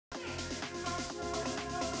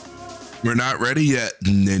We're not ready yet,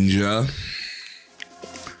 Ninja.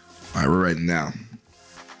 All right, we're ready now.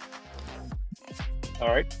 All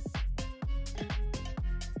right.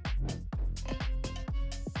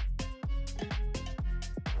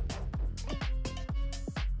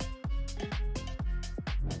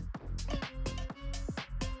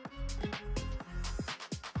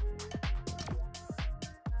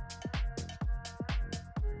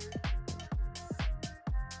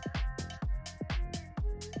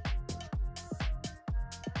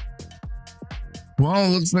 Well, it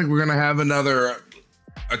looks like we're gonna have a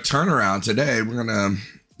turnaround today. We're gonna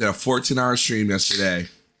did a 14-hour stream yesterday.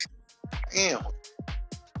 Damn.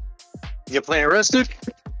 You playing arrested?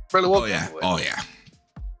 Brother, Oh yeah. Oh yeah.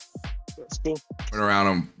 That's cool.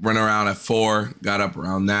 Run around at 4. Got up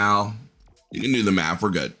around now. You can do the math.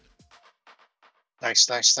 We're good. Nice,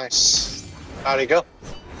 nice, nice. How'd it go?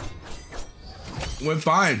 Went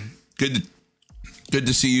fine. Good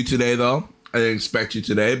to see you today, though. I didn't expect you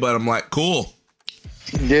today, but I'm like, cool.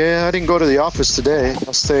 Yeah, I didn't go to the office today.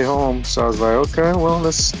 I'll stay home. So I was like, okay, well,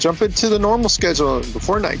 let's jump into the normal schedule, the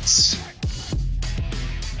fortnights.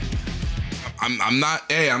 I'm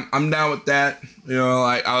not. Hey, I'm down with that. You know,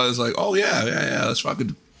 like I was like, oh yeah, let's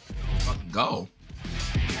fucking go.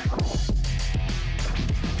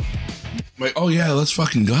 Like, oh yeah, let's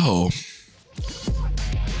fucking go.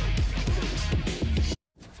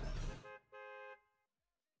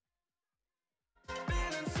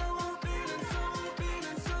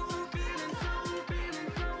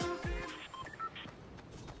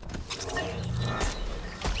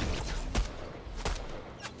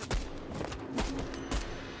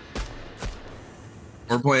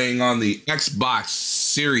 We're playing on the Xbox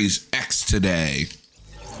Series X today.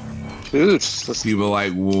 Dude, people are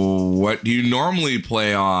like, well, what do you normally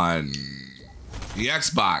play on? The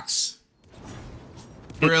Xbox.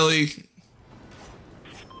 Really?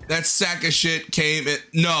 That sack of shit came in.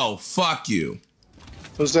 No, fuck you.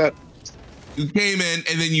 Who's that? You came in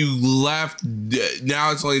and then you left.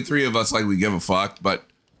 Now it's only 3 of us, like we give a fuck, but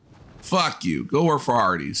fuck you. Go work for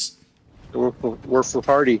Hardee's. Work for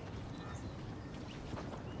Hardy.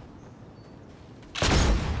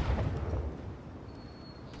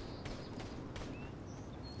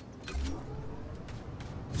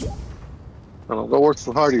 Oh, go work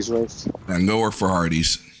for Hardee's, right? And go work for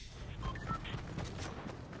Hardee's.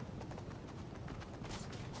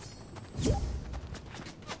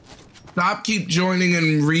 Stop keep joining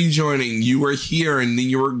and rejoining. You were here and then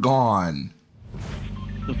you were gone.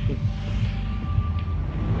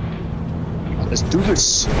 Let's do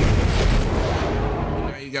this.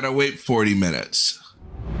 Now you gotta wait 40 minutes.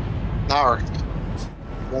 An hour.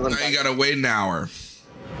 Now you gotta wait an hour.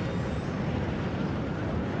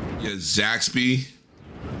 Yeah, Zaxby.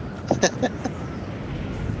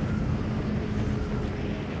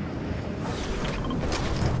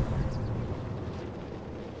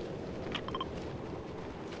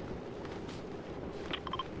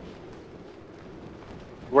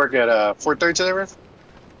 Work at 4:30 today, Riff?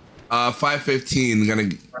 5:15.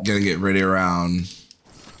 Gonna get ready around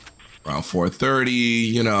 4:30.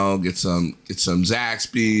 You know, get some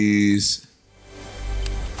Zaxby's.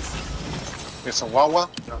 Get some Wawa?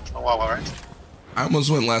 No, Wawa, right? I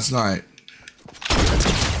almost went last night.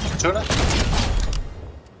 Tuna?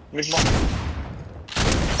 Mismo?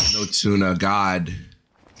 No tuna, God.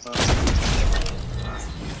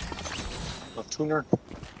 No tuner?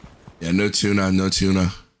 Yeah, no tuna, no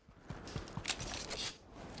tuna.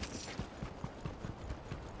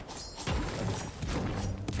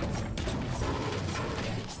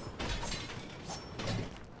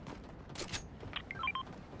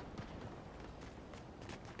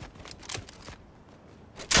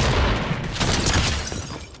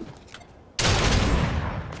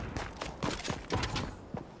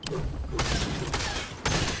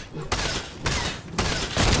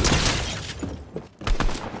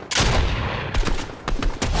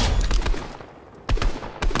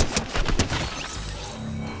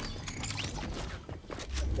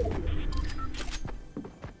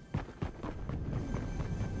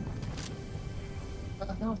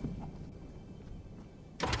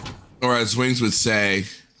 Or as Wings would say,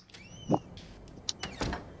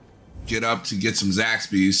 get up to get some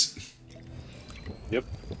Zaxby's. Yep.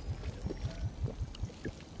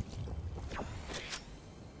 I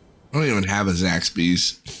don't even have a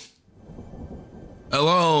Zaxby's.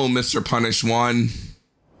 Hello, Mr. Punish One.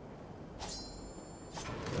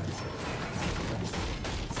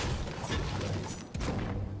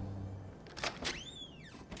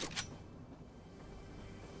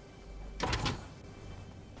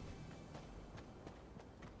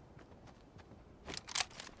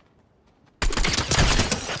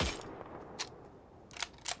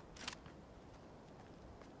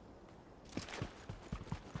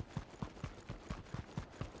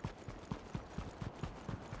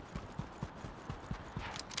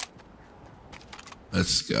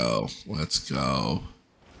 Let's go. Let's go.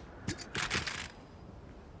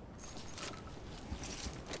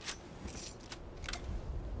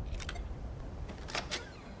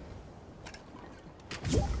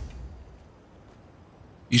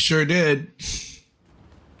 You sure did.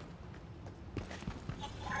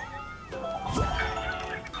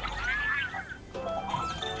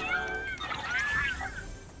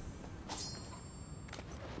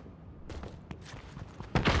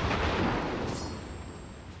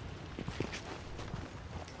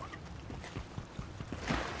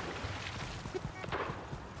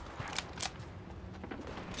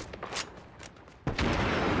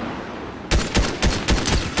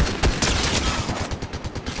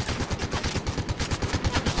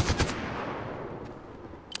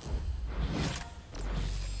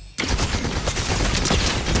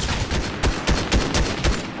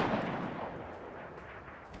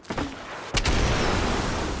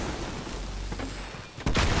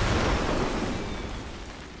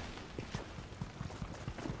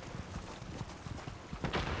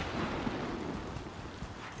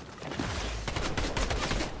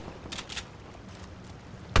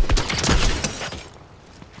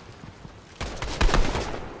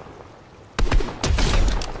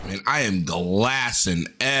 I am glassing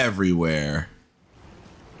everywhere.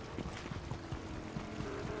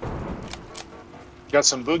 Got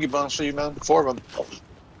some boogie bombs for you, man. 4 of them.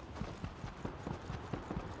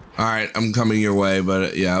 All right, I'm coming your way,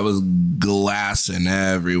 but yeah, I was glassing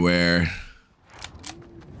everywhere.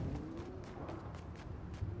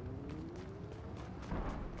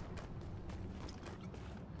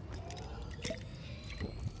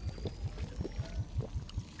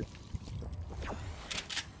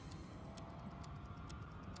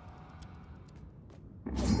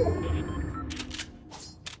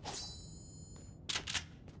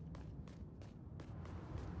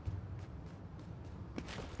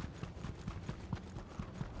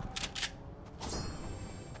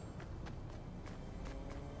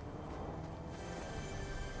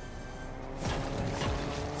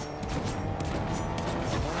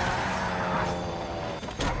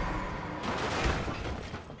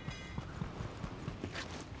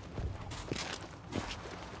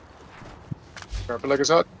 Carpet like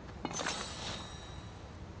it's out.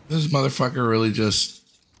 This motherfucker really just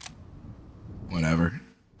whatever.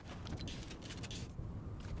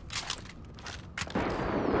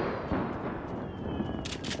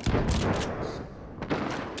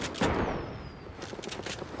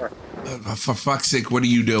 For fuck's sake, what are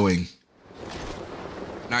you doing?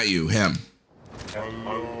 Not you, him.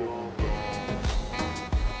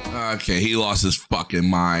 Okay, he lost his fucking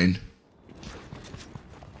mind.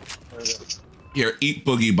 Here, eat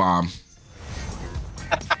Boogie Bomb.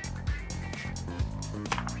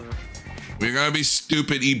 We're gonna be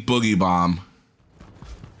stupid, eat Boogie Bomb.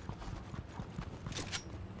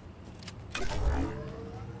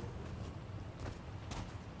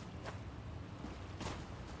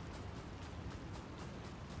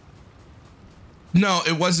 No,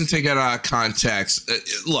 it wasn't taken out of context.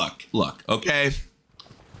 Look, okay?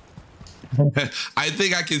 I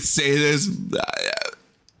think I can say this.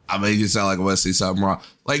 I make it sound like I'm gonna say something wrong.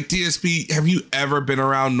 Like, DSP, have you ever been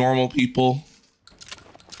around normal people?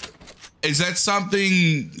 Is that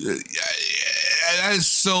something that is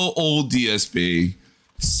so old, DSP?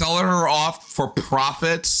 Selling her off for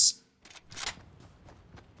profits?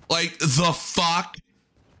 Like, the fuck?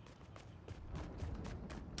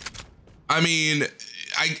 I mean,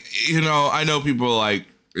 I know people are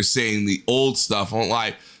saying the old stuff. Won't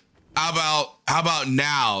lie. How about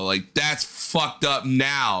now? Like, that's fucked up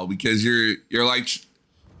now because you're like,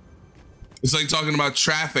 it's like talking about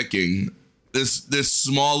trafficking. This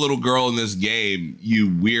small little girl in this game, you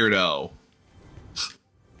weirdo.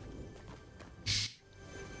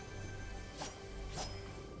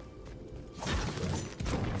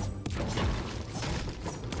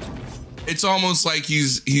 It's almost like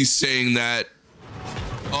he's saying that,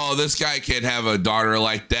 oh, this guy can't have a daughter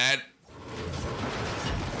like that.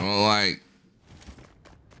 I'm like,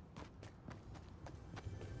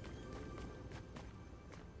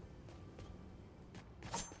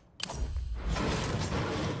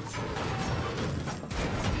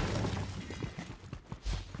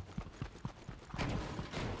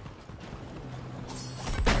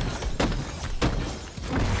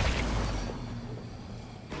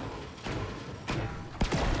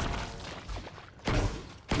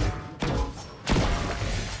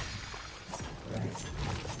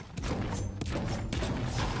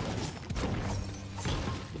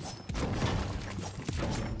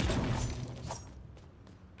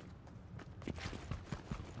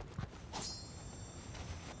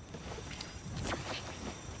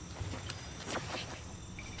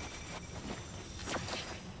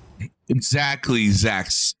 Exactly,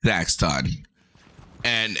 Zach's ton.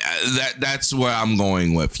 And that's what I'm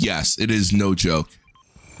going with. Yes, it is no joke.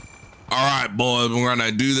 All right, boys, we're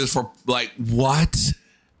gonna do this for like what?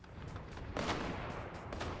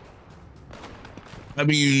 I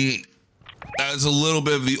mean, that's a little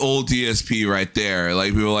bit of the old DSP right there. Like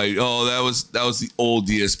people were like, oh, that was the old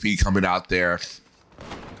DSP coming out there.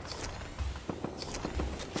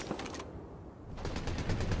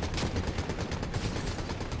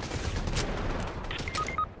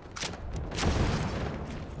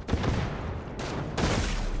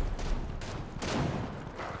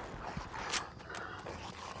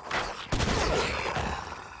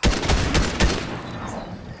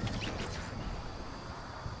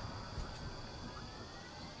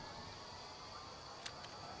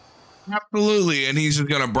 Absolutely, and he's just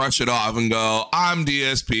gonna brush it off and go, I'm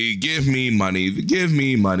DSP, give me money, give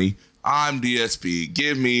me money. I'm DSP,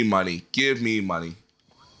 give me money, give me money.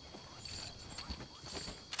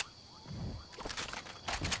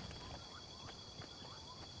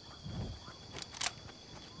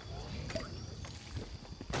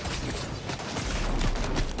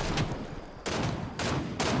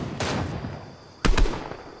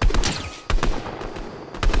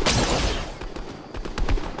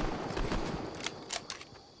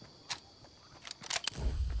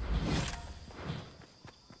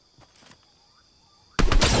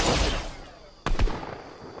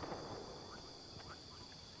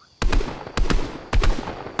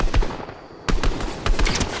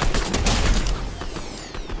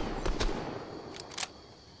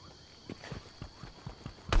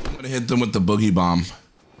 Hit them with the boogie bomb.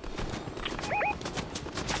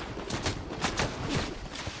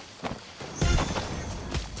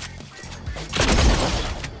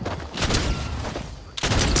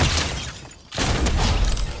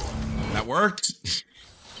 That worked.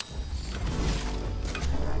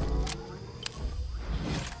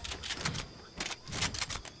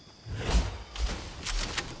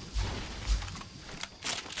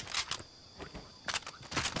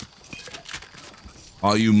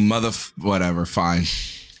 Oh, you whatever, fine.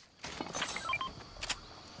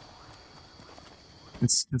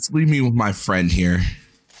 Let's leave me with my friend here.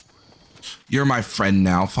 You're my friend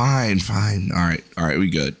now. Fine. All right, we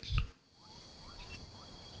good.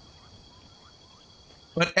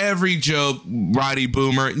 But every joke, Roddy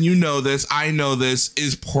Boomer, and you know this, I know this,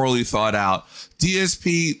 is poorly thought out.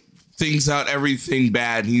 DSP thinks out everything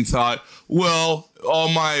bad, and he thought, well, all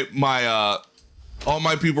my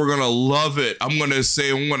people are gonna love it. I'm gonna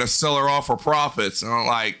sell her off for profits. And I'm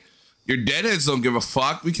like, your deadheads don't give a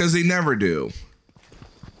fuck because they never do.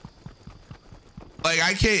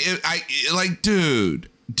 Like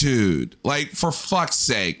dude, like for fuck's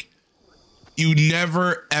sake, you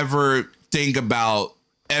never ever think about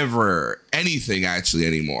anything actually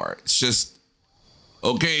anymore. It's just,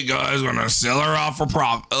 okay, guys, we're gonna sell her off for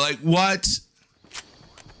profit. Like what?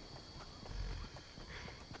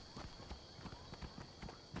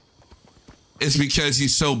 It's because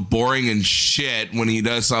he's so boring and shit. When he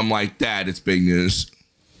does something like that, it's big news.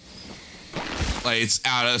 Like, it's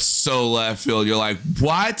out of so left field. You're like,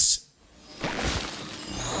 what?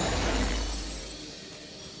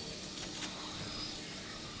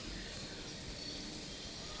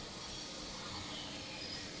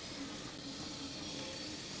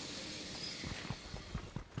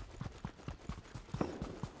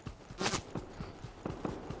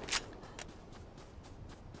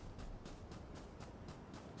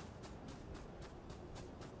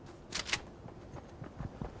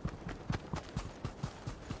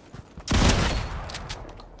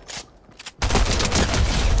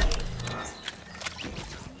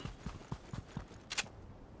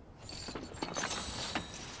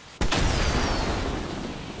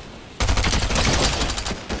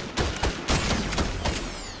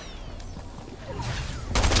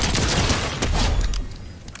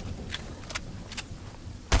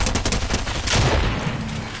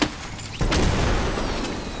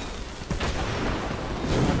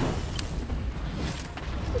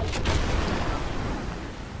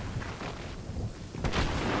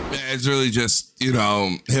 It's really just, you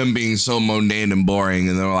know, him being so mundane and boring,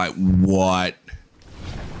 and they're like, what?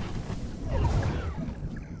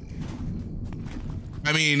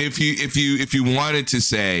 I mean, if you wanted to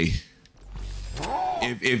say,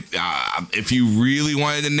 if you really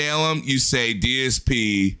wanted to nail him, you say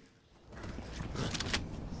DSP.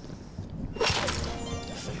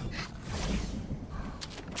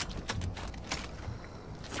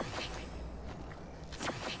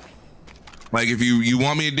 Like, if you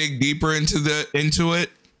want me to dig deeper into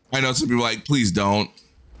it, I know some people are like, please don't.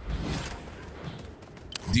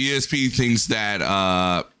 DSP thinks that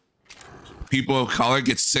people of color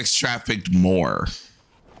get sex trafficked more.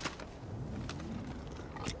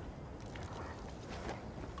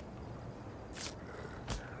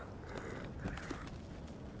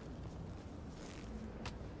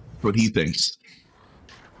 What he thinks.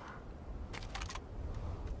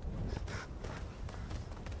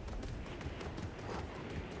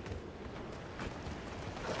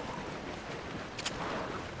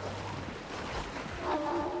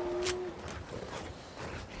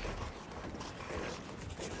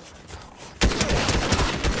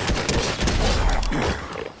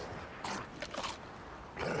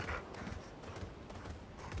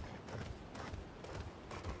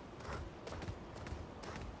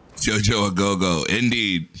 Jojo a go-go,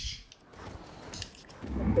 indeed.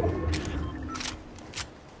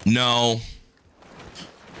 No.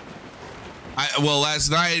 Well,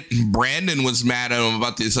 last night Brandon was mad at him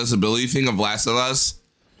about the accessibility thing of Last of Us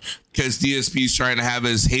because DSP's trying to have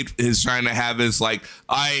his like,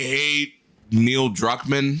 I hate Neil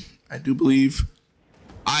Druckmann, I do believe.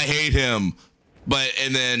 I hate him, but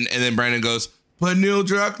and then Brandon goes, but Neil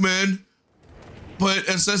Druckmann put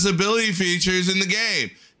accessibility features in the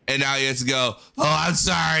game. And now he has to go, oh, I'm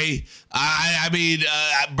sorry. I mean,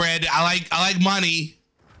 Brandon, I like money.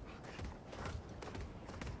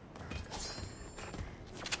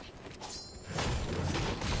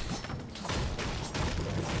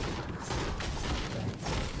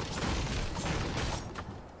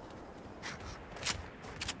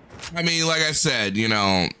 I mean, like I said, you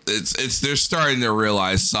know, they're starting to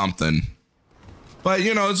realize something. But,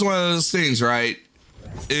 you know, it's one of those things, right?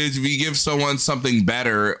 Is if you give someone something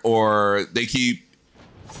better or they keep,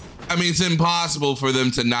 I mean, it's impossible for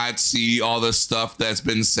them to not see all the stuff that's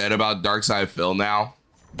been said about Dark Side Phil now.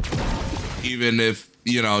 Even if,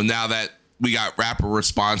 you know, now that we got rapper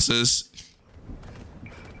responses.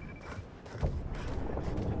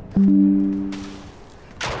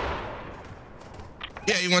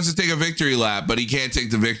 Yeah, he wants to take a victory lap, but he can't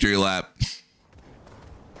take the victory lap.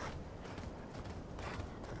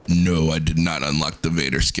 No, I did not unlock the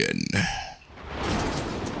Vader skin.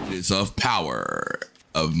 It is of power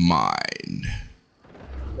of mine.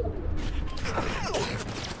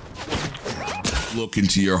 Look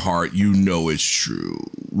into your heart, you know it's true.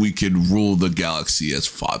 We could rule the galaxy as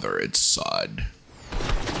father and son.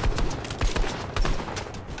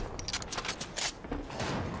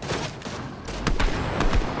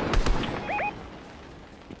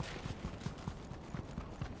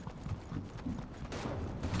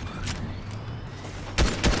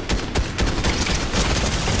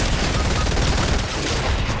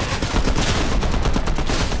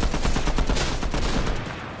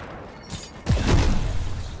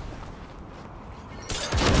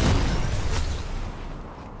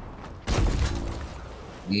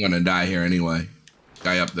 I'm gonna die here anyway.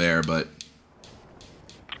 Guy up there, but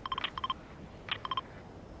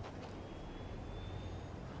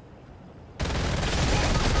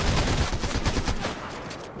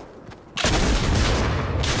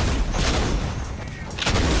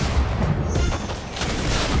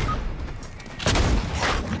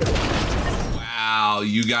wow,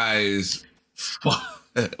 you guys.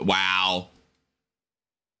 Wow.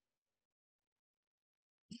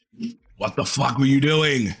 What the fuck were you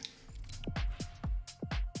doing?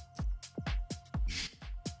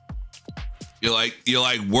 You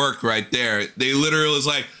like work right there. They literally was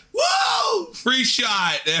like, whoa, free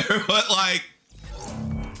shot. But like,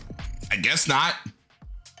 I guess not.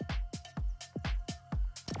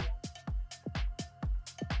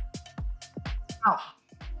 Ow.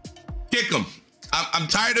 Kick him. I'm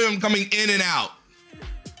tired of him coming in and out.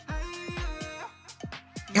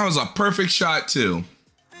 That was a perfect shot too.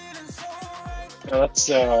 Yeah,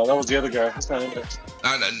 that was the other guy. That's not in there.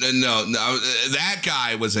 No, that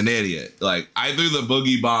guy was an idiot. Like, I threw the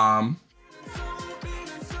boogie bomb,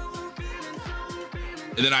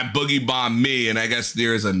 and then I boogie bombed me, and I guess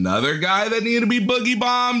there's another guy that needed to be boogie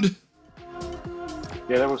bombed.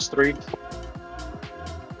 Yeah, there was 3.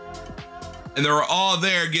 And they were all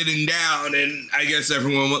there getting down, and I guess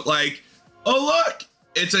everyone was like, oh, look,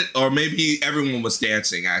 or maybe everyone was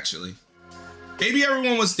dancing, actually. Maybe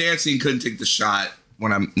everyone was dancing, couldn't take the shot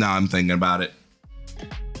now I'm thinking about it.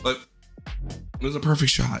 But it was a perfect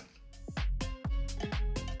shot.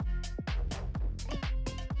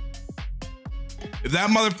 If that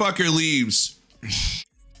motherfucker leaves,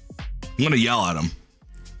 I'm gonna yell at him.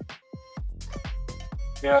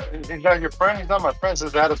 Yeah, he's not your friend. He's not my friend.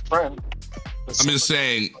 He's not his friend. I'm just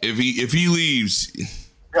saying, if he leaves,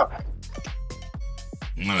 yeah,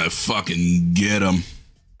 I'm gonna fucking get him.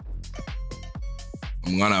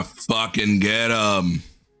 I'm gonna fucking get him.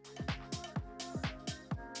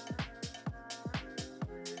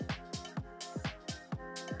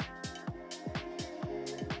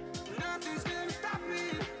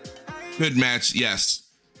 Good match, yes.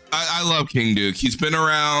 I love King Duke. He's been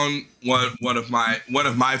around one of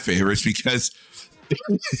my favorites because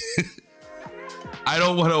I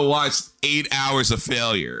don't want to watch 8 hours of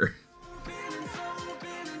failure.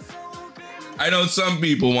 I know some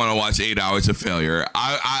people want to watch 8 hours of failure.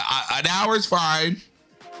 An hour's fine.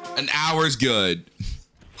 An hour's good.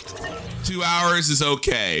 2 hours is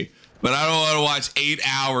okay. But I don't want to watch 8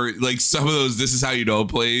 hours. Like some of those This Is How You Know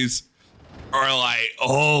plays are like,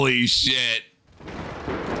 holy shit.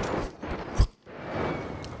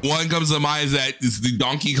 One comes to mind is the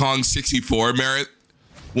Donkey Kong 64 merit.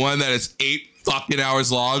 One that is 8 fucking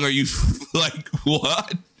hours long. Are you like,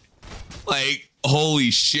 what? Like,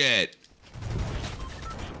 holy shit.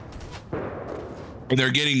 And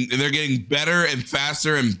they're getting better and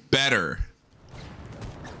faster and better.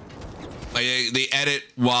 Like they edit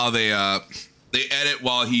while the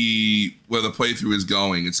playthrough is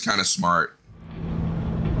going. It's kind of smart.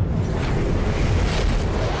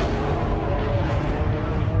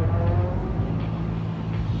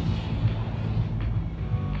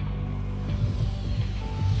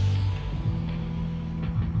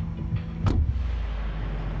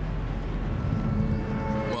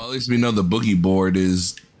 Well, at least we know the boogie board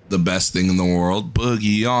is the best thing in the world.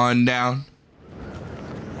 Boogie on down.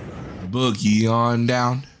 Boogie on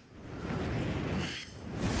down.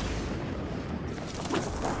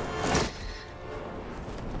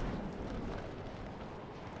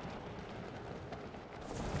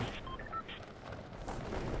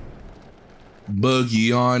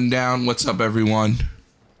 Boogie on down. What's up, everyone?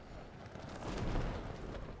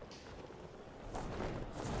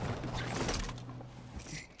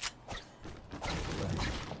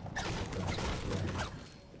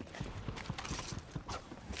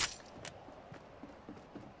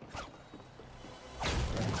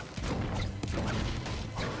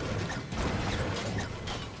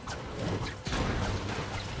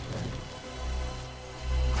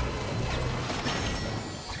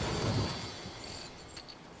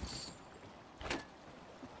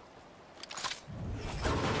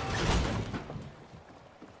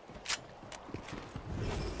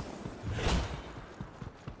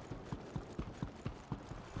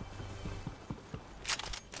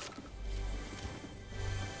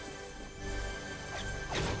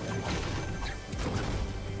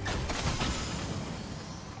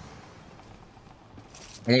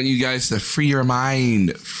 I want you guys to free your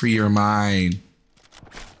mind. Free your mind.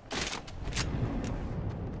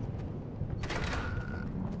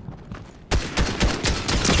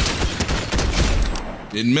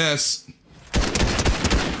 Didn't miss.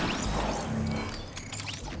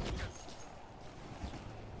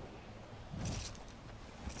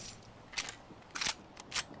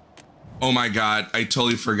 Oh my God, I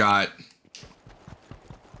totally forgot.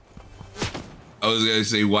 I was gonna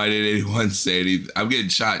say, why did anyone say anything? I'm getting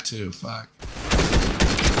shot too, fuck.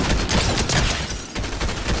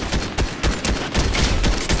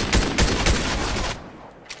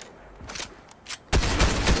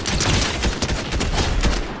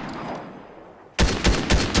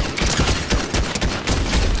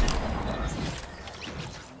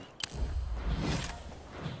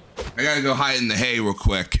 I gotta go hide in the hay real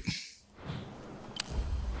quick.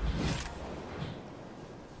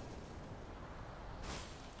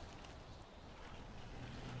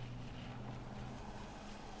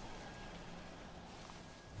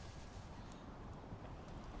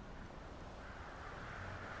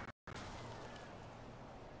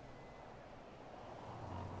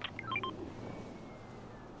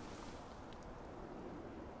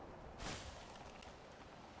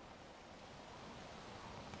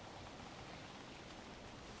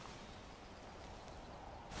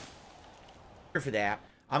 For that,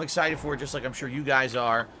 I'm excited for it, just like I'm sure you guys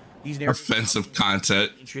are. These offensive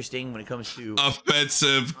content, interesting when it comes to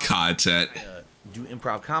offensive content. Do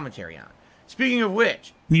improv commentary on. Speaking of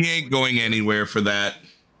which, he ain't going anywhere for that.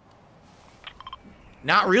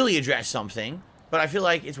 Not really address something, but I feel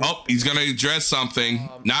like it's. Oh, he's gonna address something.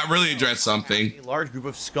 Not really address something. A large group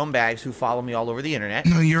of scumbags who follow me all over the internet.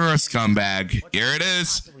 No, you're a scumbag. Here it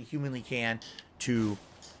is. Possibly humanly can to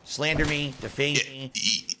slander me, defame me.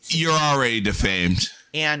 You're already defamed.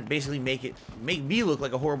 And basically make me look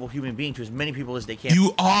like a horrible human being to as many people as they can.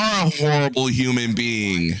 You are a horrible human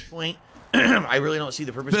being. Point. I really don't see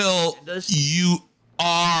the purpose. Bill, you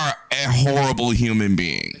are a horrible human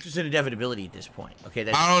being. It's just an inevitability at this point.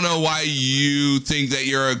 Okay. I don't know why you think that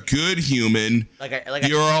you're a good human.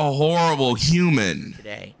 You're a horrible human.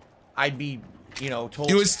 Today, I'd be, told.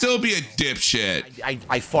 You would still be a dipshit.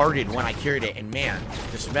 I farted when I carried it, and man,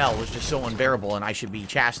 the smell was just so unbearable, and I should be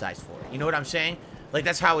chastised for it. You know what I'm saying? Like,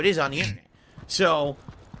 that's how it is on the internet. So,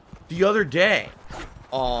 the other day.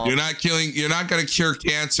 You're not gonna cure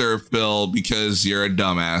cancer, Phil, because you're a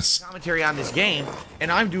dumbass. Commentary on this game,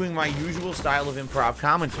 and I'm doing my usual style of improv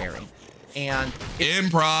commentary. And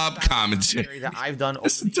improv commentary that I've done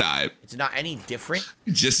just in time. It's not any different.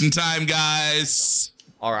 Just in time, guys.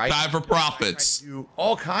 All right. Time for profits. Do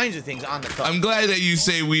all kinds of things on the cover. I'm glad that you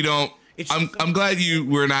say we don't. I'm glad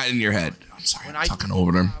we're not in your head. I'm sorry. I'm talking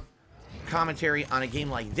over them. Commentary on a game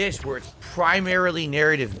like this, where it's primarily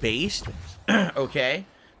narrative based. Okay,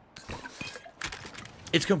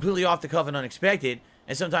 it's completely off the cuff and unexpected,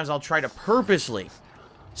 and sometimes I'll try to purposely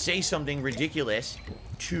say something ridiculous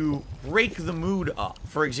to break the mood up.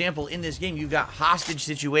 For example, in this game, you've got hostage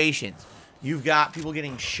situations, you've got people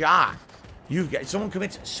getting shot, you've got someone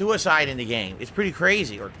commits suicide in the game. It's pretty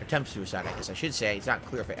crazy, or attempts suicide, I guess I should say. It's not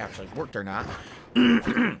clear if it actually worked or not.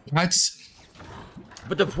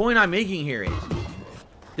 But the point I'm making here is,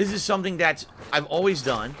 this is something that I've always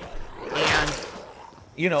done. And,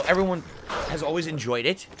 you know, everyone has always enjoyed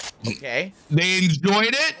it, okay? They enjoyed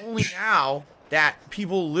it? Only now that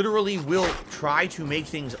people literally will try to make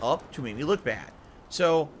things up to make me look bad.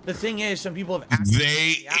 So, the thing is, some people have actually...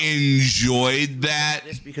 They enjoyed that?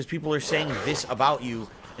 Because people are saying this about you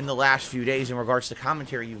in the last few days in regards to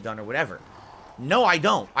commentary you've done or whatever. No, I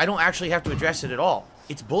don't. I don't actually have to address it at all.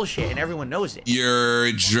 It's bullshit, and everyone knows it. You're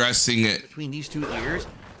addressing it. Between these two ears,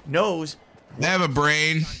 knows... They have a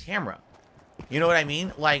brain. On camera. You know what I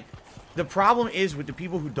mean? Like, the problem is with the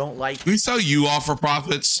people who don't like... Can we sell you off for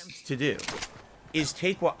profits? ...to do is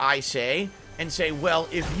take what I say and say, well,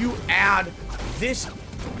 if you add this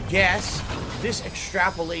guess, this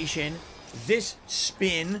extrapolation, this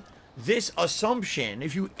spin, this assumption,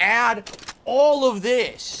 if you add all of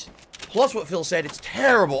this, plus what Phil said, it's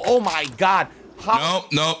terrible. Oh my God.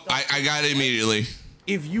 Nope. I got it immediately.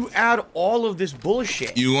 If you add all of this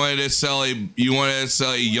bullshit, you wanted to sell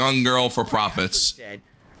a young girl for profits.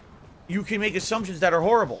 You can make assumptions that are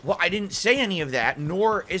horrible. Well, I didn't say any of that,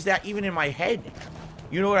 nor is that even in my head.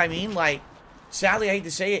 You know what I mean? Like, sadly, I hate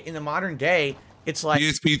to say it, in the modern day, it's like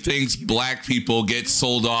DSP thinks black people get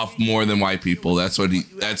sold off more than white people. That's what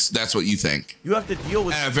you think. You have to deal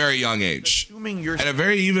with at a very young age. Assuming you're at a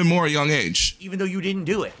very even more young age. Even though you didn't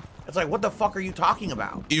do it. It's like, what the fuck are you talking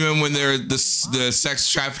about? Even when the sex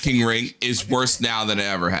trafficking ring is worse now than it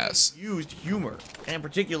ever has. Used humor, and in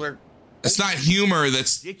particular, it's not humor.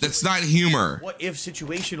 That's not humor. What if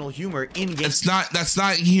situational humor in game? That's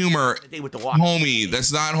not humor, with the homie.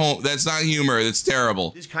 That's not humor. That's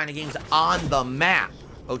terrible. This kind of game's on the map.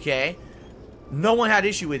 Okay. No one had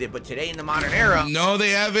issue with it, but today in the modern era... No,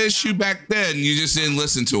 they have issue back then. You just didn't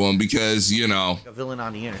listen to them because, you know... A villain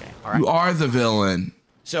on the internet, all right? You are the villain.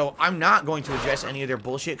 So I'm not going to address any of their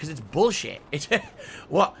bullshit because it's bullshit. It's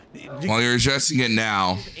well, you're addressing it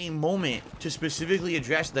now. A moment to specifically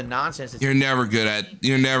address the nonsense. You're never good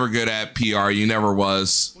at PR. You never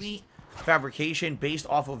was. Complete fabrication based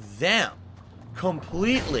off of them,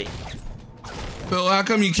 completely. Phil, how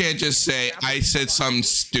come you can't just say I said something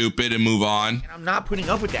stupid and move on? And I'm not putting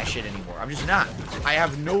up with that shit anymore. I'm just not. I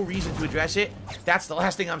have no reason to address it. That's the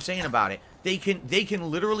last thing I'm saying about it. They can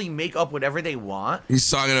literally make up whatever they want. He's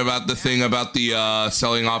talking about the thing about the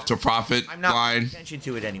selling off to profit line. I'm not paying attention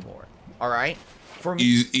to it anymore. All right. For me,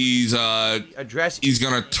 he's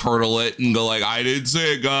gonna turtle it and go like, I didn't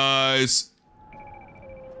say it, guys.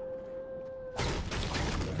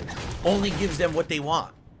 Only gives them what they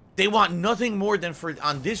want. They want nothing more than for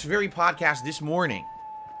on this very podcast this morning.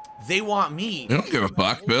 They want me. They don't give a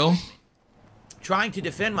fuck, Bill. Trying to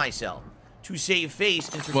defend myself, to save face.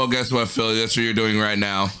 And well, guess what, Phil? That's what you're doing right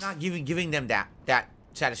now. I'm not giving them that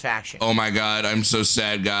satisfaction. Oh my God, I'm so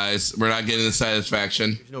sad, guys. We're not getting the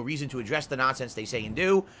satisfaction. There's no reason to address the nonsense they say and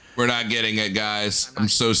do. We're not getting it, guys. I'm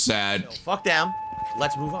so sad. So fuck them.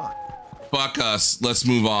 Let's move on. Fuck us. Let's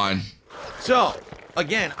move on. So,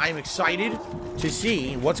 again, I'm excited to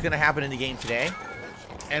see what's going to happen in the game today.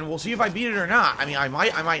 And we'll see if I beat it or not. I mean, I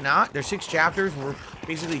might not. There's 6 chapters. We're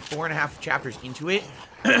basically 4.5 chapters into it.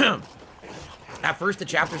 At first, the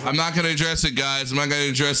chapters... I'm not going to address it, guys. I'm not going to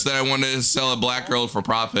address that I wanted to sell a black girl for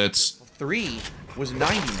profits. 3 was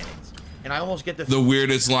 90 minutes. And I almost get the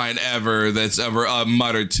weirdest line ever that's ever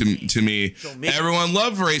muttered to me. So everyone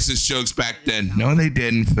loved racist jokes back then. No, they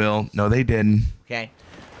didn't, Phil. No, they didn't. Okay.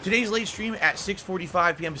 Today's late stream at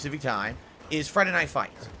 6:45 p.m. Pacific time is Friday Night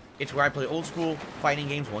Fights. It's where I play old school fighting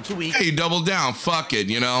games once a week. Hey, double down. Fuck it,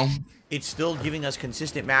 you know. It's still giving us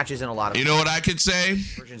consistent matches and a lot of... You know what I could say?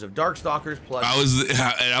 Versions of Darkstalkers plus...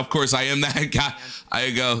 and of course, I am that guy.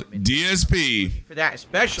 I go, DSP... For that,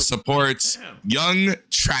 especially... Supports young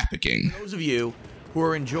trafficking. For those of you who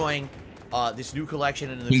are enjoying this new collection.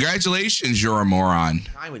 And congratulations, you're a moron.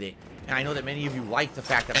 Time with it. And I know that many of you like the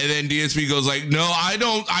fact that. And then DSP goes like, no, I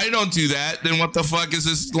don't do that. Then what the fuck is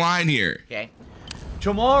this line here? Okay.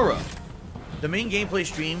 Tomorrow, the main gameplay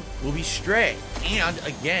stream will be Stray. And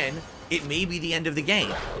again, it may be the end of the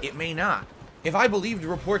game. It may not. If I believed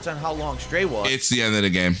reports on how long Stray was, it's the end of the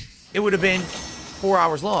game. It would have been 4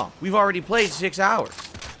 hours long. We've already played 6 hours.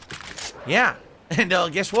 Yeah. And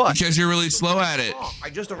guess what? Because you're really slow at it. I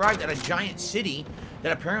just arrived at a giant city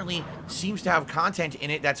that apparently seems to have content in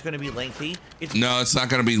it that's going to be lengthy. No, it's not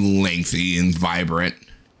going to be lengthy and vibrant.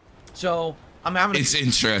 So I'm having. It's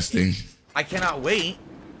interesting. I cannot wait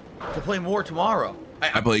to play more tomorrow.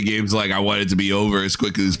 I play games like I want it to be over as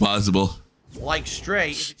quickly as possible. Like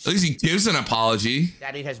Stray. At least he gives an apology.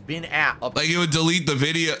 That it has been at. Like it would delete the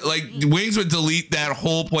video. Like Wings would delete that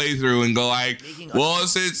whole playthrough and go like, "Well,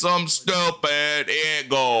 it's something stupid. It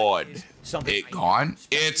gone. It gone.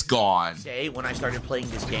 It's gone." Say when I started playing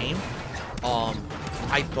this game,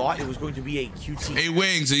 I thought it was going to be a cutesy. Hey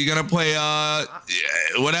Wings, are you gonna play?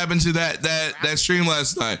 What happened to that stream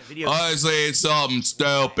last night? Honestly, it's something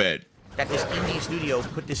stupid. That this indie studio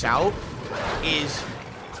put this out is.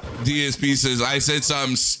 DSP says, I said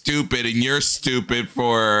something stupid and you're stupid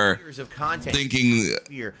for years of content, thinking.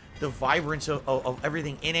 The vibrance of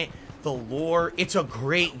everything in it, the lore. It's a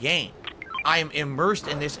great game. I am immersed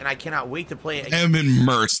in this and I cannot wait to play it again. I am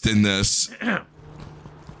immersed in this. Okay.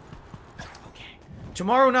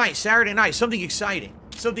 Tomorrow night, Saturday night, something exciting,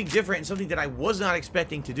 something different, and something that I was not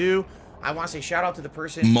expecting to do. I want to say shout out to the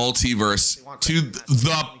person. Multiverse. To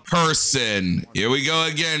the person. Here we go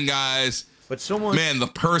again, guys. But someone, man, the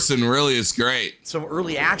person really is great. Some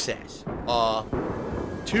early access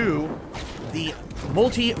to the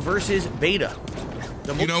Multiverses beta.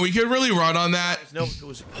 You know, we could really run on that. No, it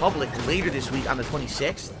was public later this week on the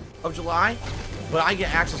 26th of July, but I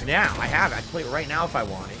get access now. I have it. I can play it right now if I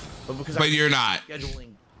want it. But you're not. Scheduling.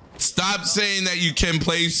 Stop saying that you can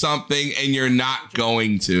play something and you're not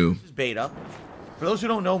going to. This is beta. For those who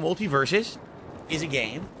don't know, Multiverses is a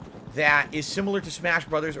game that is similar to Smash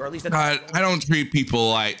Brothers, or at least I don't treat people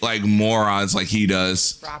like morons like he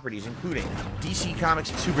does. Properties including DC Comics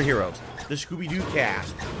superheroes, the Scooby-Doo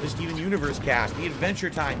cast, the Steven Universe cast, the Adventure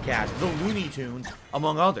Time cast, the Looney Tunes,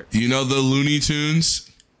 among others. Do you know the Looney Tunes?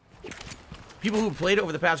 People who played it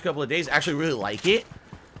over the past couple of days actually really like it.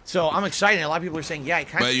 So I'm excited. A lot of people are saying, yeah, it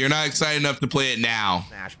kind of. But you're not excited enough to play it now.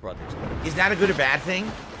 Smash Brothers. Is that a good or bad thing?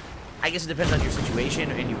 I guess it depends on your situation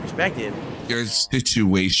and your perspective. Your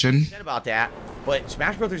situation? Said about that, but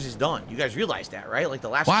Smash Brothers is done. You guys realize that, right? Like the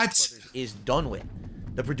last Smash Brothers is done with.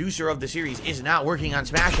 The producer of the series is not working on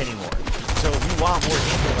Smash anymore. So if you want more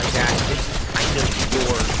gameplay like that, this is kind of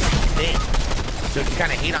your thing. So if you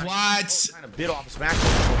kind of hate on kind of bit off of Smash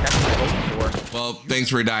Brothers, that's what I'm voting for. Well, thanks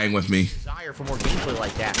for dying with me. Desire for more gameplay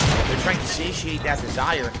like that. They're trying to satiate that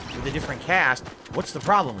desire with a different cast. What's the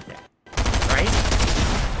problem with that? Right?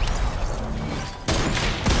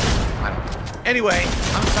 Anyway,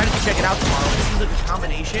 I'm excited to check it out tomorrow. It seems like a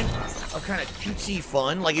combination of kind of cutesy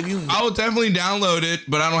fun. Like if you, I will definitely download it,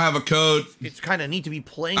 but I don't have a code. It's kind of neat to be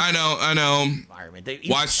playing. I know. Environment.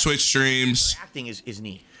 Watch Twitch streams. Acting is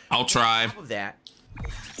neat. I'll try. On top of that,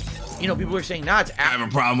 you know, people are saying, "Nah, it's." I have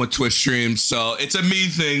a problem with Twitch streams, so it's a me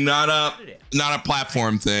thing, not a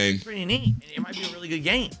platform thing. It's pretty neat. It might be a really good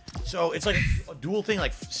game. So it's like a dual thing,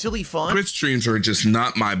 like silly fun. Twitch streams are just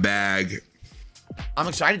not my bag. I'm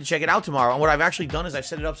excited to check it out tomorrow. And what I've actually done is I've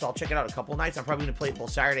set it up so I'll check it out a couple nights. I'm probably going to play it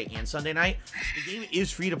both Saturday and Sunday night. The game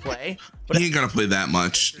is free to play. But you ain't going to play that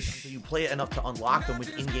much. Until you play it enough to unlock them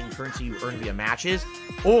with in-game currency you earn via matches.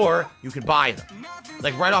 Or you can buy them.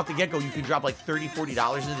 Like right off the get-go, you can drop like $30,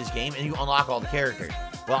 $40 into this game and you unlock all the characters.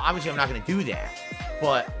 Well, obviously I'm not going to do that.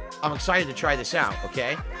 But I'm excited to try this out,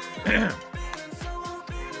 okay?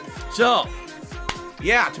 So,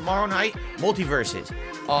 yeah, tomorrow night, Multiverses.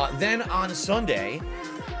 Then on Sunday,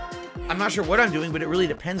 I'm not sure what I'm doing, but it really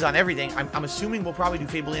depends on everything. I'm assuming we'll probably do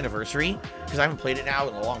Fable Anniversary, because I haven't played it now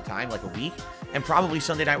in a long time, like a week. And probably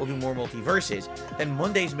Sunday night we'll do more Multiverses. Then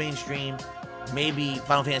Monday's main stream, maybe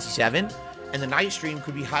Final Fantasy VII. And the night stream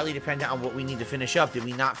could be highly dependent on what we need to finish up. Did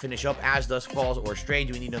we not finish up As Dusk Falls or Stray?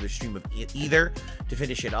 Do we need another stream of either to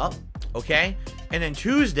finish it up? Okay? And then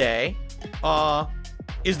Tuesday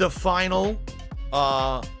is the final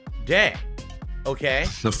day. Okay.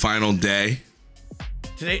 The final day.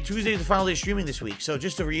 Tuesday is the final day of streaming this week. So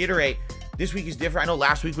just to reiterate, this week is different. I know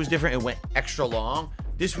last week was different. It went extra long.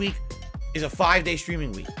 This week is a 5-day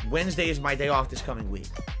streaming week. Wednesday is my day off this coming week.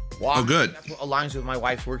 Wow. Oh, good. That's what aligns with my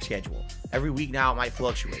wife's work schedule. Every week now it might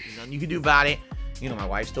fluctuate. There's nothing you can do about it. you know, my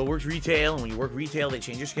wife still works retail, and when you work retail, they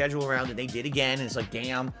change your schedule around, and they did again, and it's like,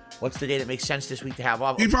 damn, what's the day that makes sense this week to have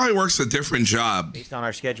off? He probably works a different job. Based on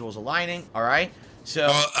our schedules aligning, all right? So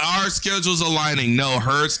our schedule's aligning. No,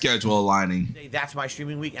 her schedule aligning. that's my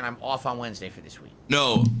streaming week, and I'm off on Wednesday for this week.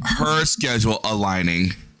 No, her schedule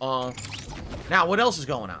aligning. Now, what else is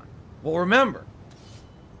going on? Well, remember,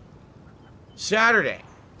 Saturday,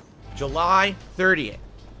 July 30th,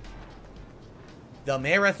 the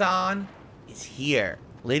marathon is here.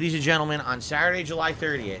 Ladies and gentlemen, on Saturday, July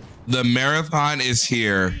 30th. The marathon is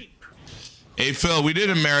here. Hey, Phil, we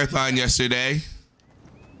did a marathon yesterday.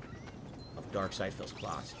 Dark side Phil's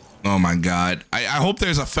closet. Oh my God! I hope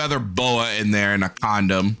there's a feather boa in there and a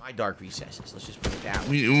condom. My dark recesses. Let's just put it that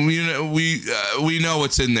way. We know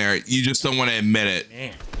what's in there. You just don't want to admit it.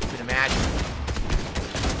 Man, you can imagine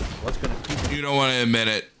what's gonna keep. You don't want to admit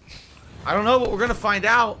it. I don't know, but we're gonna find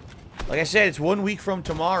out. Like I said, it's 1 week from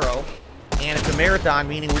tomorrow, and it's a marathon,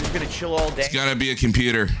 meaning we're just gonna chill all day. It's gonna be a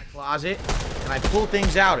computer. In my closet, and I pull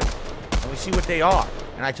things out of it, and we see what they are,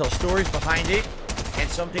 and I tell stories behind it, and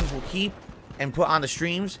some things we'll keep and put on the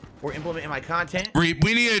streams or implement in my content. We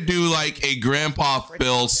need to do like a Grandpa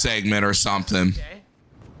Phil segment or something. Okay.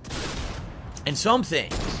 And some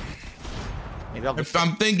things. Maybe I'll If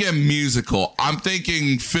I'm thinking musical, I'm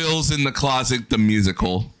thinking Phil's in the Closet, the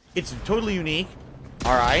musical. It's totally unique.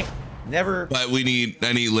 All right. Never. But I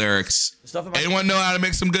need lyrics. Stuff in my Anyone know how to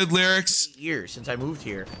make some good lyrics? 8 years since I moved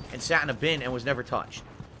here and sat in a bin and was never touched.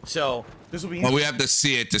 So this will be. Well, we have to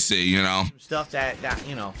see it to see, you know. Stuff that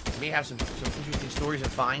you know may have some interesting stories and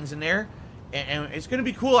finds in there, and it's gonna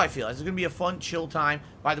be cool. I feel it's gonna be a fun, chill time.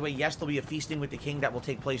 By the way, yes, there'll be a feasting with the king that will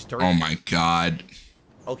take place during. Oh my God.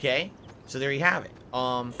 Okay, so there you have it.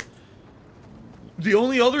 The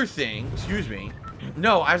only other thing, excuse me.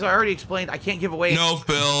 No, as I already explained, I can't give away. No,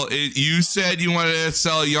 Phil. You said you wanted to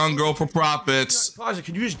sell a young girl for profits. Closet,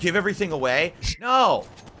 can you just give everything away? No.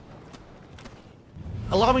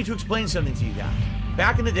 Allow me to explain something to you guys.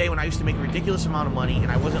 Back in the day when I used to make a ridiculous amount of money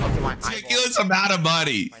and I wasn't up to my ridiculous amount of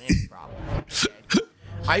money. Financial problem. Okay.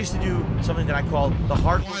 I used to do something that I called the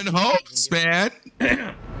hard one hopes, man.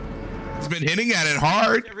 He's been hitting at it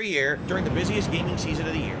hard. Every year during the busiest gaming season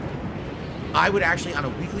of the year, I would actually on a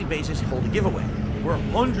weekly basis hold a giveaway where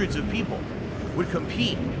hundreds of people would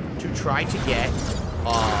compete to try to get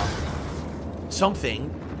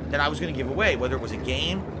something that I was going to give away, whether it was a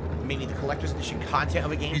game, maybe the collector's edition content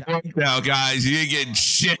of a game. Now, guys, you ain't getting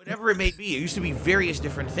shit. Whatever it may be, it used to be various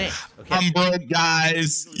different things. Okay? I'm broke,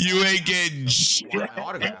 guys. You ain't getting shit. My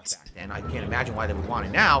autograph back then. I can't imagine why they would want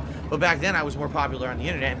it now. But back then, I was more popular on the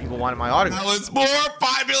internet, and people wanted my autograph. I was more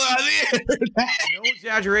popular on the internet. No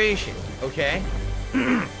exaggeration. Okay.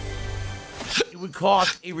 It would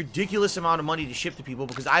cost a ridiculous amount of money to ship to people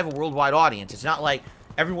because I have a worldwide audience. It's not like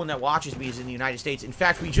everyone that watches me is in the United States. In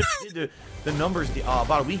fact, we just did the numbers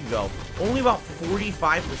about a week ago. Only about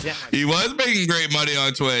 45%. He was making great money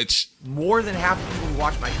on Twitch. More than half the people who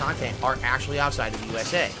watch my content are actually outside of the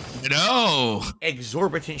USA. No.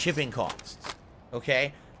 Exorbitant shipping costs.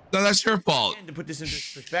 Okay? No, that's your fault. And to put this into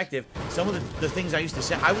perspective, some of the things I used to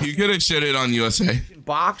say, you could have shit it on USA.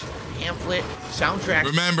 Box, pamphlet, soundtrack.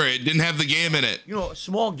 Remember, it didn't have the game in it. You know, a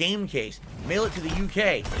small game case. Mail it to the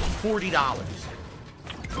UK. $40.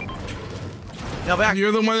 Now back.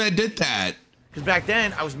 You're the one that did that. Because back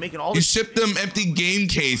then, I was making all this. You shipped them empty game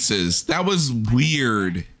cases. That was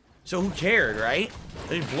weird. So who cared, right?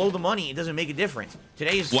 They blow the money. It doesn't make a difference.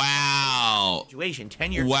 Today's situation.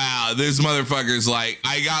 10 years. Wow, this motherfucker's like,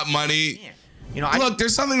 I got money. Man. You know, look,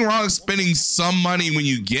 there's something wrong with spending some money when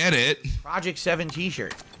you get it. Project 7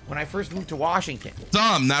 T-shirt. When I first moved to Washington.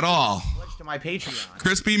 Some, not all. Pledged to my Patreon.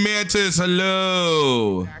 Crispy Mantis,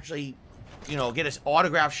 hello. Actually, you know, get an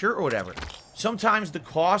autographed shirt or whatever. Sometimes the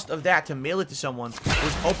cost of that to mail it to someone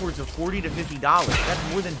was upwards of $40 to $50.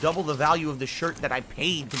 That's more than double the value of the shirt that I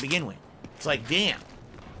paid to begin with. It's like, damn.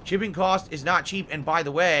 Shipping cost is not cheap, and by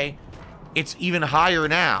the way, it's even higher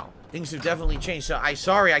now. Things have definitely changed. So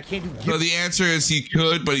sorry, I can't do. So the answer is he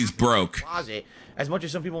could, but he's broke. Closet, as much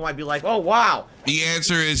as some people might be like, oh wow. The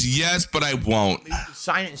answer is yes, but I won't.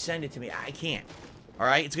 Sign it and send it to me. I can't. All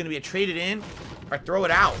right, it's gonna be a trade it in, or throw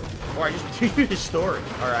it out, or I just continue the story.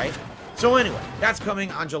 All right. So anyway, that's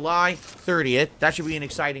coming on July 30th. That should be an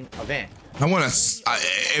exciting event. I want to.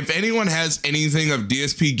 If anyone has anything of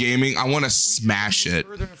DSP gaming, I want to smash it.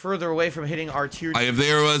 Further and further away from hitting our tier. If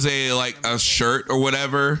there was a shirt or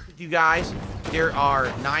whatever, you guys, there are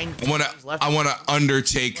 9 left. I want to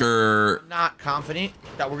Undertaker. I'm not confident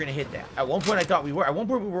that we're gonna hit that. At one point, I thought we were. At one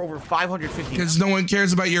point, we were over 550. Because no one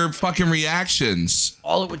cares about your fucking reactions.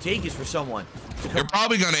 All it would take is for someone. You're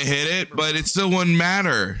probably gonna hit it, but it still wouldn't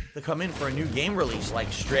matter. To come in for a new game release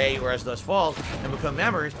like Stray or As Dusk Falls and become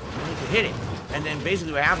members, you need to hit it. And then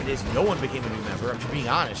basically what happened is no one became a new member. I'm just being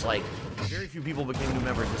honest. Like, very few people became new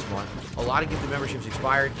members this month. A lot of gifted memberships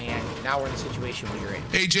expired, and now we're in the situation where you're in.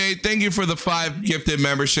 Hey Jay, thank you for the 5 gifted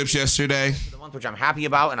memberships yesterday. For the month, which I'm happy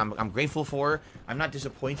about and I'm grateful for. I'm not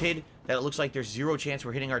disappointed that it looks like there's 0 chance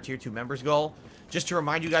we're hitting our tier 2 members goal. Just to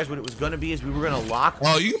remind you guys what it was going to be is we were going to lock.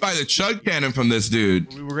 Oh, you can buy the chug cannon from this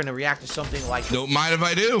dude. We were going to react to something like. Don't mind if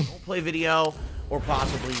I do. Role play video, or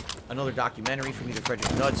possibly another documentary from either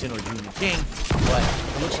Frederick Knudsen or Junior King. But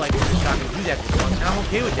it looks like we're just not going to do that this month, and I'm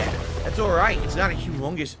okay with that. That's all right. It's not a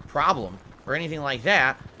humongous problem or anything like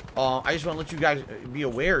that. I just want to let you guys be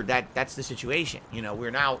aware that that's the situation. You know,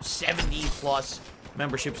 we're now 70 plus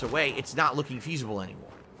memberships away. It's not looking feasible anymore.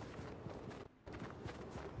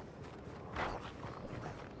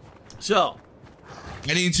 So,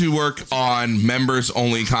 I need to work on members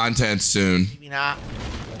only content soon. maybe not.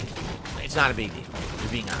 It's not a big deal.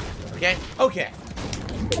 You're being honest. Okay? Okay.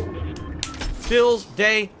 Bill's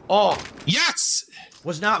day off. Yes!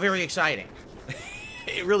 Was not very exciting.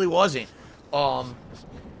 It really wasn't. A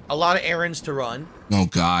lot of errands to run. Oh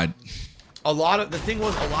God. The thing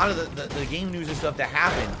was, a lot of the game news and stuff that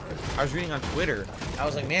happened, I was reading on Twitter. I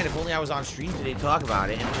was like, man, if only I was on stream today to talk about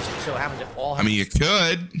it. And it just so happens it all I mean, you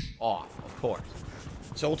could. off, of course.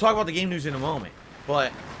 So we'll talk about the game news in a moment.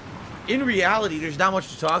 But in reality, there's not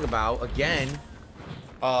much to talk about. Again,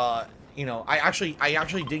 you know, I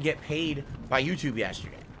actually did get paid by YouTube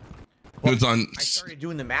yesterday. Well, I started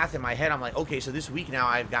doing the math in my head. I'm like, okay, so this week now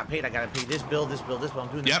I've got paid. I got to pay this bill, this bill, this bill. I'm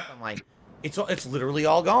doing this. I'm like, it's literally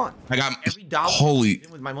all gone. I got every dollar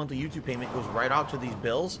with my monthly YouTube payment goes right out to these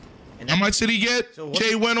bills. And how much did he get? So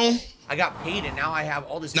Jay Winnell? I got paid, and now I have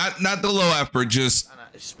all this. Not the low effort, just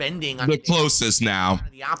spending. The closest now. Kind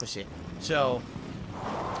of the opposite. So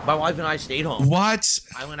my wife and I stayed home. What?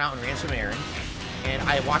 I went out and ran some errands, and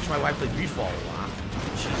I watched my wife play Greedfall a lot.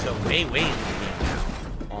 She's way into the game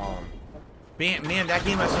now. Man, that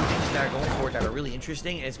game has some things that are going for it that are really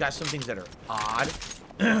interesting, and it's got some things that are odd.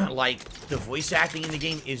 Like, the voice acting in the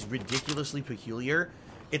game is ridiculously peculiar.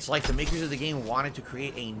 It's like the makers of the game wanted to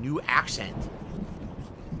create a new accent.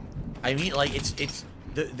 I mean, like,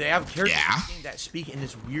 they have characters in the game that speak in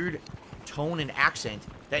this weird tone and accent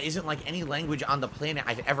that isn't like any language on the planet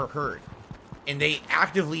I've ever heard. And they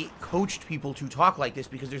actively coached people to talk like this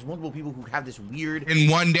because there's multiple people who have this weird in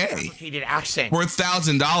one day complicated accent.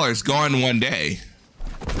 $4,000 gone in one day.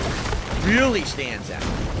 Really stands out.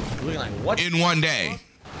 Looking like what in one day.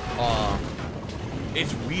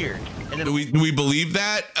 It's weird. And then do we believe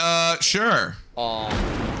that? Sure.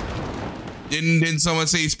 Didn't someone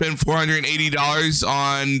say he spent $480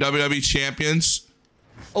 on WWE Champions?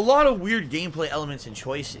 A lot of weird gameplay elements and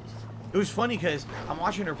choices. It was funny because I'm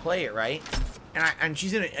watching her play it, right? And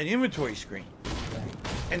she's in an inventory screen.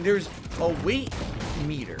 And there's a weight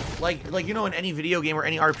meter. Like you know, in any video game or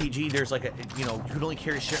any RPG, there's like you can only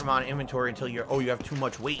carry a certain amount of inventory until you have too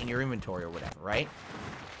much weight in your inventory or whatever, right?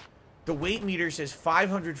 The weight meter says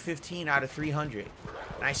 515 out of 300.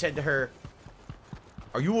 And I said to her,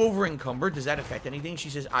 "Are you over encumbered? Does that affect anything?" She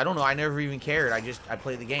says, "I don't know. I never even cared. I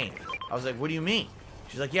play the game." I was like, "What do you mean?"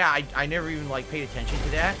 She's like, "Yeah, I never even paid attention to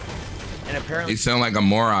that." And apparently, you sound like a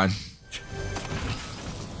moron.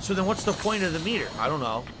 So then what's the point of the meter? I don't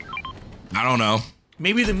know.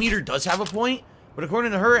 Maybe the meter does have a point, but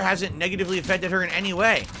according to her, it hasn't negatively affected her in any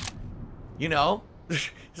way. You know? It's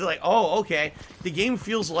like, oh, okay. The game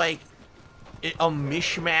feels like a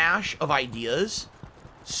mishmash of ideas,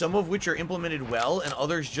 some of which are implemented well, and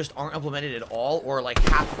others just aren't implemented at all, or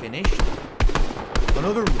half finished.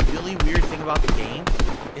 Another really weird thing about the game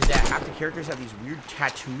is that half the characters have these weird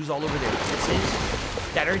tattoos all over their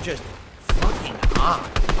faces that are just fucking odd.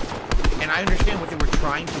 And I understand what they were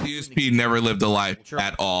trying to do. DSP never lived a life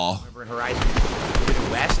at all. Remember in Horizon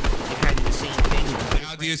Forbidden West, they kind of did the same thing.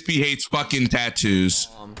 Now DSP hates fucking tattoos.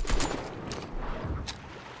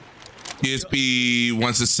 DSP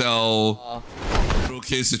wants to sell little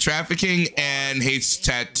kids to trafficking and hates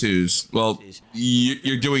tattoos. Well,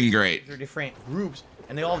 you're doing great. They're different groups,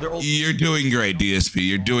 and they all have their own. You're doing great, DSP.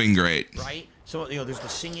 You're doing great. Right? So, there's the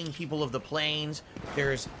singing people of the plains.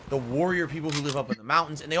 There's the warrior people who live up in the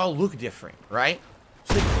mountains, and they all look different, right?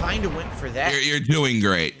 So they kind of went for that. You're doing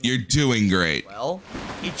great. You're doing great. Well,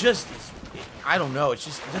 it just, I don't know. It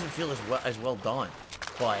doesn't feel as well done.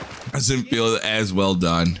 But Doesn't feel as well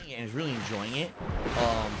done. And is really enjoying it.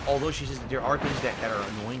 Although she says that there are things that are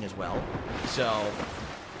annoying as well. So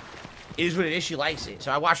it is what it is. She likes it.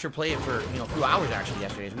 So I watched her play it for a few hours actually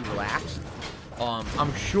yesterday as we relaxed.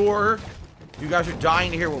 I'm sure you guys are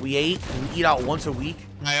dying to hear what we ate. We eat out once a week.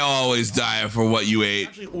 I always die for what you ate. We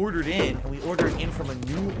actually ordered in, and we ordered in from a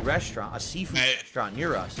new restaurant, a seafood restaurant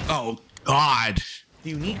near us. Oh God.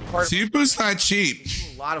 The unique part. Seafood's not cheap.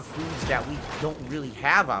 A lot of foods that we don't really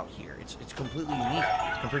have out here. It's completely unique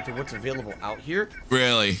compared to what's available out here.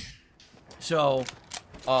 Really? So,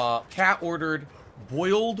 Kat ordered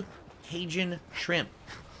boiled Cajun shrimp.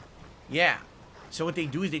 Yeah. So what they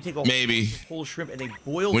do is they take a whole shrimp and they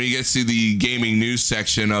boil. When he gets to the gaming news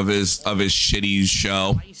section of his shitty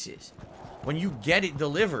show. Spices. When you get it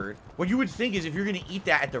delivered, what you would think is if you're gonna eat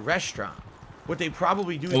that at the restaurant, what they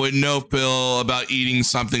probably do is I wouldn't know, Phil, about eating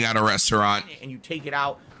something at a restaurant. And you take it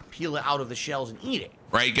out, peel it out of the shells and eat it.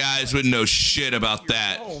 Right, guys? Wouldn't know shit about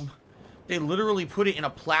that. Home, they literally put it in a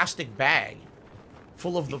plastic bag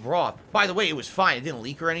full of the broth. By the way, it was fine. It didn't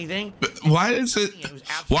leak or anything. But why is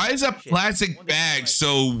a plastic bag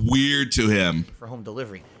so weird to him? For home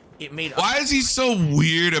delivery. It made. Why is he so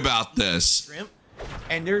weird about this? Shrimp,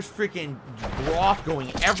 and there's freaking broth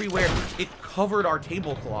going everywhere. It covered our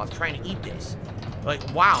tablecloth trying to eat this.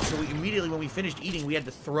 Like, wow. So we immediately, when we finished eating, we had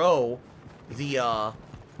to throw the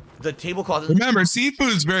tablecloth. Remember, seafood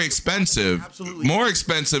is very expensive. Absolutely. More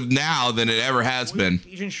expensive now than it ever has been.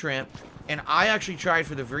 Asian shrimp. And I actually tried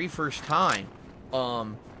for the very first time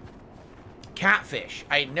catfish.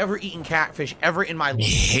 I had never eaten catfish ever in my life. I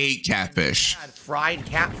hate catfish. I had fried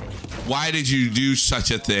catfish. Why did you do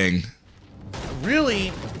such a thing? Really,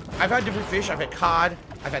 I've had different fish. I've had cod.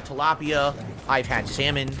 I've had tilapia. I've had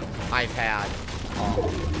salmon. I've had...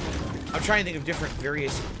 I'm trying to think of different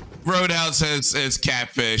various... Roadhouse says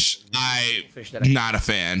catfish. Not a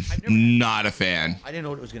fan. Not a fan. I didn't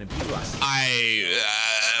know what it was going to be like.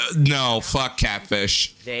 No, fuck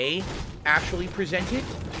catfish. They actually presented.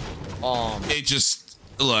 It just,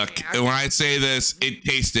 look, when I say this, it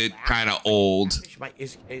tasted kind of old.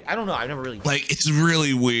 I don't know. I've never really. Like, it's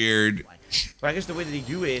really weird. But I guess the way that they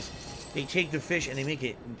do is they take the fish and they make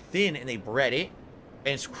it thin and they bread it.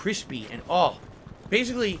 And it's crispy and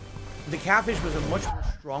basically. The catfish was a much more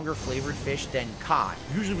stronger flavored fish than cod.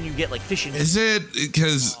 Usually when you get like fish and is it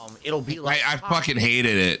because it'll be like I fucking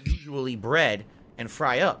hated it. Usually bread and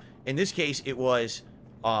fry up. In this case, it was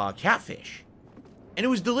catfish, and it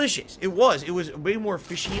was delicious. It was way more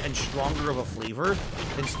fishy and stronger of a flavor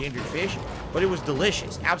than standard fish, but it was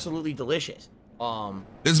delicious, absolutely delicious.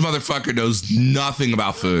 This motherfucker knows nothing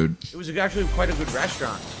about food. It was actually quite a good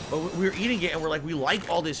restaurant, but we were eating it and we're like, we like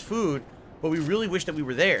all this food, but we really wish that we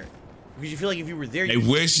were there. Because you feel like if you were there, I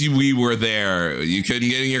wish we were there. You couldn't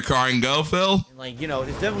get in your car and go, Phil? And like,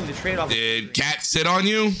 it's definitely the trade-off. Did Kat sit on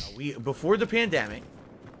you? Before the pandemic,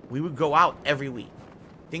 we would go out every week.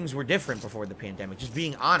 Things were different before the pandemic. Just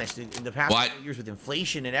being honest, in the past couple years with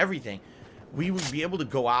inflation and everything, we would be able to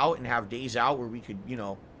go out and have days out where we could,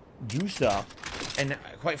 do stuff. And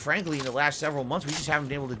quite frankly, in the last several months, we just haven't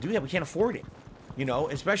been able to do that. We can't afford it.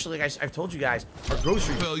 Especially like I've told you guys, our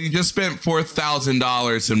grocery bill. You just spent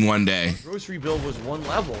 $4,000 in one day. Our grocery bill was one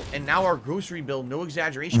level, and now our grocery bill, no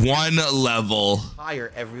exaggeration, one level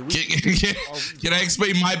higher every week. Can I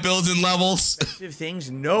explain my bills in levels?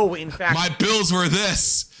 Things? No, in fact, my bills were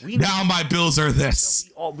this. Now my bills are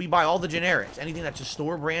this. We buy all the generics, anything that's a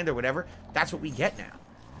store brand or whatever. That's what we get now.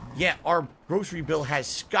 Yeah, our grocery bill has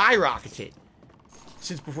skyrocketed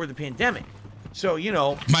since before the pandemic. So,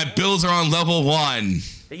 my bills are on level 1.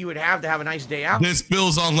 That you would have to have a nice day out. This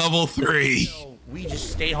bill's on level 3. So we just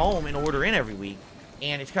stay home and order in every week.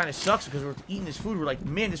 And it kind of sucks because we're eating this food. We're like,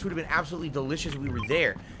 man, this would have been absolutely delicious if we were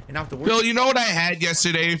there. And not have to work. Bill, you know what I had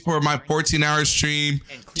yesterday for my 14-hour stream?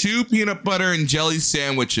 2 peanut butter and jelly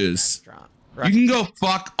sandwiches. Right? You can go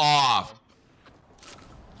fuck off.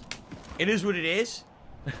 It is what it is.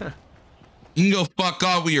 You can go fuck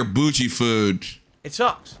off with your bougie food. It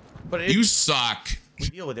sucks. But you suck. We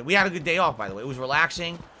deal with it. We had a good day off, by the way. It was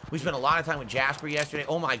relaxing. We spent a lot of time with Jasper yesterday.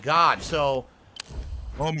 Oh my god. So.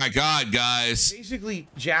 Oh my god, guys. Basically,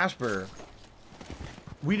 Jasper.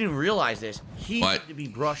 We didn't realize this. He had to be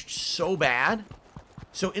brushed so bad.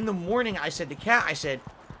 So in the morning, I said to Kat,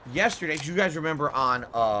 yesterday, because you guys remember on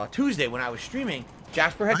Tuesday when I was streaming,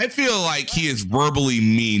 Jasper had. I feel like he is verbally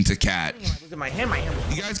mean to Kat. Look at my hand.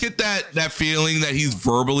 You guys get that feeling that he's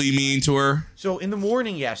verbally mean to her? So in the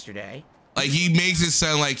morning yesterday, Like, he makes it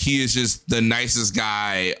sound like he is just the nicest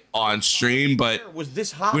guy on stream, but Was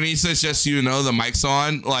this hot? when he says, just so you know, the mic's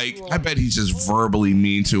on, like, I bet he's just verbally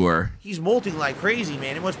mean to her. He's molting like crazy,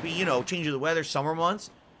 man. It must be, you know, change of the weather, summer months.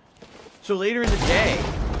 So later in the day,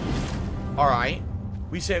 all right,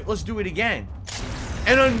 we said, let's do it again.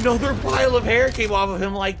 And another pile of hair came off of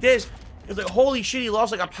him like this. It was like, holy shit, he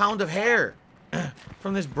lost like a pound of hair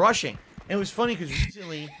from this brushing. And it was funny because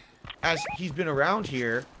recently, as he's been around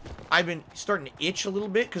here, I've been starting to itch a little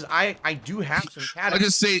bit because I do have some cat. I'll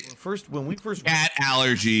just say, when we first cat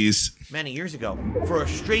allergies. many years ago, for a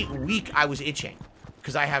straight week I was itching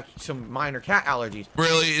because I have some minor cat allergies.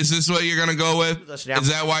 Really? Is this what you're gonna go with? Is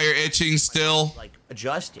that why you're itching still? Like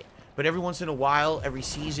adjust it. But every once in a while, every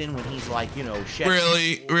season, when he's like, you know, shedding,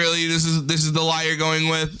 Really, this is the lie you're going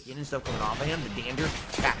with? skin and stuff coming off of him, the dander,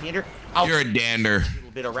 cat dander. You're a dander. A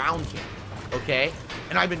little bit around him, okay?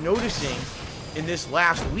 And I've been noticing in this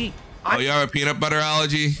last week. Oh, you have a peanut butter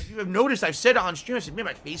allergy? Like you have noticed, I've said it on stream. I said, man,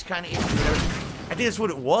 my face kind of itches. I think that's what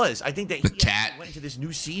it was. I think that he cat went into this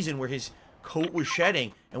new season where his coat was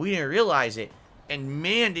shedding, and we didn't realize it. And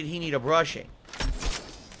man, did he need a brushing.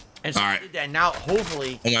 And so all I right. did that. Now,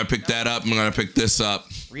 hopefully, I'm gonna pick that up. I'm gonna pick this up.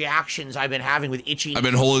 Reactions I've been having with itching. I've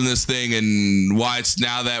been holding this thing, and watch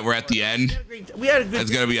now that we're at the end. We had a good.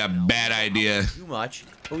 That's gonna be a bad idea. Too much,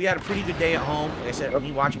 but we had a pretty good day at home. Like I said,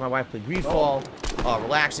 me watching my wife play Greedfall,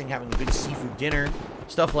 relaxing, having a good seafood dinner,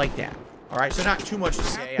 stuff like that. All right, so not too much to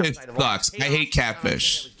say. It sucks. I hate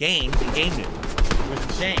catfish. Games and game news. It was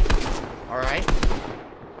insane. All right.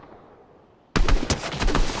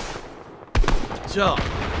 So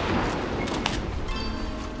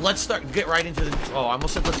let's get right into the. Oh, I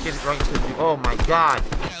almost said let's get right into the. Oh my God.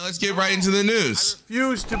 Yeah, let's get right into the news. I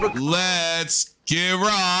refuse to. Let's get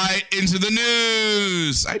right into the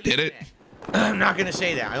news. I did it. I'm not gonna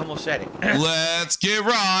say that. I almost said it. Let's get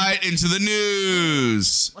right into the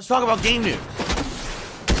news. Let's talk about game news.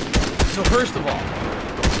 So first of all,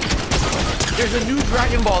 there's a new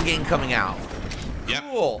Dragon Ball game coming out. Yep.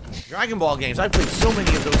 Cool. Dragon Ball games. I've played so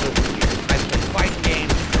many of those over the years. I've played fighting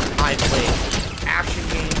games. I've played action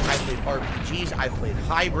games. I've played RPGs. I've played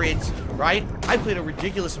hybrids. Right? I've played a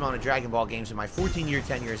ridiculous amount of Dragon Ball games in my 14-year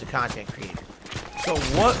tenure as a content creator. So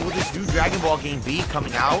what will this new Dragon Ball game be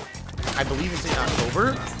coming out? I believe it's in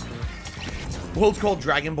October. Well, it's called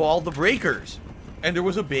Dragon Ball The Breakers. And there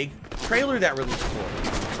was a big trailer that released for it.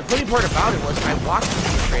 The funny part about it was I watched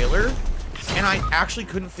the trailer and I actually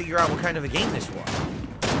couldn't figure out what kind of a game this was.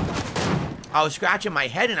 I was scratching my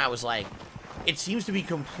head and I was like, it seems to be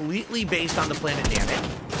completely based on the planet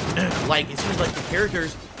Namek. Like, it seems like the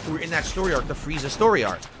characters who are in that story arc, the Frieza story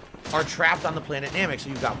arc, are trapped on the planet Namek. So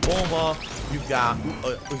you've got Bulma, you've got,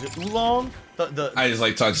 was it Oolong? I just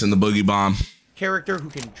like touching the boogie bomb. Character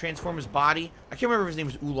who can transform his body. I can't remember if his name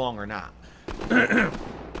was Oolong or not.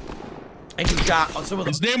 And you've got some of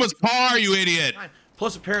the... His name was Par, you idiot.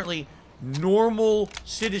 Plus, apparently, normal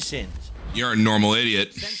citizens. You're a normal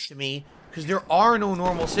idiot. Sense to me, because there are no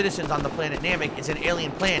normal citizens on the planet Namek. It's an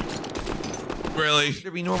alien planet. Really?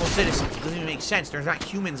 There be normal citizens. It doesn't even make sense. There's not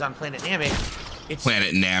humans on planet Namek. It's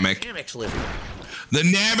planet Namek. Nameks live there. The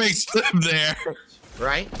Nameks live there.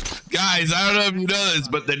 Right? Guys, I don't know if you know this,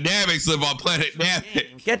 but the Nameks live on planet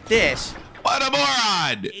Namek. Get this. What a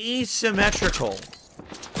moron! Asymmetrical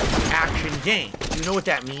action game. You know what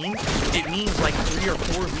that means? It means like 3 or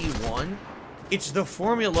 4v1. It's the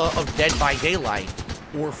formula of Dead by Daylight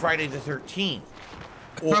or Friday the 13th.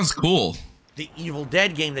 Sounds cool. The Evil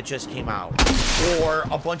Dead game that just came out. Or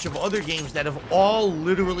a bunch of other games that have all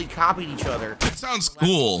literally copied each other. That sounds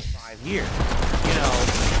cool. 5 years. You know.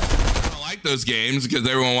 I don't like those games because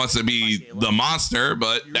everyone wants to be the monster,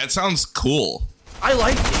 but that sounds cool. I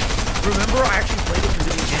liked it. Remember, I actually played it because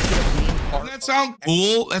it was ended up being part. That sounds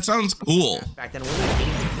cool. That sounds cool. Back then, it wasn't a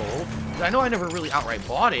game control. I know I never really outright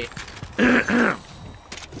bought it.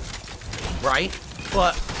 Right?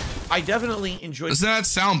 But I definitely enjoyed. Doesn't that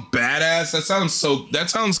sound badass? That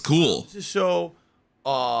sounds cool. This is so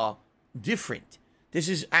different. This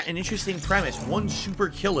is an interesting premise. One super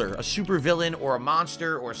killer, a super villain, or a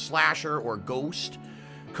monster, or a slasher, or ghost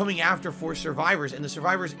coming after 4 survivors, and the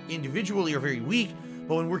survivors individually are very weak,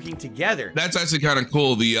 but when working together, that's actually kind of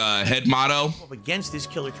cool. The head motto up against this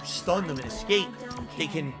killer to stun them and escape, they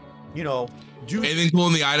can, you know, do anything cool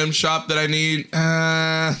in the item shop that I need.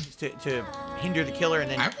 To hinder the killer, and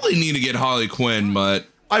then I really need to get Harley Quinn, but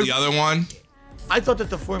the other one, I thought that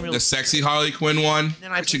the formula, the sexy Harley Quinn one,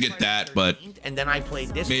 then I should get that, but and then I played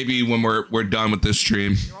this. Maybe when we're done with this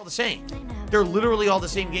stream. They're all the same. They're literally all the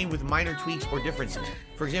same game with minor tweaks or differences.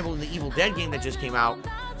 For example, in the Evil Dead game that just came out,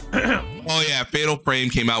 Oh yeah, Fatal Frame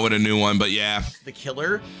came out with a new one, but yeah. The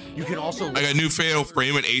killer. You can also like a new Fatal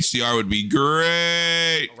Frame and HDR would be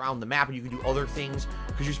great. Around the map, and you can do other things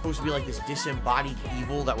because you're supposed to be like this disembodied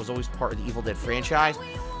evil that was always part of the Evil Dead franchise.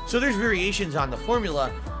 So there's variations on the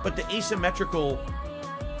formula, but the asymmetrical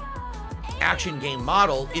action game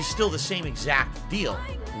model is still the same exact deal.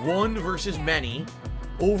 One versus many,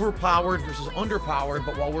 overpowered versus underpowered,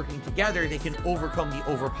 but while working together, they can overcome the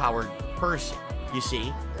overpowered person. You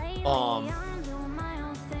see?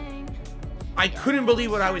 I couldn't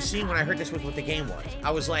believe what I was seeing when I heard this was what the game was.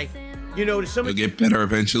 I was like, you know, to some It'll get better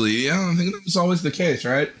eventually. Yeah, I think that's always the case,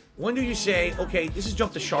 right? When do you say, okay, this is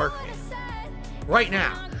Jump the Shark right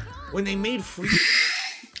now? When they made free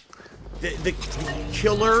the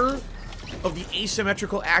killer of the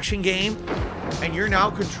asymmetrical action game, and you're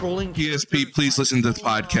now controlling. PSP, please listen to the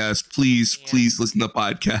podcast. Please listen to the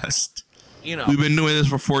podcast. You know, we've been doing this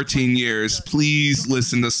for 14 years. Please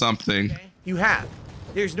listen to something. Okay? You have.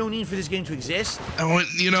 There's no need for this game to exist. I want,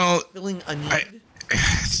 you know, filling a need.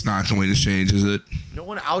 It's not going to change, is it? No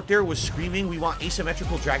one out there was screaming, we want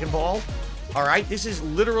asymmetrical Dragon Ball. All right, this is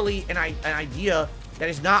literally an idea that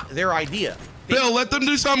is not their idea. Bill, let them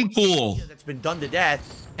do something cool. That's been done to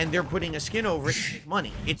death, and they're putting a skin over it to make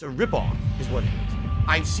money. It's a ripoff, is what it is.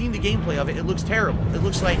 I've seen the gameplay of it. It looks terrible. It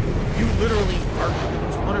looks like you literally are the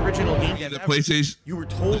most unoriginal game dev ever. PlayStation. You were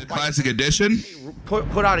told the Classic Edition.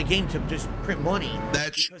 Put out a game to just print money.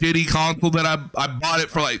 That shitty console that I bought it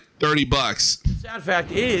for like $30. The sad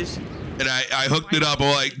fact is, and I hooked it up.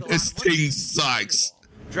 I'm like, this thing sucks.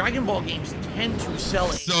 Dragon Ball games tend to sell.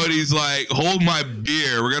 So he's like, hold my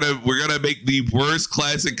beer. We're gonna make the worst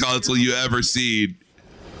classic console you ever seen.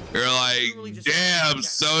 You're like, damn,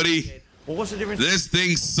 Sony. Well, what's the difference? This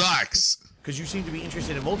thing sucks. Because you seem to be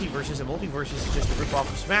interested in multiverses, and multiverses is just a ripoff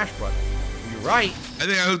of Smash Brothers. You're right. I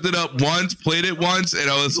think I hooked it up once, played it once, and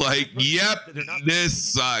I was like, yep,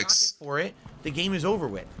 this sucks. For it, the game is over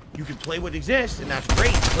with. You can play what exists, and that's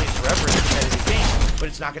great. You play it forever, it's a competitive game, but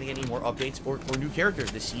it's not going to get any more updates or new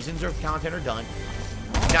characters. The seasons of content are done.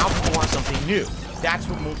 Now people want something new. That's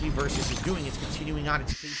what multiverses is doing. It's continuing on.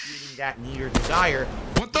 It's satiating that need or desire.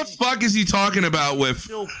 What the fuck is he talking about with?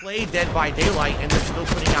 Still play Dead by Daylight, and they're still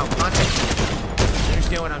putting out content. You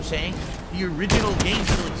understand what I'm saying? The original game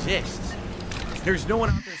still exists. There's no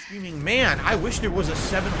one out there screaming, man, I wish there was a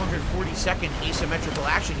 740-second asymmetrical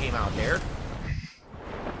action game out there.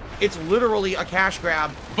 It's literally a cash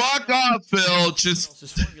grab. Fuck off, Phil.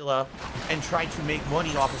 Just formula and try to make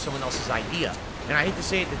money off of someone else's idea. And I hate to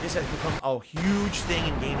say it, that this has become a huge thing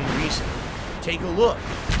in gaming recently. Take a look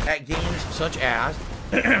at games such as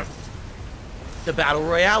the Battle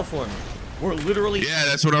Royale formula. We're literally... Yeah,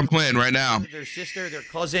 that's what I'm playing right now. Their sister, their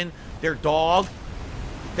cousin, their dog,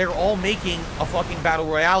 they're all making a fucking Battle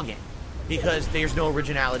Royale game. Because there's no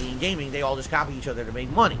originality in gaming. They all just copy each other to make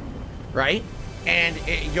money. Right? And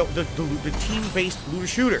the team-based looter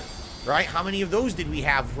shooter. Right? How many of those did we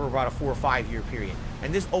have for about a 4 or 5 year period?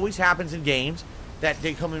 And this always happens in games, that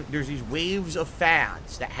they come in, there's these waves of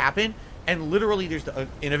fads that happen, and literally there's the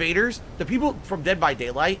innovators. The people from Dead by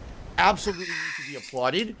Daylight absolutely need to be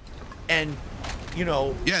applauded. And, you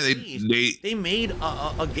know, yeah, they made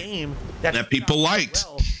a game that people liked.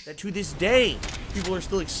 Well, that to this day, people are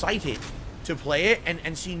still excited to play it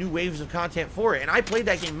and see new waves of content for it. And I played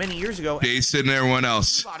that game many years ago. Jason and everyone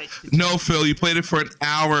else. No, Phil, you played it for an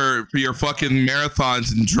hour for your fucking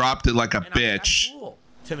marathons and dropped it like a bitch. That's cool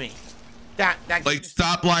to me. That like,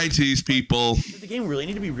 stop lying to these people. Does the game really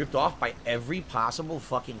need to be ripped off by every possible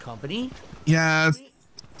fucking company? Yeah,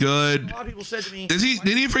 good. A lot of people said to me, did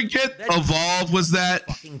he forget Evolve was that?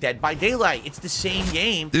 Fucking Dead by Daylight. It's the same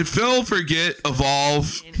game. Did Phil forget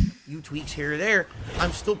Evolve? A few tweaks here or there.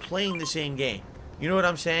 I'm still playing the same game. You know what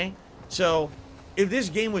I'm saying? So, if this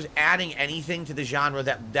game was adding anything to the genre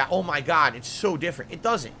that oh my god, it's so different. It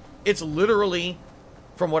doesn't. It's literally,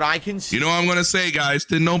 from what I can see. You know what I'm gonna say, guys?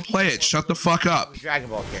 Then don't play it. Shut the fuck up. Dragon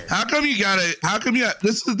Ball character. How come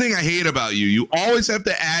this is the thing I hate about you. You always have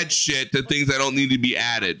to add shit to things that don't need to be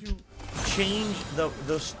added. Change the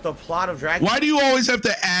plot of Dragon Ball. Why do you always have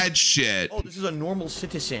to add shit? Oh, this is a normal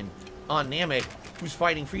citizen on Namek who's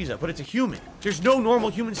fighting Frieza, but it's a human. There's no normal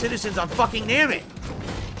human citizens on fucking Namek.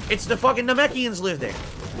 It's the fucking Namekians live there.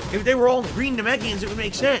 If they were all green Namekians, it would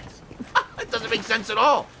make sense. It doesn't make sense at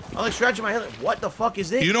all. I'm like scratching my head like, what the fuck is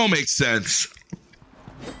this? You don't make sense.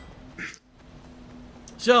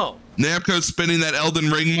 So Namco's spending that Elden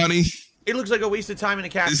Ring money. It looks like a waste of time in a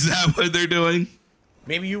cat. Is that what they're doing?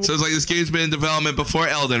 Maybe you. So it's like this game's been in development before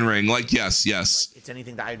Elden Ring. Like, yes. Like it's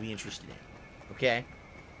anything that I'd be interested in. Okay.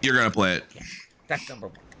 You're gonna play it. Okay. That's number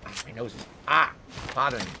one. My nose is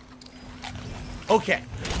bothering me. Okay.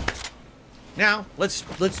 Now, let's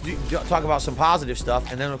talk about some positive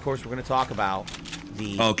stuff, and then, of course, we're going to talk about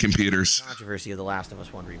the computers. Controversy of The Last of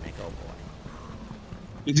Us 1 remake. Oh, boy.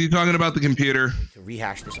 Is he talking about the computer? To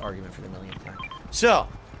rehash this argument for the millionth time. So,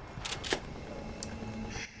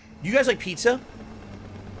 you guys like pizza?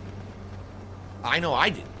 I know I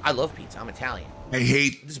do. I love pizza. I'm Italian. I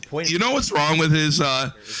hate. Disappointed. You know what's wrong with his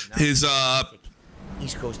East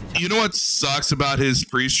Coast Italian. You know what sucks about his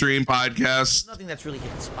pre-stream podcast? Nothing that's really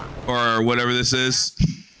hit the spot. Or whatever this is.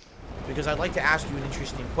 Because I'd like to ask you an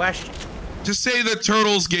interesting question. Just say the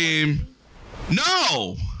Turtles game.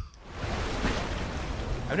 No.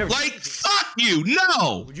 I've never like fuck you.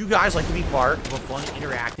 No. Would you guys like to be part of a fun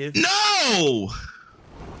interactive? No.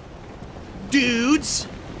 Dudes.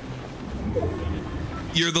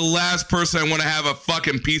 You're the last person I want to have a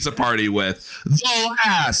fucking pizza party with. The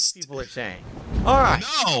last. People are saying. All right.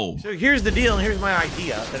 No. So here's the deal, and here's my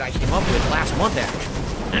idea that I came up with last month,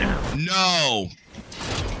 actually. No.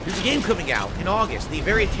 There's a game coming out in August, the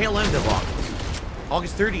very tail end of August.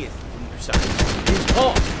 August 30th, to be precise. It's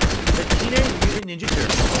called the Teenage Mutant Ninja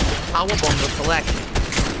Turtles Cowabunga Collection.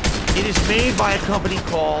 It is made by a company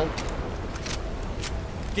called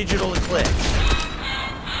Digital Eclipse.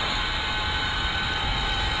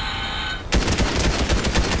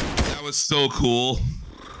 So cool.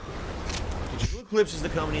 Digital Eclipse is the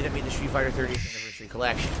company that made the Street Fighter 30th Anniversary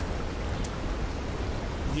Collection.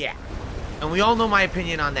 Yeah. And we all know my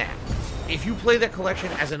opinion on that. If you play that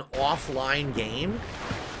collection as an offline game,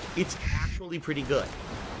 it's actually pretty good.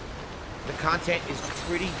 The content is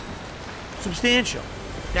pretty substantial.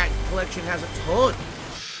 That collection has a ton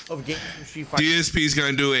of games from Street Fighter. DSP is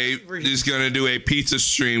gonna do a pizza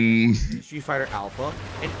stream. Street Fighter Alpha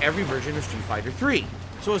and every version of Street Fighter 3.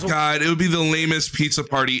 So as God, it would be the lamest pizza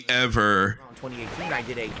party ever. In 2018, I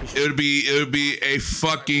did a. It would be a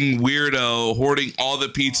fucking weirdo hoarding all the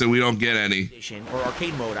pizza. We don't get any. Or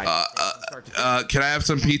arcade mode. Can I have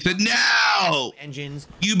some pizza? No. Engines.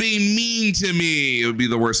 You being mean to me. It would be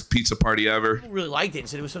the worst pizza party ever. People really liked it and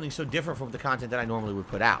said it was something so different from the content that I normally would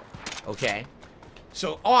put out. Okay.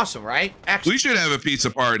 So awesome, right? Actually, we should have a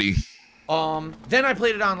pizza party. Then I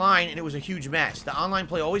played it online and it was a huge mess. The online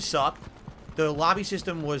play always sucked. The lobby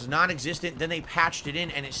system was non-existent. Then they patched it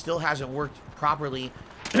in, and it still hasn't worked properly.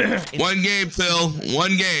 One game, Phil.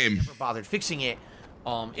 One game. Never bothered fixing it.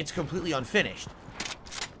 It's completely unfinished.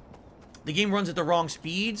 The game runs at the wrong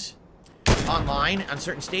speeds online on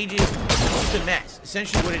certain stages. It's just a mess.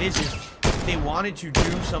 Essentially, what it is they wanted to do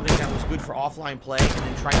something that was good for offline play, and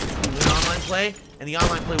then try to tool in online play. And the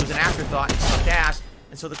online play was an afterthought and sucked ass,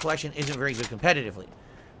 and so the collection isn't very good competitively.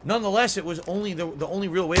 Nonetheless, it was only the only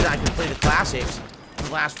real way that I could play the classics in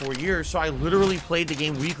the last 4 years, so I literally played the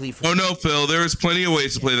game weekly. Oh no, Phil, there's plenty of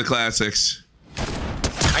ways to play the classics.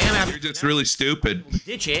 I am happy. You're just really stupid.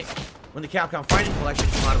 Ditch it when the Capcom Fighting Collection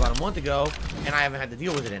came out about a month ago, and I haven't had to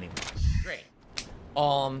deal with it anymore. Great.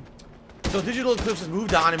 So Digital Eclipse has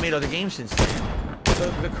moved on and made other games since then.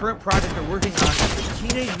 The current project they're working on is the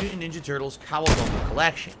Teenage Mutant Ninja Turtles Cowabunga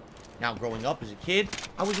Collection. Now, growing up as a kid,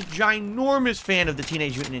 I was a ginormous fan of the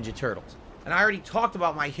Teenage Mutant Ninja Turtles. And I already talked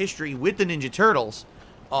about my history with the Ninja Turtles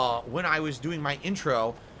when I was doing my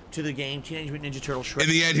intro to the game Teenage Mutant Ninja Turtles Shred.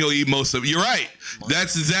 In the end, he'll eat most of it. You're right.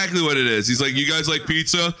 That's exactly what it is. He's like, you guys like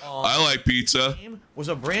pizza? I like pizza. The game was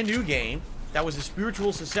a brand new game that was a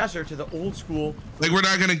spiritual successor to the old school. Like, we're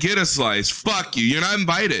not going to get a slice. Fuck you. You're not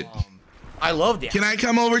invited. I loved it. Can I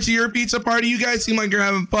come over to your pizza party? You guys seem like you're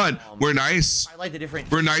having fun. We're nice. I like the different.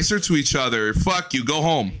 We're nicer to each other. Fuck you. Go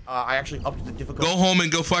home. I actually upped the difficulty. Go home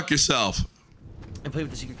and go fuck yourself. And play with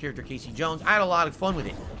the secret character Casey Jones. I had a lot of fun with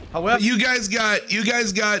it. However, but you guys got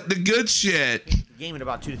the good shit. The game in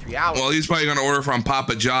about 2 to 3 hours. Well, he's probably gonna order from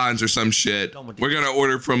Papa John's or some shit. We're gonna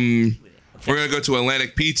order from. We're gonna go to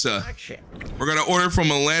Atlantic Pizza. We're gonna order from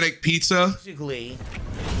Atlantic Pizza. Basically.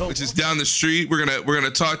 Which is down the street. We're gonna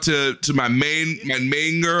talk to my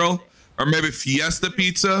main girl, or maybe Fiesta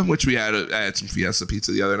Pizza, which I had some Fiesta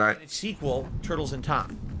Pizza the other night. Its sequel, Turtles in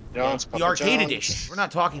Time, John's, the arcade edition. We're not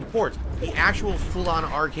talking ports. The actual full-on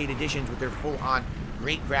arcade editions with their full-on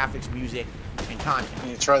great graphics, music, and content.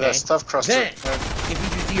 You try that stuffed crust. Then, if you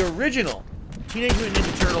do the original Teenage Mutant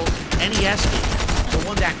Ninja Turtles NES game, the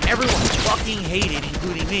one that everyone fucking hated,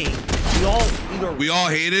 including me, we all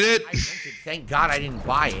hated it. Thank God I didn't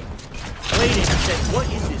buy it. Played it and said,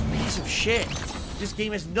 what is this piece of shit? This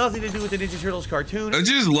game has nothing to do with the Ninja Turtles cartoon. Don't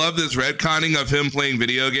you just love this retconning of him playing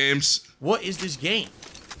video games? What is this game?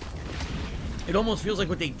 It almost feels like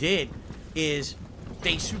what they did is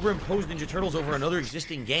they superimposed Ninja Turtles over another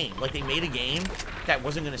existing game. Like they made a game that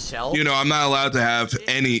wasn't going to sell. You know, I'm not allowed to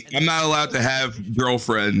have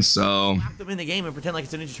girlfriends, so. Slap them in the game and pretend like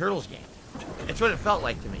it's a Ninja Turtles game. That's what it felt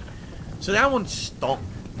like to me. So that one stunk.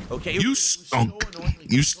 Okay, You stunk.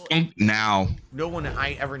 You stunk now. No one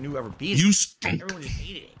I ever knew ever beat it. You stunk. Everyone just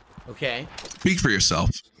hated it. Okay. Speak for yourself.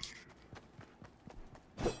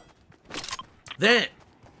 Then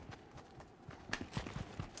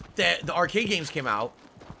the arcade games came out,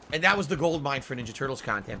 and that was the gold mine for Ninja Turtles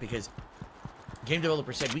content, because game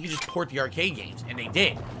developers said we could just port the arcade games, and they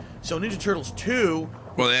did. So Ninja Turtles 2...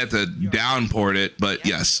 Well, they had to downport it, but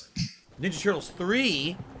yes. Ninja Turtles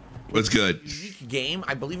 3... was good. A unique game.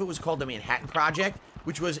 I believe it was called the Manhattan Project,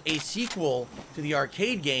 which was a sequel to the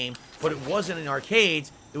arcade game, but it wasn't in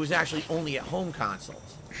arcades. It was actually only at home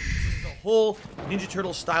consoles. The whole Ninja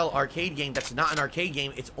Turtles style arcade game that's not an arcade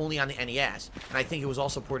game, it's only on the NES. And I think it was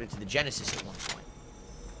also ported to the Genesis at one point.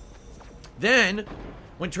 Then,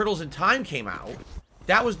 when Turtles in Time came out,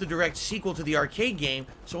 that was the direct sequel to the arcade game.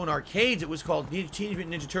 So in arcades, it was called Teenage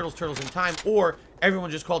Mutant Ninja Turtles, Turtles in Time, or everyone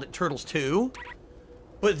just called it Turtles 2.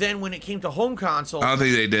 But then when it came to home console, I don't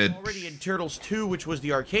think they did. Already in Turtles 2, which was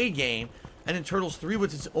the arcade game, and in Turtles 3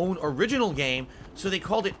 was its own original game, so they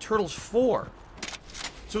called it Turtles 4.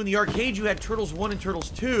 So in the arcade, you had Turtles 1 and Turtles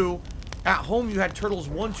 2. At home, you had Turtles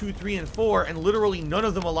 1, 2, 3, and 4, and literally none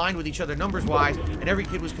of them aligned with each other numbers-wise, and every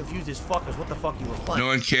kid was confused as fuck as what the fuck you were playing. No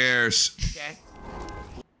one cares. Okay?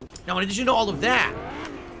 Now, in addition to all of that,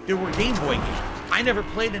 there were Game Boy games. I never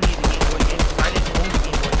played any of the Game Boy games because I didn't own the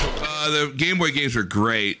Game Boy games. The Game Boy games were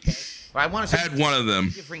great. Okay? But I want to say had one of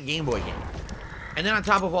them. Different Game Boy game. And then on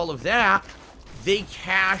top of all of that, they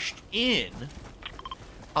cashed in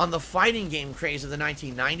on the fighting game craze of the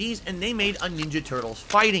 1990s, and they made a Ninja Turtles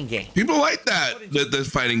fighting game. People like that, the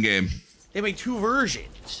fighting game. They made two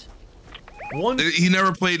versions. One He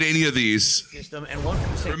never played any of these. system and one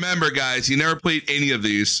from the same. Remember, guys, he never played any of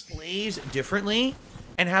these. Plays differently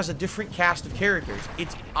and has a different cast of characters.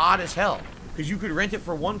 It's odd as hell. Because you could rent it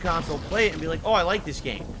for one console, play it, and be like, oh, I like this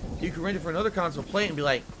game. You could rent it for another console, play it, and be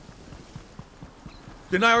like,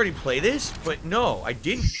 didn't I already play this? But no, I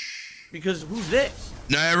didn't. Because who's this?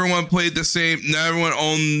 Not everyone played the same. Not everyone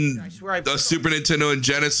owned I swear I the Super Nintendo and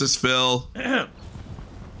Genesis, Phil.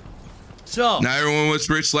 So, not everyone was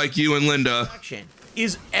rich like you and Linda.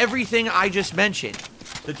 Is everything I just mentioned.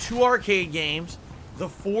 The 2 arcade games, the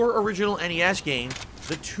 4 original NES games,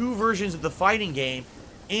 the 2 versions of the fighting game,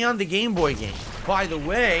 and the Game Boy game. By the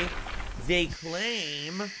way, they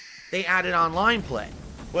claim they added online play.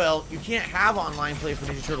 Well, you can't have online play for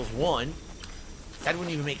Ninja Turtles 1. That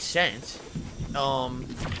wouldn't even make sense.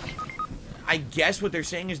 I guess what they're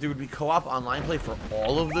saying is there would be co-op online play for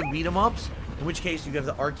all of the beat-em-ups, in which case you have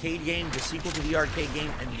the arcade game, the sequel to the arcade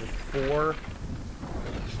game, and the 4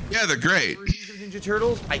 Yeah, they're great. versions of Ninja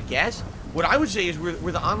Turtles, I guess. What I would say is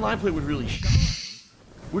where the online play would really shine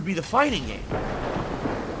would be the fighting game.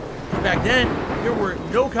 Back then, there were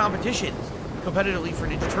no competitions competitively for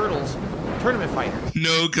Ninja Turtles tournament fighters.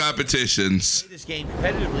 No competitions. This game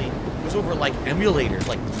competitively was over like emulators,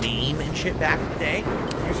 like MAME and shit back in the day.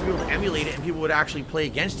 You used to be able to emulate it, and people would actually play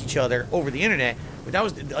against each other over the internet. But that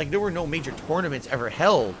was like there were no major tournaments ever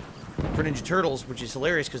held for Ninja Turtles, which is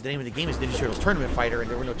hilarious because the name of the game is Ninja Turtles Tournament Fighter, and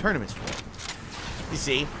there were no tournaments for it. You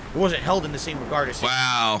see, it wasn't held in the same regard as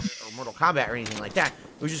Wow. or Mortal Kombat or anything like that.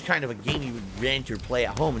 It was just kind of a game you would rent or play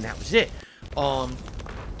at home, and that was it.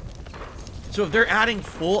 So if they're adding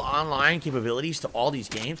full online capabilities to all these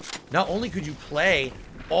games, not only could you play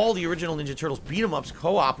all the original Ninja Turtles beat-em-ups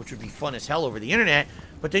co-op, which would be fun as hell over the internet,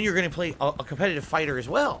 but then you're going to play a competitive fighter as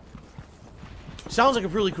well. Sounds like a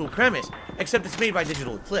really cool premise, except it's made by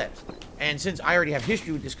Digital Eclipse. And since I already have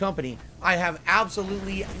history with this company, I have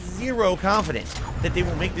absolutely zero confidence that they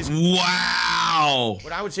will make this. Wow.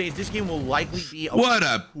 What I would say is this game will likely be What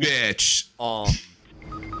a bitch.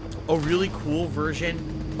 A really cool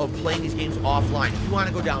version of playing these games offline. If you want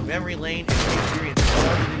to go down memory lane and experience all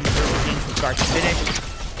the Ninja Turtles games from start to finish,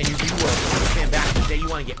 and you were a fan back in the day, you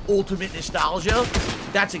want to get ultimate nostalgia,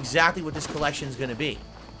 that's exactly what this collection is going to be.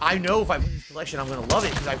 I know if I play this collection, I'm going to love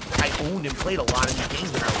it because I owned and played a lot of these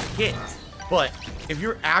games when I was a kid. But if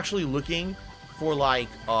you're actually looking for like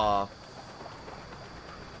an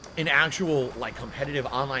actual like competitive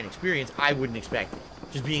online experience, I wouldn't expect it.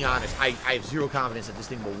 Just being honest, I have zero confidence that this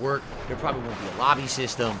thing will work. There probably won't be a lobby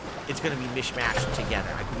system. It's going to be mishmashed together.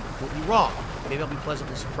 I could be completely wrong. Maybe I'll be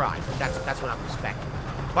pleasantly surprised, but that's what I'm expecting.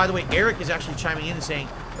 By the way, Eric is actually chiming in and saying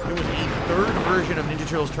there was a 3rd version of Ninja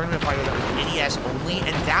Turtles Tournament Fighter that was NES only,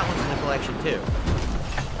 and that one's in the collection too.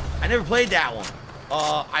 I never played that one.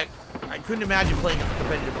 I couldn't imagine playing a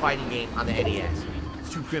competitive fighting game on the NES.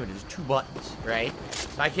 It's too primitive. It's 2 buttons, right?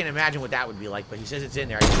 So I can't imagine what that would be like, but he says it's in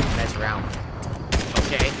there. I just mess around with it.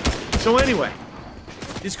 Okay? So anyway,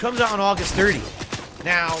 this comes out on August 30th.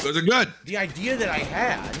 Now, Those are good. the idea that I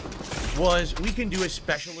had was we can do a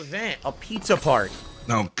special event, a pizza party.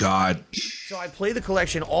 Oh God. So I play the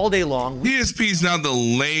collection all day long. DSP's now the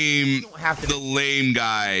lame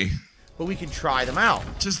guy. But we can try them out.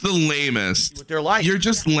 Just the lamest. What they're like. You're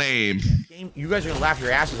just lame. You guys are gonna laugh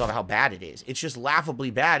your asses off at how bad it is. It's just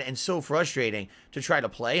laughably bad and so frustrating to try to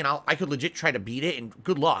play. And I could legit try to beat it. And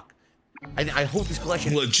good luck. I hope this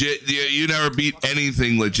collection. Legit. You never beat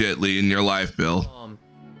anything legitly in your life, Bill.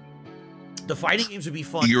 The fighting games would be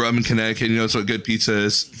fun. You're up in Connecticut. You know what good pizza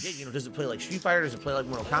is. You know, does it play like Street Fighter? Does it play like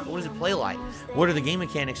Mortal Kombat? What does it play like? What are the game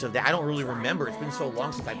mechanics of that? I don't really remember. It's been so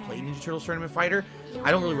long since I played Ninja Turtles Tournament Fighter.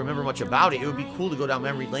 I don't really remember much about it. It would be cool to go down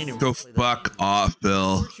memory lane and go fuck off,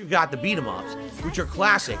 Bill. First, you've got the beat 'em ups, which are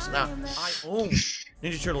classics. Now, I own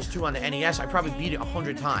Ninja Turtles 2 on the NES. I probably beat it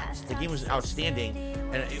 100 times. The game was outstanding.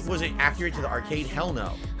 And was it accurate to the arcade? Hell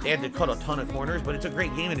no. They had to cut a ton of corners, but it's a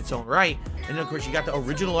great game in its own right. And then, of course, you got the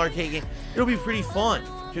original arcade game. It'll be pretty fun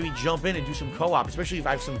to maybe jump in and do some co-op, especially if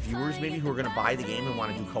I have some viewers maybe who are going to buy the game and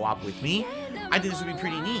want to do co-op with me. I think this would be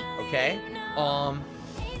pretty neat, okay?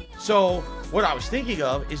 So what I was thinking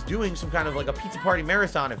of is doing some kind of like a pizza party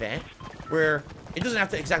marathon event where it doesn't have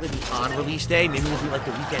to exactly be on release day. Maybe we'll do like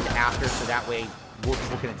the weekend after, so that way more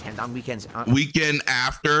people can attend on weekends. Weekend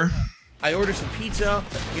after? I order some pizza.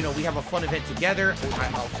 You know, we have a fun event together.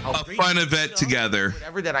 I'll a fun event together.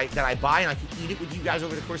 Whatever that I buy, and I can eat it with you guys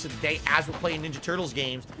over the course of the day as we're playing Ninja Turtles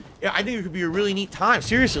games. Yeah, I think it could be a really neat time.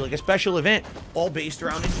 Seriously, like a special event, all based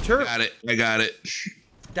around Ninja Turtles. I got it.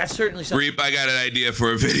 That's certainly something. Reap, I got an idea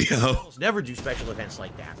for a video. Never do special events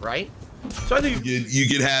like that, right? So I think you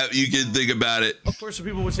can think about it. Of course, some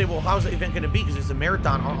people would say, well, how's the event going to be? Because it's a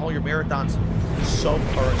marathon. Aren't all your marathons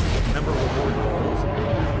member reward goals?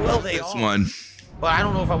 Well, they are. One. But I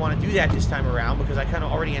don't know if I want to do that this time around because I kind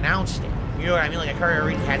of already announced it. You know what I mean? Like I kind of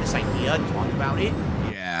already had this idea and talked about it.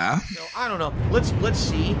 Yeah. So I don't know. Let's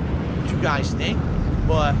see what you guys think.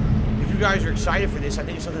 But if you guys are excited for this, I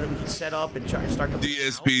think it's something that we can set up and try to start.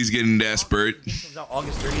 DSP's getting desperate. It comes out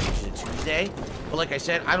August 30th, which is a Tuesday. But like I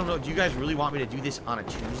said, I don't know. Do you guys really want me to do this on a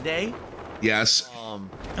Tuesday? Yes.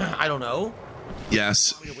 I don't know.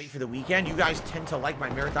 Yes. You want me to wait for the weekend? You guys tend to like my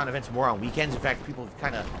marathon events more on weekends. In fact, people have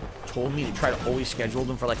kind of told me to try to always schedule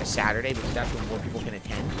them for like a Saturday because that's when more people can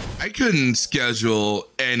attend. I couldn't schedule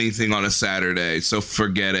anything on a Saturday, so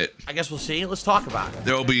forget it. I guess we'll see. Let's talk about it.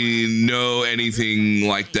 There'll be no anything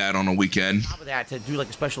like that on a weekend. On top of that, to do like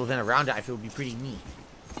a special event around it, I feel would be pretty neat.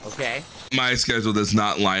 Okay? My schedule does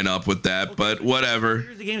not line up with that, okay, but whatever.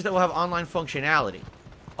 Here's the games that will have online functionality.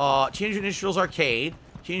 Teenage Mutant Ninja Turtles Arcade.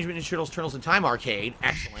 Teenage Mutant Ninja Turtles Turtles in Time Arcade.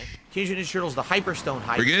 Excellent. Teenage Mutant Ninja Turtles The Hyperstone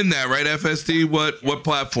Heist. We're getting that, right, FSD? What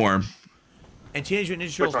platform? And Teenage Mutant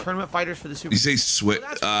Ninja Turtles Tournament Fighters for the Super Nintendo. You say Switch,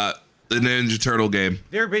 the Ninja Turtle game.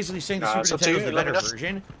 They're basically saying the Super Nintendo is the better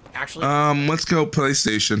version. Actually, let's go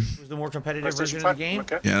PlayStation. It was the more competitive version of the game.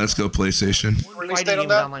 Okay. Yeah, let's go PlayStation. Release date on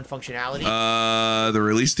that? Online functionality. The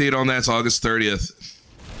release date on that's August 30th.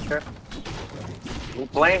 Okay. We're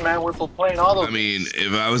playing, man. We're playing all those. I mean,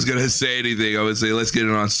 if I was gonna say anything, I would say let's get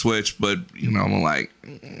it on Switch, but you know, I'm like,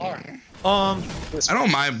 all right. I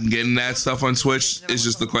don't mind getting that stuff on Switch. It's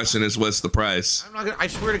just the question is, what's the price? I'm not gonna. I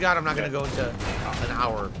swear to God, I'm not gonna go into an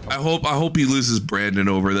hour. I hope he loses Brandon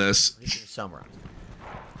over this. Summarize.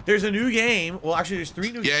 There's a new game. Well, actually, there's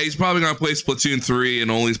 3 new. Yeah, he's probably gonna play Splatoon 3 and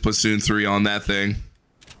only Splatoon 3 on that thing.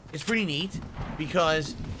 It's pretty neat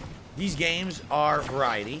because these games are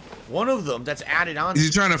variety. One of them that's added on. Is he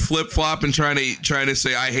trying to flip flop and trying to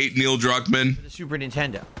say I hate Neil Druckmann? For the Super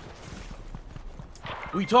Nintendo.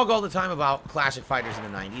 We talk all the time about classic fighters in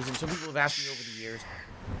the 90s, and some people have asked me over the years,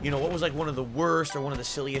 you know, what was like one of the worst or one of the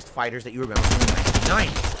silliest fighters that you remember from the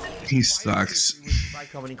 1990s? He sucks. By a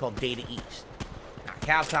company called Data East. Not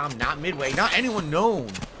Capcom, not Midway, not anyone known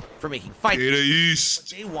for making fights. Data East.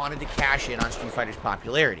 But they wanted to cash in on Street Fighter's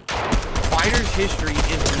popularity. Fighter's history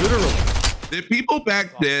is literally. Did people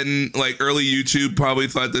back then, like early YouTube, probably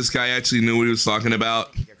thought this guy actually knew what he was talking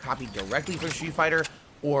about? Either copied directly from Street Fighter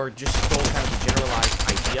or just stole kind of a generalized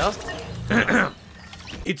idea.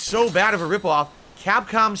 It's so bad of a ripoff,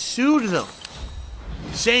 Capcom sued them,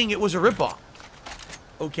 saying it was a ripoff.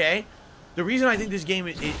 Okay? The reason I think this game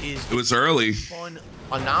is it was early. Fun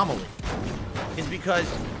anomaly is because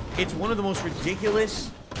it's one of the most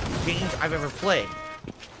ridiculous games I've ever played.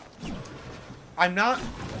 I'm not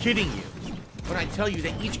kidding you when I tell you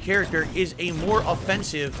that each character is a more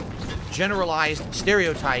offensive, generalized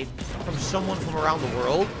stereotype from someone from around the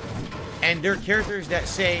world. And they're characters that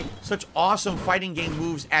say such awesome fighting game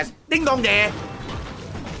moves as ding dong there.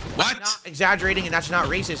 What? I'm not exaggerating, and that's not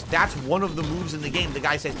racist. That's one of the moves in the game. The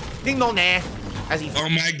guy says ding dong there. As he Oh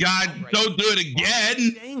my God! Don't do it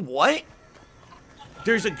again. saying what?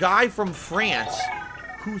 There's a guy from France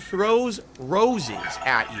who throws roses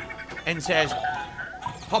at you and says,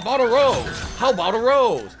 "How about a rose? How about a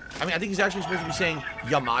rose?" I mean, I think he's actually supposed to be saying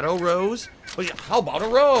Yamato Rose, but how about a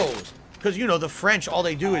rose? Because you know the French, all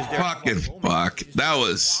they do is they're Fucking fuck. That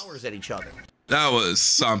was flowers at each other. that was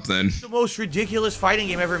something. The most ridiculous fighting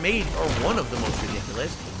game ever made, or one of the most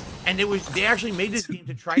ridiculous. And they actually made this game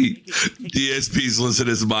to try to make it DSP's losing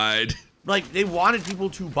his mind. like they wanted people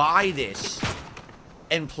to buy this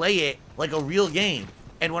and play it like a real game.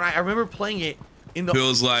 And when I remember playing it in the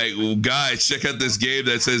Feels like, well, guys, check out this game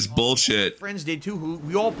that says bullshit. friends did too, who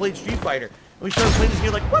we all played Street Fighter. And we started playing this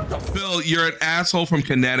game like, what the f? Phil, you're an asshole from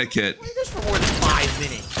Connecticut. Play this for more than 5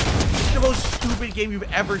 minutes. It's the most stupid game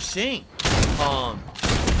you've ever seen.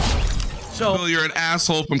 So Phil, you're an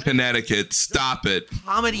asshole from Connecticut. Stop it.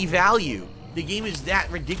 comedy value. The game is that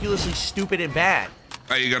ridiculously stupid and bad.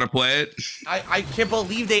 Are you gonna play it? I can't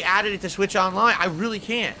believe they added it to Switch Online. I really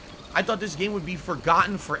can't. I thought this game would be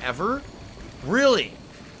forgotten forever. Really.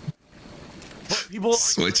 But people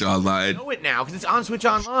Switch Online. know it now because it's on Switch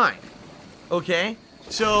Online. Okay?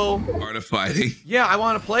 So, Art of Fighting. yeah, I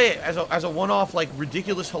want to play it as a one-off, like,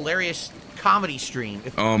 ridiculous, hilarious comedy stream.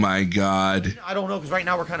 Oh my God. I don't know, because right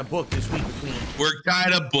now we're kind of booked this week between We're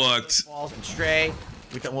kind of booked. Falls and Stray.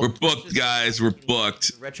 We're booked, guys. We're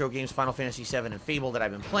booked. Retro games, Final Fantasy VII and Fable that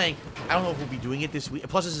I've been playing. I don't know if we'll be doing it this week.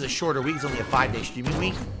 Plus, this is a shorter week. It's only a 5-day streaming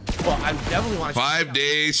week. But I definitely want to. 5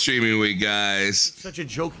 days streaming week, guys. It's such a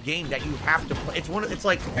joke game that you have to play. It's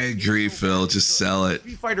like. I agree, Phil. Just sell it.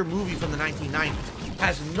 Street Fighter movie from the 1990s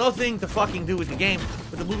has nothing to fucking do with the game,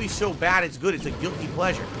 but the movie's so bad it's good. It's a guilty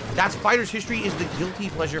pleasure. That's Fighter's History is the guilty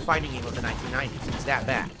pleasure fighting game of the 1990s. It's that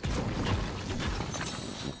bad.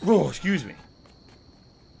 Oh, excuse me.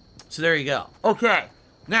 So there you go. Okay,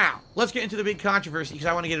 now let's get into the big controversy because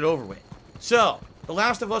I want to get it over with. So, The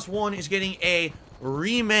Last of Us 1 is getting a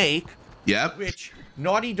remake. Yep. Which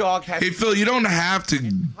Naughty Dog has. Hey, Phil, you don't have to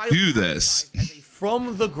do this. As a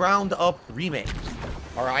from the ground up remake.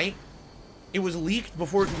 All right? It was leaked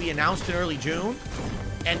before it could be announced in early June.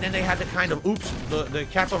 And then they had to kind of, oops, the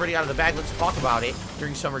cat's already out of the bag. Let's talk about it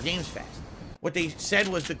during Summer Games Fest. What they said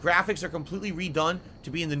was the graphics are completely redone to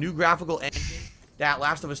be in the new graphical engine that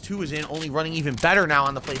Last of Us 2 is in, only running even better now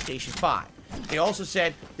on the PlayStation 5. They also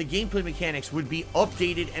said the gameplay mechanics would be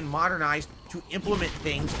updated and modernized to implement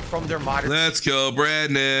things from their modern... Let's go,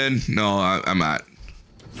 Brandon. No, I'm not.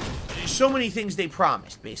 So many things they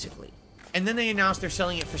promised, basically. And then they announced they're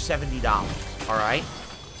selling it for $70, all right?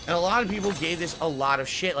 And a lot of people gave this a lot of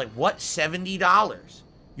shit. Like, what? $70?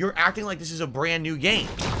 You're acting like this is a brand new game.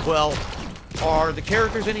 Well, are the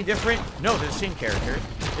characters any different? No, they're the same characters.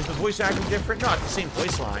 Is the voice acting different? No, it's the same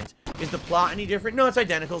voice lines. Is the plot any different? No, it's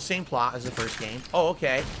identical. Same plot as the first game. Oh,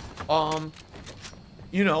 okay.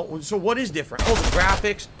 You know, so what is different? Oh, the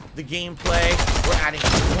graphics, the gameplay. We're adding a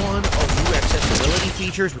ton of new accessibility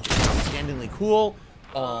features, which is outstandingly cool.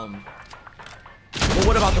 But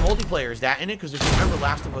what about the multiplayer? Is that in it? Because if you remember,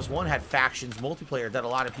 Last of Us 1 had factions multiplayer that a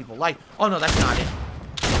lot of people like. Oh, no, that's not it.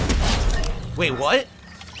 Wait, what?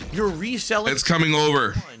 You're reselling... It's coming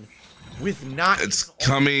over. With not... It's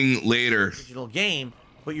coming later. ...original game,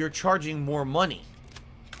 but you're charging more money.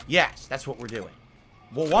 Yes, that's what we're doing.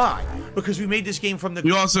 Well, why? Because we made this game from the...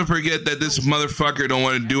 You also forget that this motherfucker don't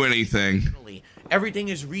want to do anything. Everything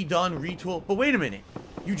is redone, retooled. But wait a minute.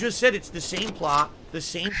 You just said it's the same plot, the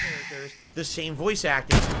same characters, the same voice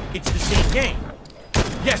acting. It's the same game.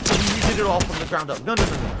 Yes, but we redid it all from the ground up. No, no,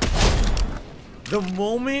 no, no. The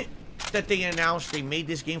moment that they announced they made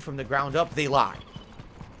this game from the ground up, they lied.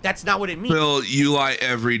 That's not what it means. Phil, you lie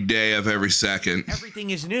every day of every second. Everything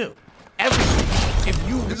is new. Everything. If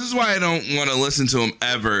you... This is why I don't want to listen to him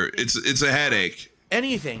ever. It's a headache.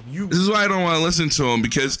 Anything. This is why I don't want to listen to him,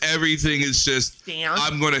 because everything is just,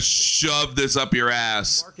 I'm going to shove this up your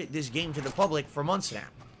ass. Market this game to the public for months now.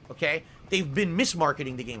 Okay? They've been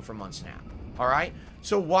mismarketing the game for months now. All right?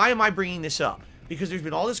 So why am I bringing this up? Because there's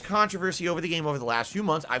been all this controversy over the game over the last few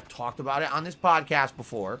months. I've talked about it on this podcast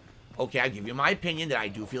before. Okay, I give you my opinion that I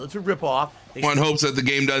do feel it's a ripoff. One hopes that the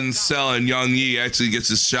game doesn't sell and Yang Yi actually gets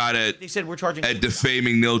a shot at, they said we're charging at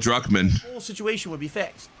defaming Neil Druckmann. The whole situation would be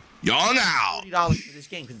fixed. Y'all now. $40 for this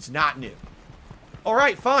game because it's not new. All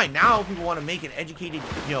right, fine. Now people want to make an educated,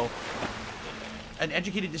 you know, an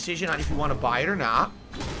educated decision on if you want to buy it or not.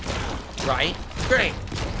 Right? Great.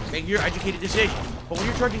 Make your educated decision. But when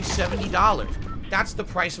you're charging $70, that's the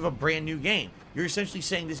price of a brand new game. You're essentially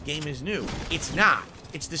saying this game is new. It's not.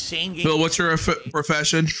 It's the same game. Bill, what's your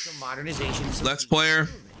profession? It's a modernization. Let's player.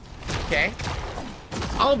 Okay.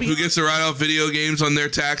 Who gets to write off video games on their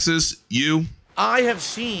taxes? You. I have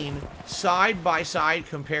seen side-by-side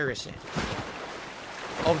comparison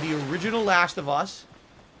of the original Last of Us,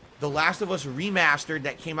 the Last of Us remastered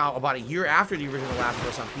that came out about a year after the original Last of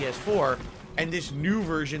Us on PS4, and this new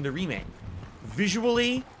version, the remake.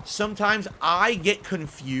 Visually, sometimes I get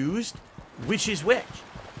confused which is which.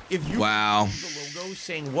 If you see the logo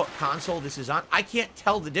saying what console this is on, I can't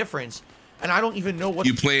tell the difference, and I don't even know what...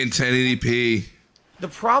 You play in 1080p. The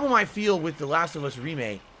problem I feel with the Last of Us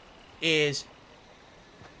remake is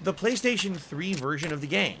the PlayStation 3 version of the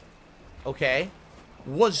game, okay,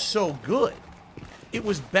 was so good. It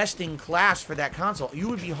was best in class for that console. You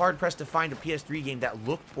would be hard-pressed to find a PS3 game that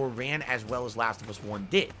looked or ran as well as Last of Us 1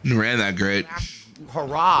 did. It ran that great.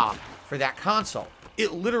 Hurrah for that console.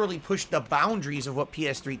 It literally pushed the boundaries of what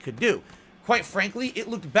PS3 could do. Quite frankly, it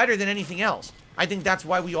looked better than anything else. I think that's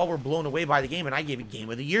why we all were blown away by the game, and I gave it Game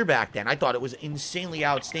of the Year back then. I thought it was insanely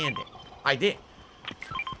outstanding. I did.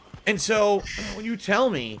 And so, when you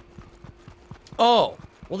tell me, oh,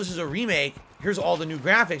 well, this is a remake, here's all the new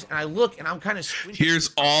graphics, and I look, and I'm kind of squinting.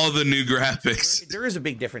 Here's all the new graphics. There is a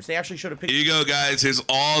big difference. They actually showed a picture. Here you go, guys. Here's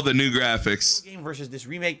all the new graphics. Game versus this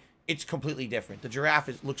remake, it's completely different. The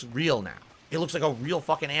giraffe looks real now. It looks like a real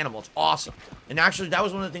fucking animal. It's awesome. And actually, that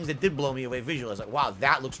was one of the things that did blow me away visually. I was like, wow,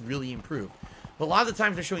 that looks really improved. But a lot of the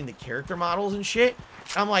times they're showing the character models and shit.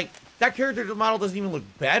 And I'm like, that character model doesn't even look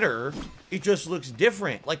better. It just looks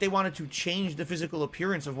different. Like they wanted to change the physical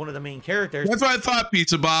appearance of one of the main characters. That's what I thought,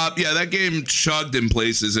 Pizza Bob. Yeah, that game chugged in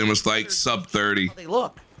places and was like sub 30. How they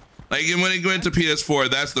look. Like when it went to PS4,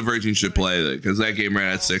 that's the version you should play, because that game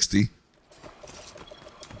ran at 60.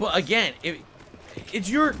 But again, it's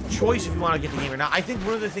your choice if you want to get the game or not. I think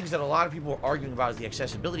one of the things that a lot of people are arguing about is the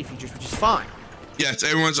accessibility features, which is fine. Yes,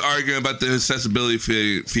 everyone's arguing about the accessibility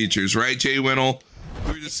features, right, Jay Winnell?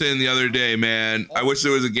 We were just saying the other day, man, I wish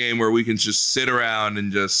there was a game where we can just sit around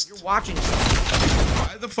and just... You're watching something.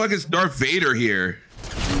 Why the fuck is Darth Vader here?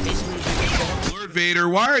 Lord Vader,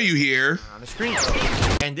 why are you here? On the screen.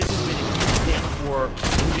 And this has been a huge thing for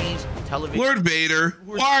movies, television... Lord Vader,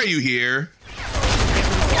 why are you here?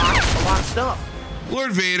 A lot of stuff.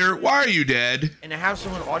 Lord Vader, why are you dead? And to have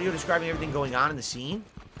someone audio describing everything going on in the scene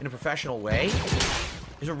in a professional way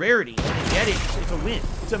is a rarity. And to get it, it's a win.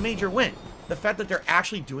 It's a major win. The fact that they're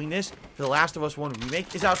actually doing this for The Last of Us 1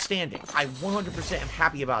 remake is outstanding. I 100% am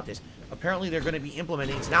happy about this. Apparently, they're going to be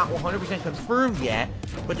implementing, it's not 100% confirmed yet,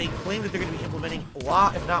 but they claim that they're going to be implementing a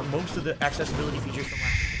lot, if not most of the accessibility features from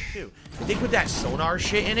Last of Us 2. If they put that sonar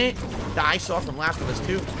shit in it that I saw from Last of Us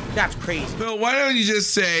 2, that's crazy. Bill, why don't you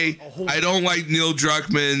just say, I don't like Neil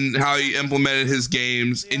Druckmann, how he implemented his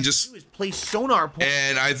games, and just... Place sonar points.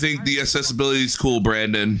 And I think the accessibility is cool,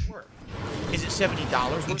 Brandon. Is it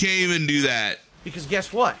 $70? You can't even do that. Because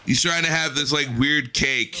guess what? He's trying to have this like weird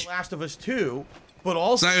cake. The Last of Us 2, but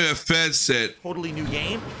also it's not even a fed set. Totally new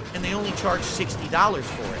game, and they only charge $60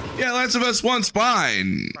 for it. Yeah, Last of Us 1's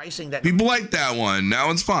fine. Pricing that people like that one. That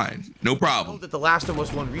one's fine. No problem. I know that the Last of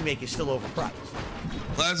Us 1 remake is still overpriced.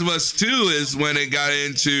 Last of Us 2 is when it got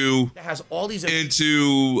into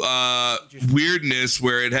weirdness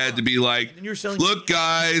where it had to be like, look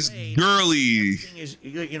guys, girly.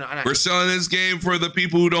 We're selling this game for the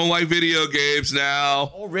people who don't like video games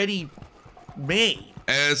now. Already made.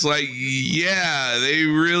 And it's like, yeah, they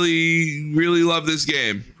really, really love this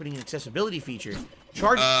game. Putting in accessibility features.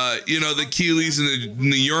 You know, the Keeleys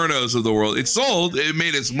and the Urinals of the world. It sold, it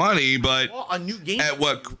made its money, but a new game at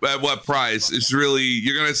what price? It's really,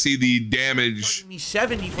 you're gonna see the damage.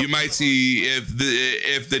 You might see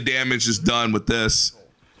if the damage is done with this.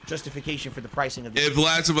 Justification for the pricing of this. If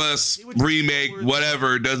Last of Us remake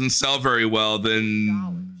whatever doesn't sell very well,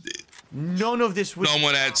 then none of this would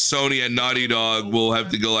someone at Sony and Naughty Dog will have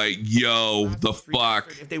to go like, yo, the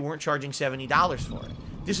fuck. If they weren't charging $70 for it.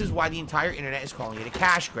 This is why the entire internet is calling it a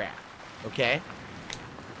cash grab, okay?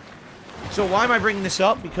 So why am I bringing this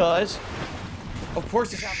up? Because, of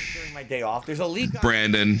course, this happens during my day off. There's a leak.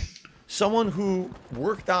 Brandon. Someone who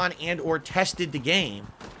worked on and or tested the game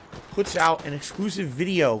puts out an exclusive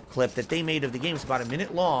video clip that they made of the game. It's about a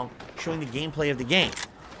minute long, showing the gameplay of the game.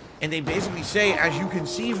 And they basically say, as you can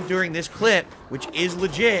see during this clip, which is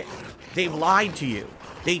legit, they've lied to you.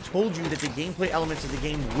 They told you that the gameplay elements of the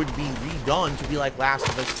game would be redone to be like Last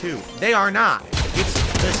of Us 2. They are not. It's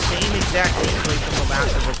the same exact gameplay from the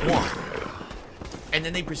Last of Us 1. And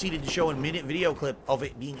then they proceeded to show a minute video clip of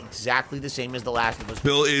it being exactly the same as the Last of Us 1.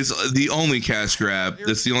 Bill is the only cash grab.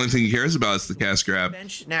 That's the only thing he cares about is the cash grab.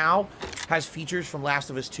 Bench now has features from Last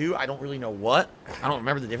of Us 2. I don't really know what. I don't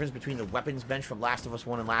remember the difference between the weapons bench from Last of Us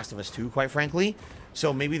 1 and Last of Us 2, quite frankly.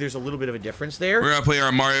 So maybe there's a little bit of a difference there. We're going to play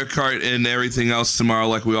our Mario Kart and everything else tomorrow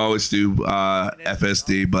like we always do,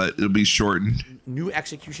 FSD, but it'll be shortened. new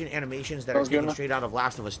execution animations that are taken straight out of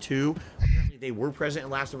Last of Us 2. Apparently they were present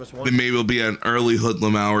in Last of Us 1. Then maybe it'll be an early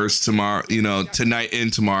hoodlum hours tomorrow, you know, tonight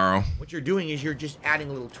and tomorrow. What you're doing is you're just adding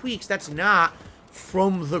little tweaks. That's not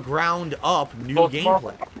from the ground up new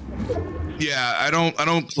gameplay. Yeah, I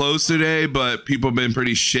don't close today, but people have been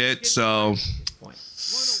pretty shit, so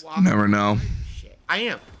never know. I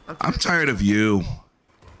am. I'm tired of you.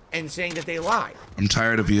 And saying that they lied. I'm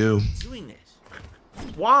tired of you. Doing this.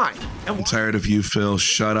 Why? And I'm tired of you, Phil.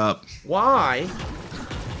 Shut up. Why?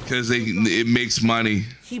 Because it makes money.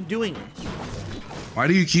 Keep doing this. Why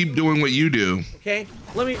do you keep doing what you do? Okay,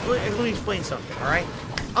 let me explain something. All right,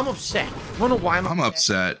 I'm upset. I don't know why I'm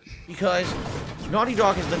upset. Because Naughty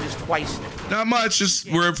Dog has done this twice now. Not much.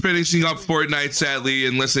 Just we're finishing up Fortnite, sadly,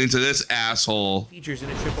 and listening to this asshole. Features in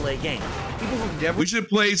a AAA game. People who've never. We should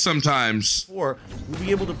play sometimes. Before will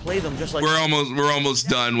be able to play them just like. We're almost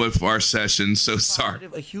done with our session. So sorry.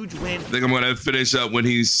 A huge win. I think I'm gonna finish up when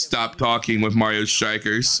he stopped talking with Mario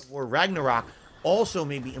Strikers. Or Ragnarok also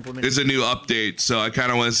may be implemented. There's a new update, so I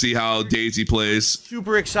kind of want to see how Daisy plays.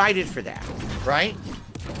 Super excited for that, right?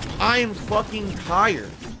 I'm fucking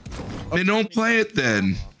tired. Then don't play it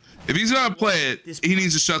then. If he's gonna play it, he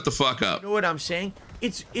needs to shut the fuck up. You know what I'm saying?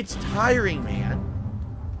 It's tiring, man.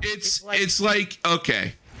 It's like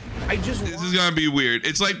okay. This is gonna be weird.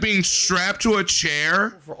 It's like being strapped to a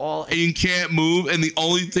chair and you can't move, and the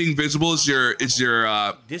only thing visible is your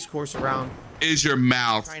discourse around is your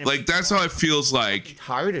mouth. Like that's how it feels like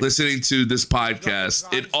listening to this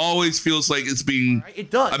podcast. It always feels like it's being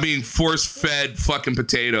I'm being force-fed fucking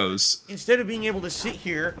potatoes. Instead of being able to sit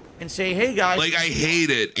here and say, hey guys, like I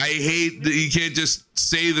hate it. I hate that you can't just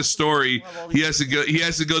say the story. He has to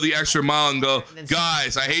go the extra mile and go,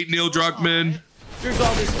 guys, I hate Neil Druckmann. There's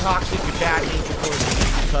all this toxic and bad nature towards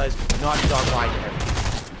me because Naughty Dog lied to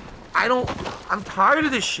everyone. I'm tired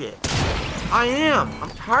of this shit. I am.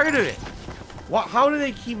 I'm tired of it. How do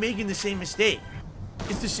they keep making the same mistake?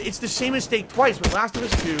 It's the same mistake twice. With Last of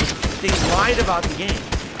Us 2, they lied about the game.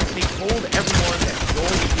 They told everyone that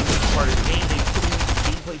Joel was part of the game. They put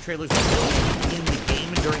in gameplay trailers in the game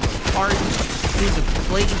and during the party. It was a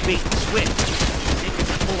blatant bait and switch. They could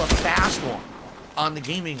pull a fast one on the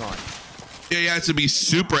gaming on it. Yeah, he has to be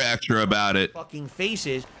super extra about it. Fucking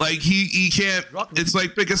faces. Like he can't. It's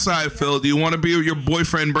like pick a side, Phil. Do you want to be with your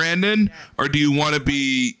boyfriend Brandon, or do you want to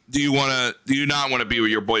be? Do you not want to be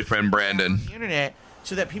with your boyfriend Brandon? The internet,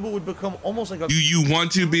 so that people would become almost like a. Do you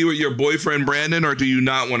want to be with your boyfriend Brandon, or do you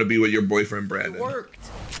not want to be with your boyfriend Brandon? It worked.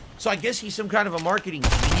 So I guess he's some kind of a marketing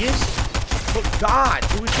genius. But God,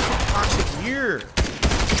 it was just a toxic year.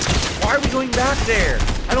 Why are we going back there?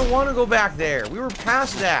 I don't want to go back there. We were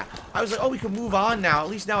past that. I was like, oh, we can move on now. At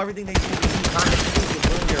least now everything they do is content.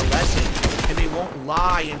 People learn their lesson, and they won't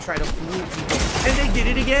lie and try to fool people. And they did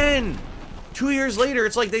it again. 2 years later,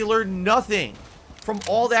 it's like they learned nothing from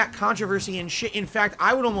all that controversy and shit. In fact,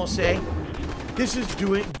 I would almost say this is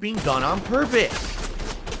being done on purpose.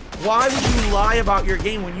 Why would you lie about your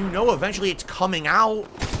game when you know eventually it's coming out?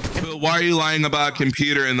 But why are you lying about a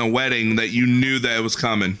computer in the wedding that you knew that it was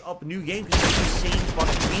coming? Up a new game because it's the same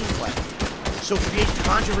fucking gameplay. So create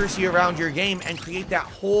controversy around your game and create that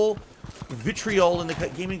whole vitriol in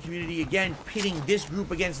the gaming community again, pitting this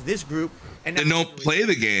group against this group. And then don't play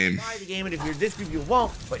the game. Buy the game, and if you're this group, you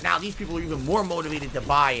won't. But now these people are even more motivated to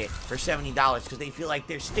buy it for $70 because they feel like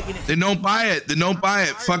they're sticking it. Then don't buy it. Then don't buy it.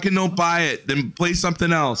 Fucking don't buy it. Then play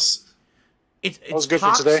something else. It's good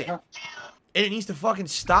for today, huh? And it needs to fucking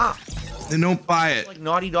stop. Then don't buy it. Like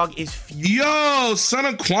Naughty Dog is Yo, Son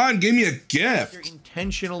of Quan gave me a gift. They're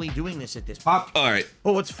intentionally doing this at this point. All right.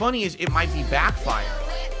 But what's funny is it might be backfire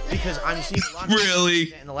because I'm seeing a lot of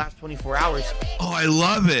really in the last 24 hours. Oh, I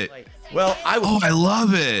love it. Like, well, I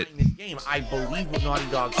love it. This game, I believe what Naughty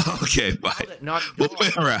Dog said. Okay, bye. We'll play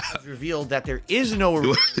around. Has revealed that there is no.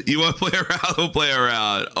 You want to play around? We'll play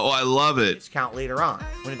around. Oh, I love it. Discount later on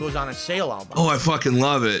when it goes on a sale album. Oh, I fucking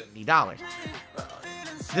love it. $70.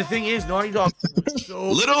 The thing is, Naughty Dog was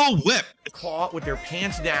so Little Whip caught with their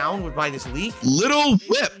pants down by this leak. Little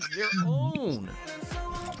Whip. Their own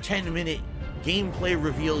 10-minute gameplay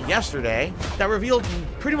reveal yesterday that revealed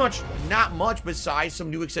pretty much not much besides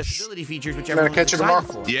some new accessibility features, which everyone was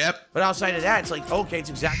excited for. Yep. But outside of that, it's like, okay,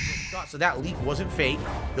 it's exactly what we thought. So that leak wasn't fake.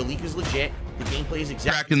 The leak is legit. The gameplay is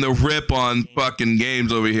exactly. Cracking the rip on fucking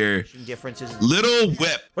games over here. Differences. Little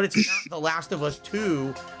Whip. But it's not The Last of Us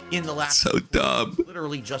 2 in the last. So dumb.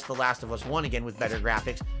 Literally just The Last of Us 1 again with better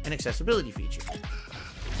graphics and accessibility features.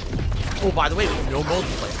 Oh, by the way, with no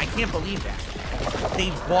multiplayer. I can't believe that. They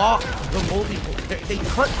bought the multiplayer. They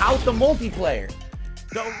cut out the multiplayer.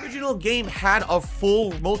 The original game had a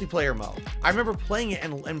full multiplayer mode. I remember playing it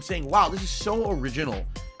and saying, wow, this is so original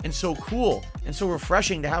and so cool and so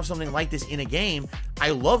refreshing to have something like this in a game. I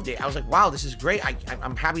loved it. I was like, wow, this is great.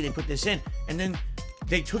 I'm happy they put this in. And then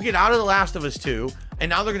they took it out of The Last of Us 2, and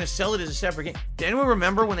now they're going to sell it as a separate game. Did anyone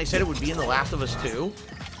remember when they said it would be in The Last of Us 2?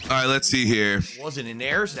 All right, let's see here. It wasn't in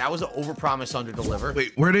there, so that was an overpromise, underdeliver.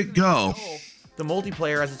 Wait, where'd it go? The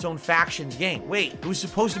multiplayer has its own factions game. Wait, it was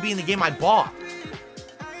supposed to be in the game I bought.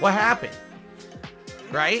 What happened?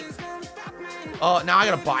 Right? Now I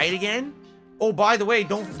gotta buy it again? Oh, by the way,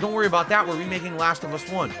 don't worry about that. We're remaking Last of Us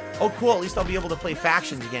 1. Oh, cool. At least I'll be able to play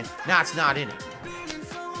factions again. Nah, it's not in it.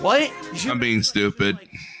 What? I'm being stupid.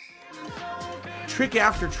 Like, trick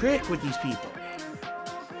after trick with these people.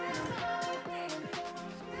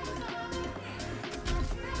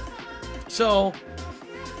 So,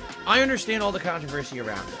 I understand all the controversy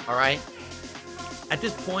around it, all right? At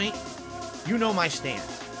this point, you know my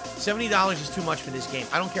stance. $70 is too much for this game.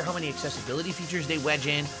 I don't care how many accessibility features they wedge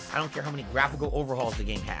in. I don't care how many graphical overhauls the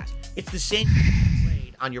game has. It's the same game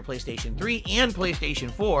played on your PlayStation 3 and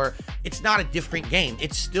PlayStation 4. It's not a different game.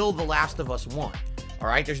 It's still The Last of Us 1. All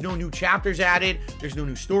right? There's no new chapters added. There's no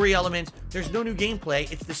new story elements. There's no new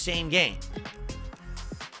gameplay. It's the same game.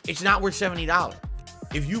 It's not worth $70.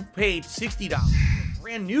 If you paid $60 for a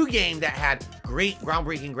brand new game that had great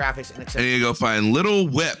groundbreaking graphics and accessibility, I need to go find Little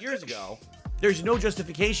Whip. Years ago, there's no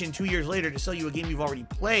justification 2 years later to sell you a game you've already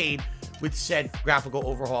played with said graphical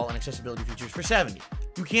overhaul and accessibility features for $70.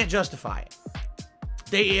 You can't justify it.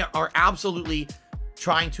 They are absolutely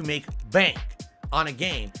trying to make bank on a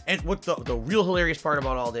game. And what the real hilarious part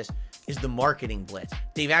about all this is the marketing blitz.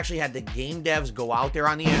 They've actually had the game devs go out there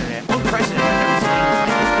on the internet. Unprecedented.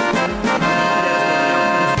 I've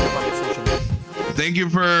never seen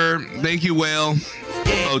Thank you, Whale.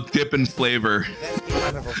 Oh, dip and flavor.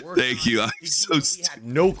 I've ever worked Thank you. I'm so stupid.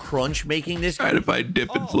 No crunch making this. Trying to find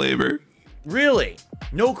dip and flavor. Really?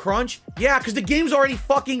 No crunch? Yeah, because the game's already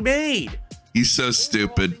fucking made. He's so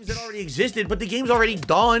stupid. Things that already existed, but the game's already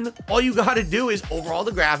done. All you got to do is overhaul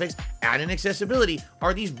the graphics, add in accessibility.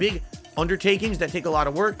 Are these big undertakings that take a lot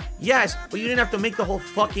of work? Yes, but you didn't have to make the whole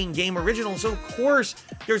fucking game original. So of course,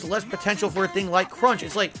 there's less potential for a thing like crunch.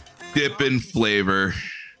 It's like dip and flavor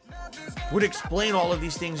would explain all of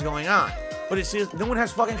these things going on, but it's just, no one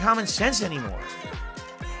has fucking common sense anymore.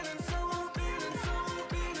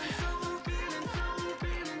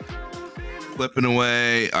 Flipping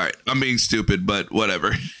away. All right, I'm being stupid, but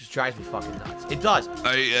whatever. It just drives me fucking nuts. It does.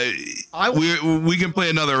 We can play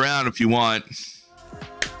another round if you want.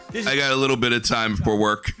 I got a little bit of time before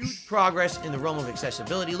work. Huge progress in the realm of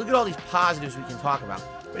accessibility. Look at all these positives we can talk about.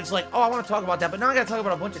 But it's like, oh, I want to talk about that, but now I got to talk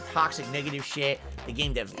about a bunch of toxic, negative shit. The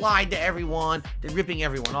game devs lied to everyone. They're ripping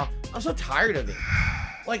everyone off. I'm so tired of it.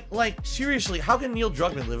 Like seriously, how can Neil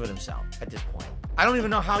Druckmann live with himself at this point? I don't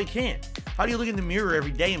even know how he can. How do you look in the mirror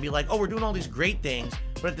every day and be like, oh, we're doing all these great things,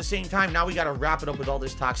 but at the same time, now we got to wrap it up with all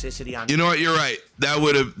this toxicity on. You know what? You're right. That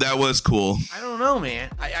was cool. I don't know, man.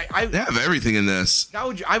 They have everything in this. I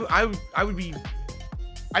would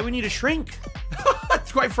need a shrink.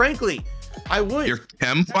 Quite frankly, I would. Your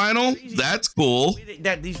chem final? That's cool.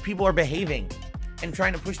 That these people are behaving and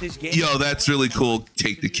trying to push this game. Yo, that's really cool.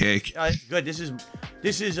 Take the cake. Good. This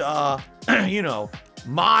is you know,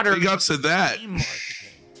 modern. Big ups to that.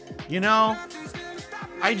 You know,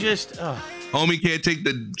 I just. Homie can't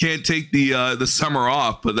take the summer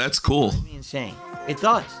off, but that's cool. That's insane. It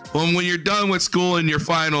does. Well, when you're done with school and your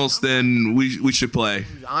finals, then we should play.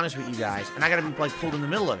 To be honest with you guys, and I gotta be like pulled in the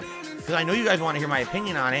middle of it because I know you guys want to hear my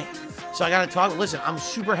opinion on it. So I gotta talk. Listen, I'm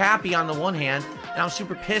super happy on the one hand, and I'm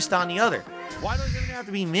super pissed on the other. Why does it have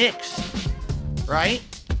to be mixed? Right?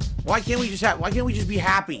 Why can't we just be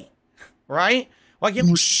happy? Right? Why can't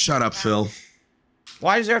we? Shut up, Phil.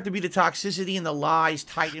 Why does there have to be the toxicity and the lies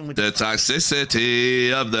tied in with the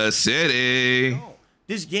toxicity of the city? No.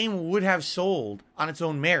 This game would have sold on its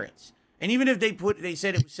own merits. And even if they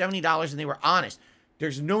said it was $70 and they were honest,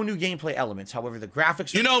 there's no new gameplay elements. However, the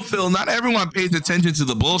graphics... You know, Phil, not everyone pays attention to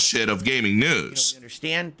the bullshit of gaming news. We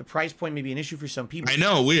understand the price point may be an issue for some people. I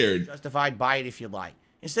know, weird. Justified, buy it if you like.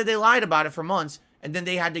 Instead, they lied about it for months, and then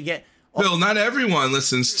they had to get... Phil, not everyone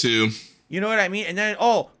listens to... You know what I mean? And then,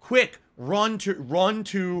 quick, run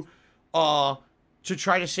to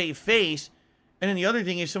try to save face. And then the other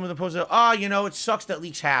thing is some of the posts are, you know, it sucks that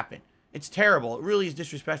leaks happen. It's terrible. It really is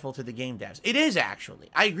disrespectful to the game devs. It is, actually.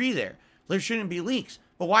 I agree there. There shouldn't be leaks.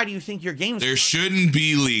 But why do you think your games... There shouldn't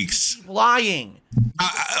be leaks. Keep lying.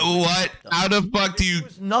 What? How the fuck do you...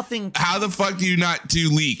 Nothing... How the fuck do you not do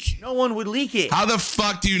leak? No one would leak it. How the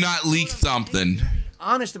fuck do you not leak something?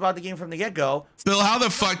 Honest about the game from the get-go. Phil, how the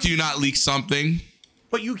fuck do you not leak something?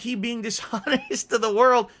 but you keep being dishonest to the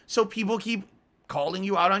world, so people keep calling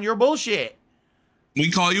you out on your bullshit.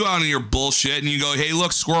 We call you out on your bullshit, and you go, hey,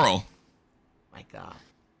 look, squirrel. My God.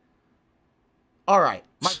 All right.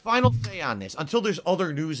 My final say on this, until there's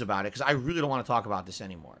other news about it, because I really don't want to talk about this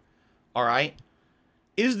anymore. All right?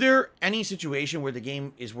 Is there any situation where the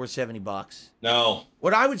game is worth $70? No.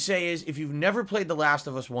 What I would say is, if you've never played The Last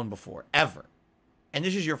of Us 1 before, ever, and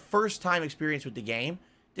this is your first time experience with the game,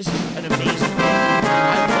 this is an amazing game.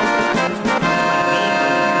 I love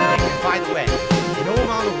this. And by the way, no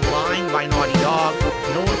amount of lying by Naughty Dog,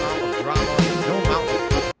 no amount of drama, no amount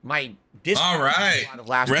of my all right.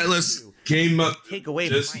 Redless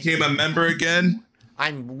just became a member again.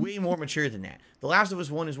 I'm way more mature than that. The Last of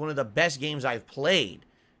Us 1 is one of the best games I've played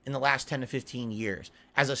in the last 10 to 15 years.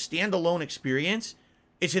 As a standalone experience,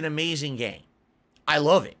 it's an amazing game. I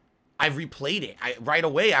love it. I've replayed it. Right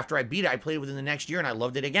away after I beat it, I played it within the next year, and I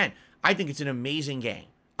loved it again. I think it's an amazing game.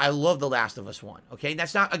 I love The Last of Us 1, okay?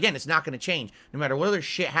 That's not, again, it's not going to change no matter what other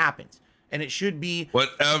shit happens. And it should be... What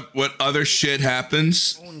other shit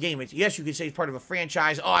happens? Own game. Yes, you could say it's part of a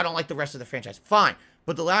franchise. Oh, I don't like the rest of the franchise. Fine.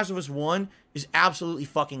 But The Last of Us 1 is absolutely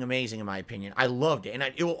fucking amazing, in my opinion. I loved it. And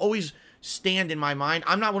it will always stand in my mind.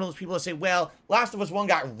 I'm not one of those people that say, well, Last of Us 1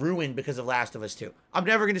 got ruined because of Last of Us 2. I'm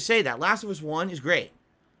never going to say that. Last of Us 1 is great.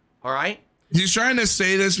 All right? He's trying to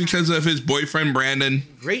say this because of his boyfriend, Brandon.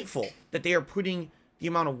 I'm grateful that they are putting the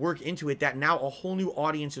amount of work into it that now a whole new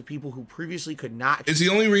audience of people who previously could not. Is the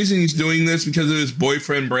only reason he's doing this because of his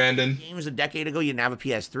boyfriend, Brandon? Games a decade ago, you didn't have a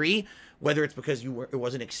PS3. Whether it's because it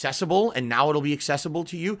wasn't accessible and now it'll be accessible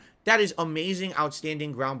to you. That is amazing,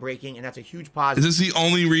 outstanding, groundbreaking, and that's a huge positive. Is this the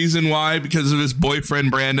only reason why? Because of his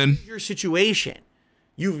boyfriend, Brandon? Your situation.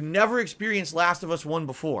 You've never experienced Last of Us 1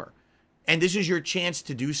 before, and this is your chance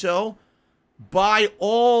to do so. By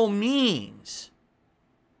all means,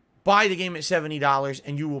 buy the game at $70,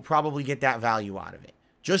 and you will probably get that value out of it.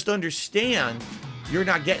 Just understand you're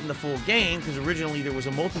not getting the full game, because originally there was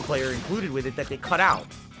a multiplayer included with it that they cut out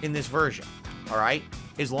in this version. All right?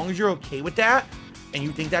 As long as you're okay with that, and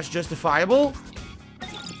you think that's justifiable,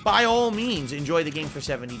 by all means, enjoy the game for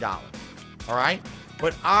 $70. All right?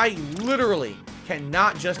 But I literally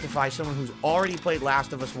cannot justify someone who's already played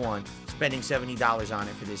Last of Us 1 spending $70 on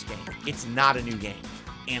it for this game. It's not a new game.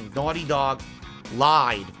 And Naughty Dog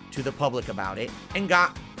lied to the public about it and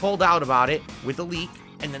got called out about it with a leak,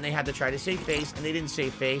 and then they had to try to save face, and they didn't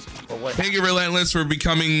save face. But what? Thank you, Relentless, for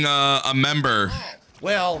becoming a member.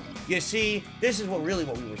 Well, you see, this is what we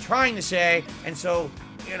were trying to say, and so,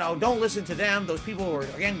 you know, don't listen to them. Those people who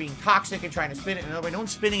are, again, being toxic and trying to spin it, and nobody, no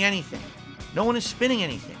one's spinning anything. No one is spinning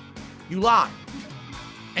anything. You lied.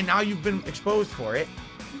 And now you've been exposed for it,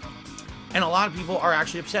 and a lot of people are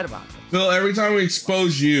actually upset about it. Phil, every time we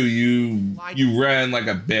expose you, you ran like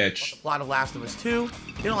a bitch. The plot of Last of Us 2,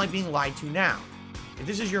 they don't like being lied to now. If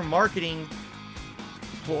this is your marketing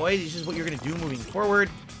ploy, this is what you're going to do moving forward,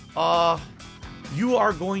 you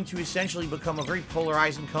are going to essentially become a very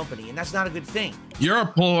polarizing company, and that's not a good thing. You're a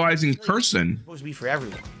polarizing person. It's supposed to be for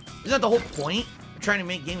everyone. Isn't that the whole point of trying to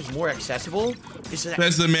make games more accessible?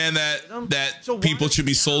 Says the man that so people should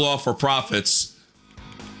be sold off for profits.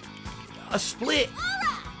 A split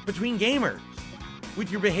between gamers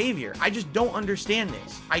with your behavior. I just don't understand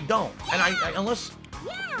this. I don't. And I unless,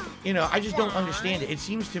 you know, I just don't understand it. It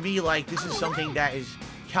seems to me like this is something that is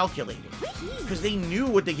calculated because they knew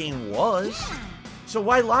what the game was. So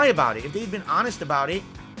why lie about it? If they'd been honest about it,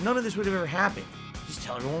 none of this would have ever happened. Just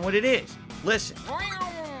tell everyone what it is. Listen,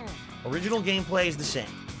 original gameplay is the same,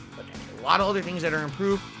 but a lot of other things that are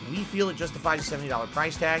improved. We feel it justifies a $70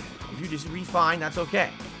 price tag. If you disagree, fine, that's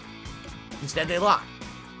okay. Instead, they lie.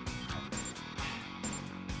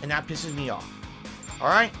 And that pisses me off.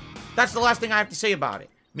 Alright? That's the last thing I have to say about it.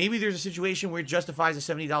 Maybe there's a situation where it justifies a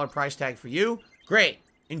 $70 price tag for you. Great.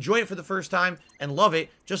 Enjoy it for the first time and love it,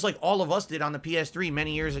 just like all of us did on the PS3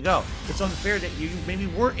 many years ago. It's unfair that you maybe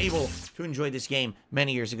weren't able to enjoy this game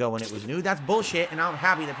many years ago when it was new. That's bullshit, and I'm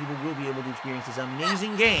happy that people will be able to experience this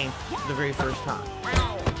amazing game for the very first time.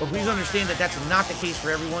 But please understand that that's not the case for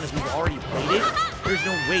everyone. If you've already played it, there's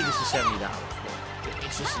no way this is $70.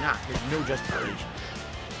 It's just not. There's no justification.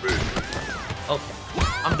 Okay,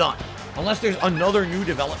 I'm done. Unless there's another new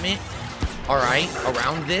development, alright,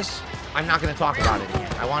 around this, I'm not going to talk about it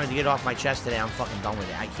again. I wanted to get it off my chest today. I'm fucking done with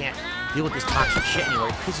it. I can't deal with this toxic shit anymore.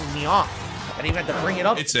 It pisses me off. I don't even have to bring it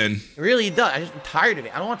up. It's in. It really does. I'm tired of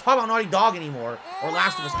it. I don't want to talk about Naughty Dog anymore or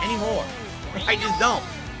Last of Us anymore. I just don't.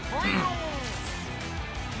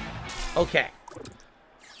 Okay.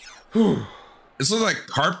 This looks like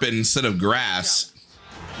carpet instead of grass.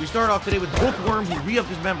 We start off today with Bookworm, who re-upped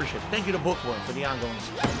his membership. Thank you to Bookworm for the ongoing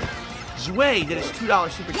support. Zway did his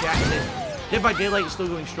 $2 super chat and says, Dead by Daylight is still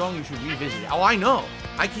going strong, you should revisit it. Oh, I know.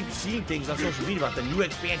 I keep seeing things on social media about the new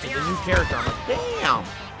expansion, the new character. I'm like, damn,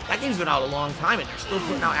 that game's been out a long time and they're still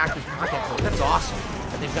putting out active content for it. That's awesome.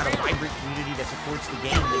 And they've got a vibrant community that supports the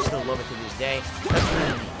game and they still love it to this day. That's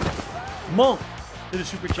really neat. Monk did a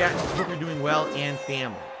super chat and says, hope you're doing well and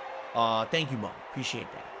family. Thank you, Monk. Appreciate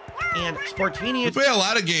that. And Spartanius. We play a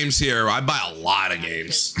lot of games here. I buy a lot of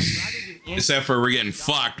games. Except for we're getting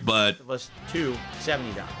fucked, but. Of us $2,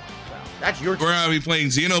 $70. Well, that's your. We're going to be playing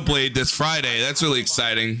Xenoblade this Friday. That's really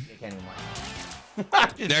exciting.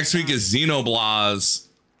 Next week is Xenoblaz.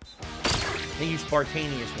 Thank you,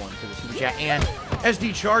 Spartanius one for the super chat. And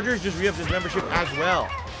SD Chargers just re-upped his membership as well.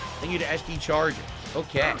 Thank you to SD Chargers.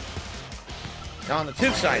 Okay. Now on the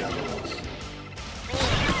tip side of things,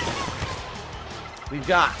 we've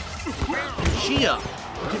got Shia,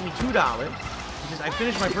 who took me $2. He says, I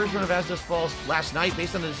finished my first run of As Dust Falls last night.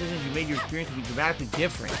 Based on the decisions you made, your experience will be dramatically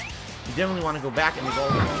different. You definitely want to go back and make all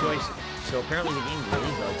those choices. So apparently the game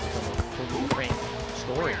really does become a totally different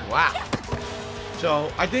story. Wow.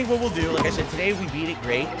 So I think what we'll do, like I said, today we beat it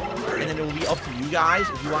great. And then it will be up to you guys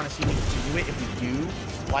if you want to see me continue it. If we do,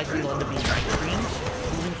 likely it'll end up being night streams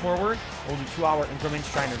moving forward. We'll do 2-hour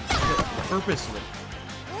increments trying to purposely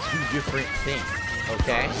do different things.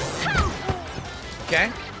 Okay?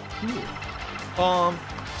 Okay?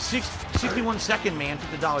 61 Second Man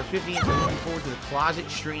took the $1.50 and looking forward to the closet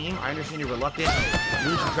stream. I understand you're reluctant.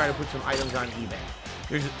 You should try to put some items on eBay.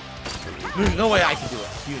 There's no way I can do it.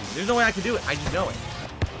 Excuse me. There's no way I can do it. I just know it.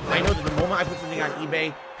 I know that the moment I put something on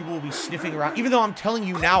eBay, people will be sniffing around. Even though I'm telling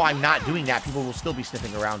you now I'm not doing that, people will still be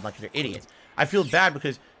sniffing around like they're idiots. I feel bad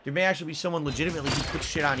because there may actually be someone legitimately who puts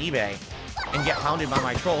shit on eBay and get hounded by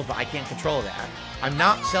my trolls, but I can't control that. I'm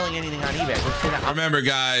not selling anything on eBay. Remember,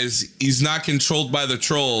 guys, he's not controlled by the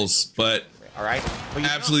trolls, but all right, but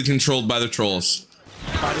absolutely controlled by the trolls.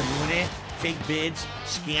 Try to ruin it, fake bids,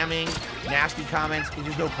 scamming, nasty comments.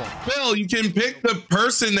 There's no point. Bill, you can pick the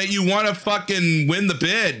person that you want to fucking win the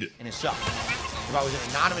bid. And it sucks. If I was an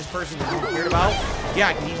anonymous person that you cared about, yeah,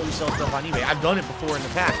 I can easily sell stuff on eBay. I've done it before in the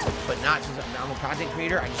past, but not since I'm a content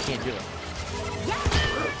creator. I just can't do it.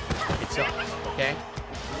 It sucks. Okay.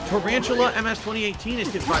 Tarantula MS 2018 is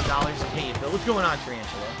 $5. Hey, Phil, what's going on,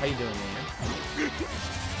 Tarantula? How you doing, man?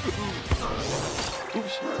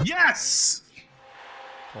 Oops. Yes.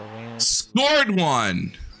 Scored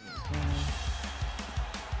one.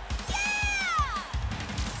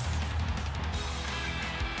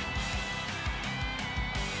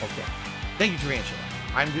 Okay. Thank you, Tarantula.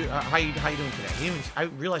 How you doing today? I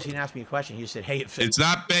realized he didn't ask me a question. He just said, "Hey, it fits." It's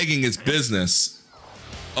not begging; it's business.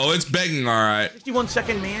 Oh, it's begging, all right. 61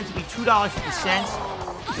 Second Man to be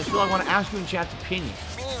 $2.50. Just feel I want to ask you in chat's opinion.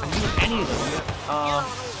 I'm doing any of them.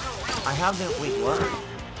 I have them. Wait, what?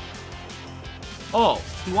 Oh,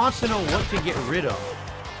 he wants to know what to get rid of.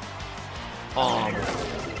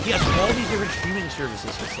 He has all these different streaming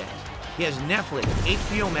services. He says he has Netflix,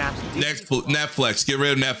 HBO Max, Netflix. Get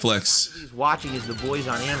rid of Netflix. He's watching is The Boys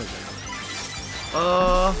on Amazon.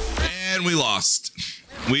 And we lost.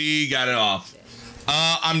 We got it off.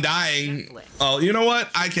 I'm dying. Netflix. Oh, you know what?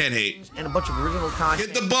 I can't hate. And a bunch of original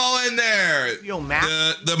content. Get the ball in there. HBO Max.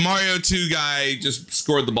 The Mario 2 guy just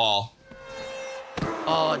scored the ball.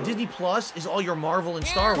 Disney Plus is all your Marvel and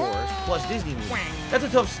Star Wars plus Disney movies.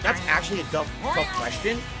 That's actually a tough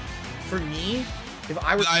question. For me, if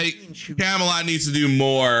I were to choose, Camelot needs to do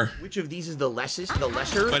more. Which of these is the lesser?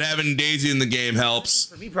 But having Daisy in the game helps.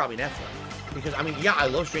 For me, probably Netflix. Because, I mean, yeah, I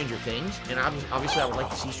love Stranger Things, and obviously I would like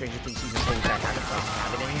to see Stranger Things season 4 back. I don't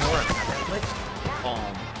have it anymore. I don't have Netflix.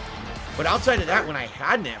 But outside of that, when I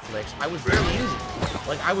had Netflix, I was barely using it.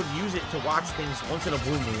 Like, I would use it to watch things once in a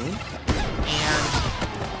blue moon. And,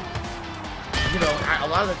 you know,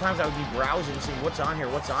 a lot of the times I would be browsing and seeing what's on here.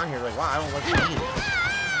 Like, wow, I don't like any of this.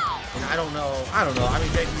 And I don't know. I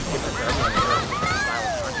mean, maybe different for everyone. Style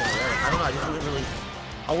of content or whatever. I don't know. I just wasn't really...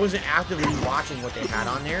 I wasn't actively watching what they had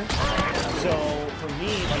on there. So, for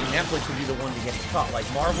me, like, Netflix would be the one to get cut. Like,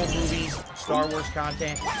 Marvel movies, Star Wars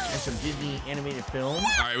content, and some Disney animated films.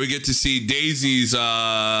 All right, we get to see Daisy's,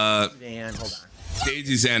 And, hold on.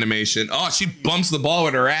 Daisy's animation. Oh, she bumps the ball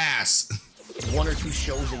with her ass. 1 or 2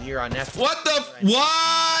 shows a year on Netflix. What the...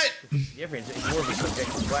 What? Difference. It's more of a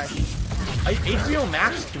subjective question. HBO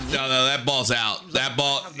Max to me. No, that ball's out. That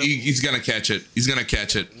ball, he's gonna catch it. He's gonna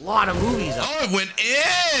catch it. A lot of movies. Oh, it went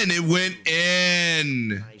in. It went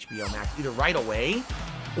in. On HBO Max, either right away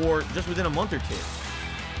or just within a month or two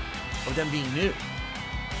of them being new.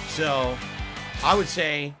 So, I would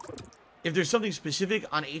say if there's something specific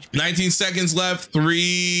on HBO. 19 seconds left.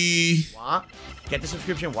 3. What? Get the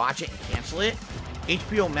subscription, watch it, and cancel it.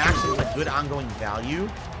 HBO Max is like good ongoing value.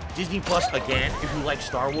 Disney Plus, again, if you like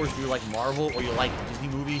Star Wars, if you like Marvel, or you like Disney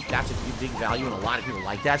movies, that's a big value, and a lot of people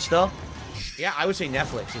like that stuff. Yeah, I would say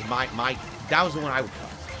Netflix is my that was the one I would cut.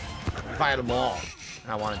 If I had them all,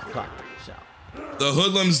 and I wanted to cut, so. The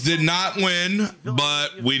Hoodlums did not win,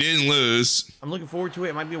 but we didn't lose. I'm looking forward to it.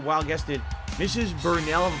 It might be a wild guess that Mrs.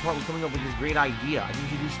 Burnell of apartment coming up with this great idea. I think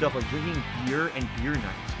you should do stuff like drinking beer and beer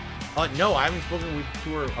nights. No, I haven't spoken to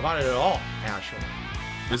her about it at all, actually.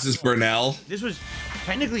 Mrs. Burnell? This was,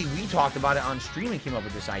 technically, we talked about it on stream and came up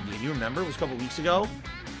with this idea. Do you remember? It was a couple weeks ago.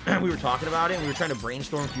 We were talking about it, and we were trying to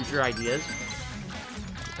brainstorm future ideas.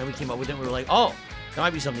 And we came up with it, and we were like, oh, that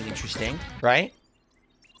might be something interesting, right?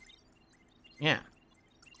 Yeah.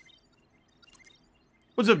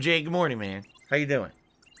 What's up, Jay? Good morning, man. How you doing?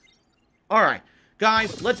 All right.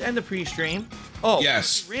 Guys, let's end the pre-stream. Oh,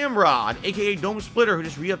 yes. Ramrod, a.k.a. Dome Splitter, who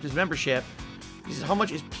just re-upped his membership. He says, how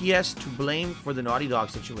much is PS to blame for the Naughty Dog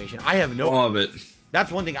situation? I have no... All of it.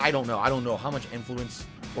 That's one thing I don't know. I don't know how much influence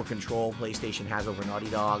or control PlayStation has over Naughty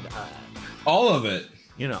Dog. All of it.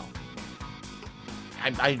 You know.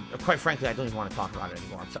 I quite frankly, I don't even want to talk about it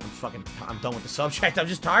anymore. I'm done with the subject. I'm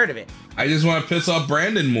just tired of it. I just want to piss off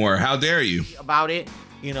Brandon more. How dare you? About it,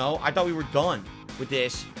 you know, I thought we were done with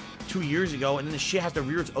this 2 years ago, and then the shit has to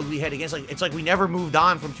rear its ugly head again. It's like we never moved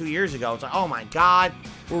on from 2 years ago. It's like, oh my god,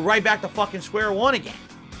 we're right back to fucking square one again.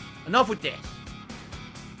 Enough with this.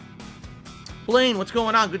 Blaine, what's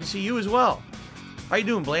going on? Good to see you as well. How you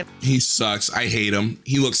doing, Blaine? He sucks. I hate him.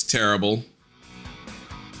 He looks terrible.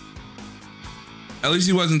 At least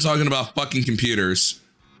he wasn't talking about fucking computers.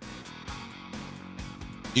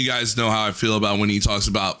 You guys know how I feel about when he talks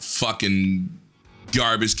about fucking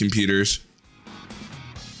garbage computers.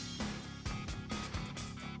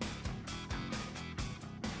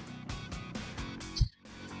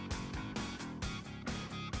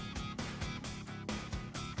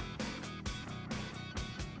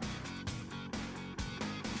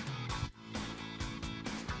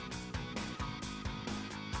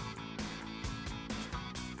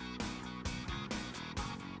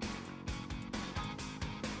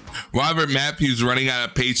 Robert Matthews running out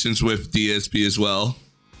of patience with DSP as well.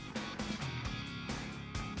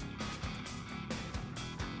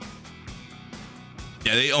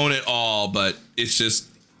 Yeah, they own it all, but it's just,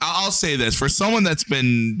 I'll say this, for someone that's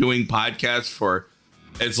been doing podcasts for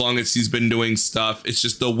as long as he's been doing stuff, it's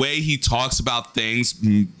just the way he talks about things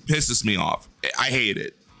pisses me off. I hate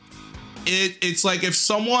it. It's like if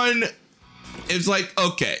someone, it's like,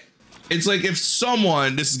 okay, it's like if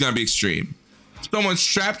someone, this is gonna be extreme, someone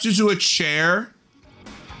strapped you to a chair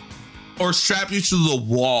or strapped you to the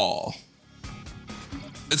wall.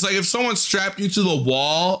 It's like if someone strapped you to the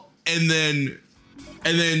wall and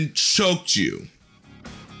then choked you.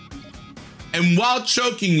 And while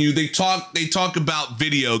choking you, they talk about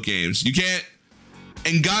video games. You can't,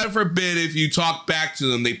 and God forbid if you talk back to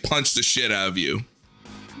them, they punch the shit out of you.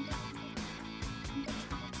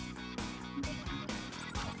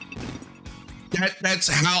 That's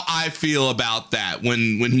how I feel about that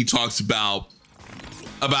when he talks about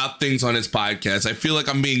things on his podcast. I feel like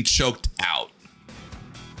I'm being choked out.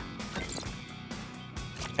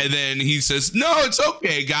 And then he says, no, it's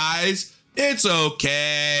okay, guys. It's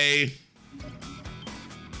okay.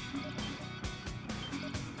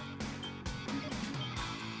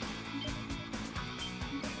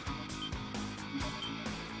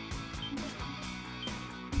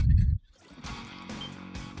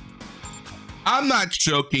 I'm not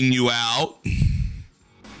choking you out.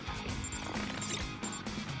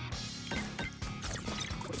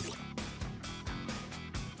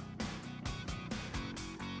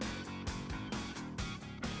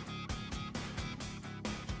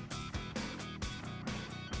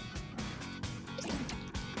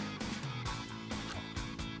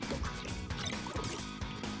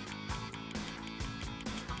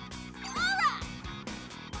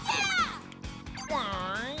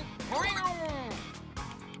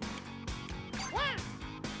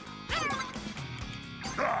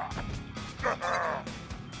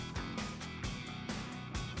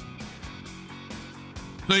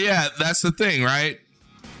 So yeah, that's the thing, right?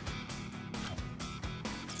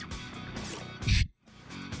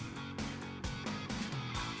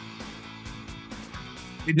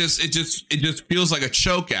 It just feels like a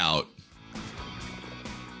choke out.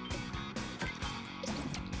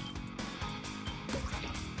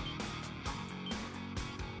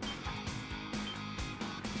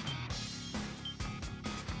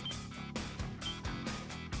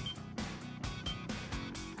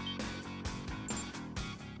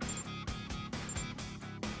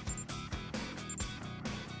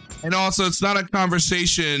 And also, it's not a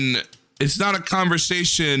conversation It's not a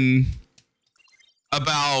conversation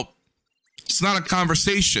about, it's not a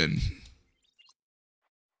conversation.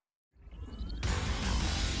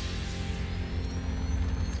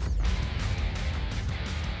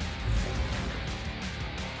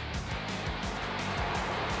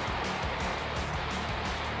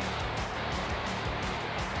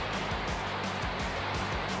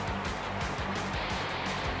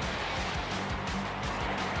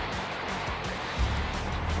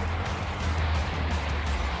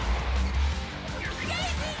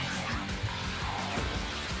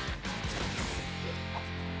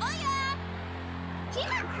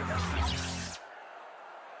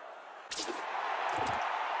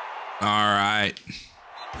 All right.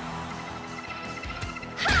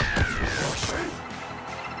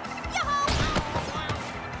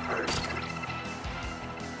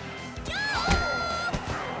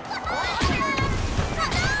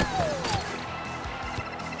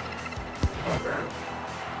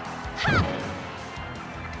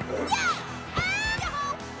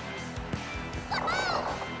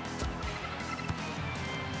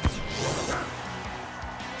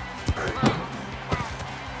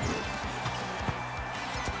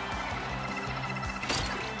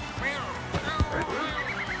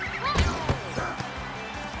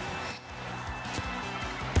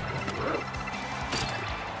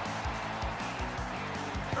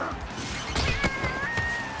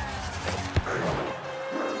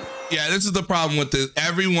 Yeah, this is the problem with this.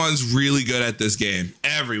 Everyone's really good at this game.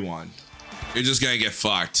 Everyone. You're just gonna get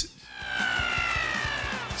fucked.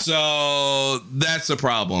 So that's the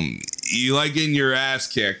problem. You like getting your ass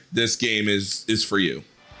kicked, this game is for you.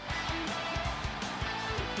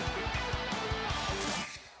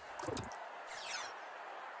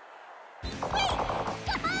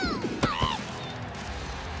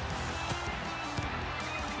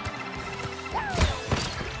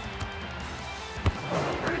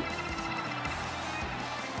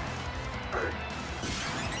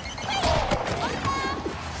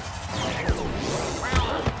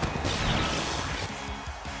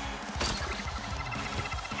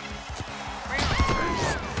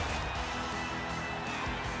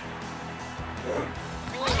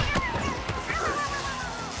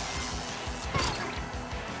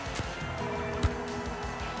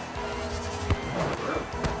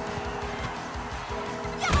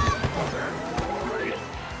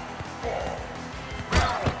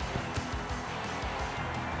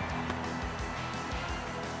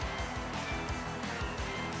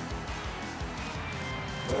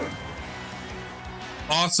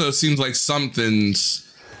 Also seems like something's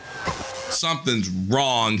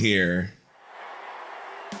wrong here,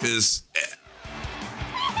 because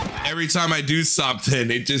every time I do something,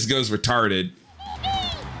 it just goes retarded.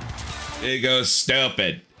 It goes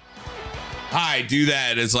stupid. Hi, do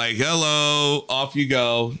that. It's like, hello, off you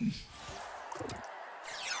go.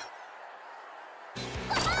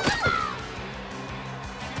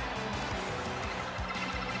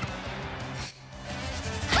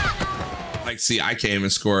 Like, see, I can't even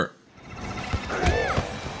score.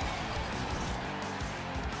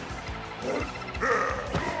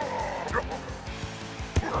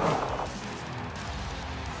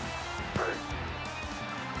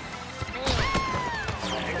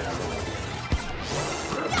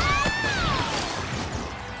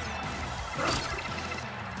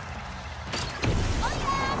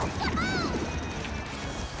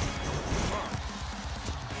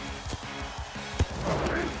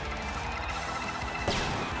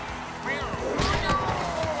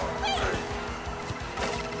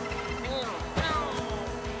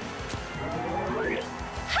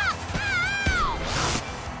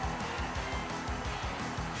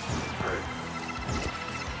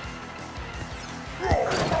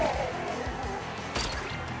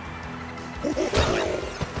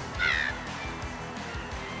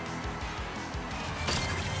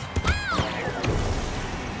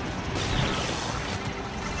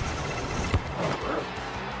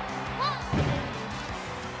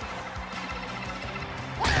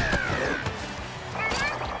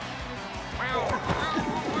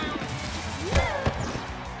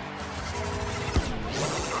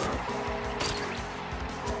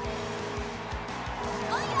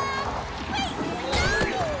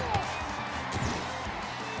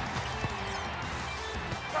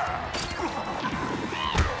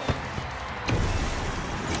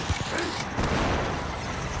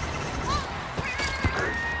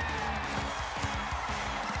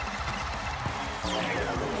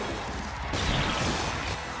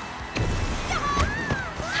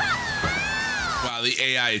 The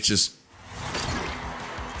AI is just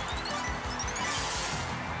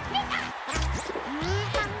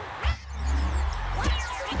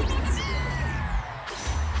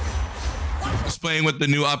playing with the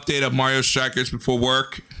new update of Mario Strikers before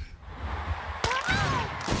work.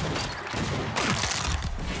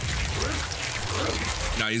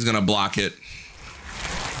 No, he's gonna block it.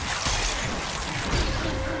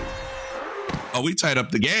 Oh, we tied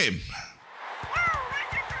up the game.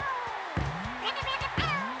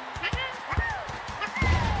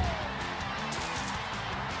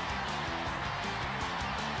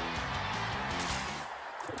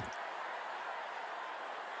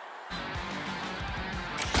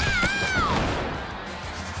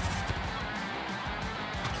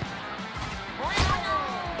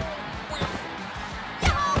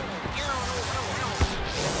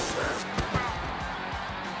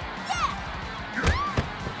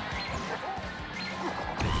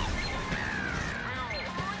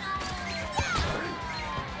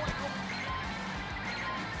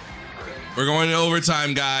 We're going to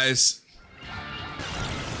overtime, guys.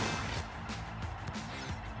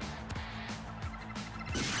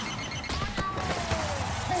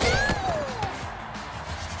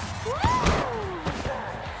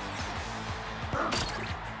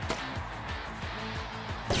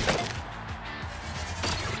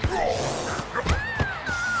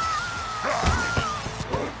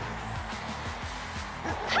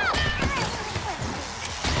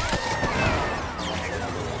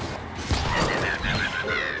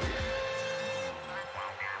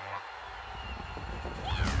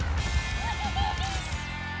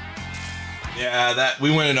 Yeah, that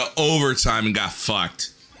we went into overtime and got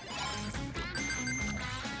fucked.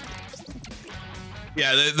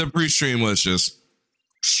 Yeah, the pre-stream was just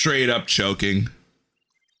straight up choking.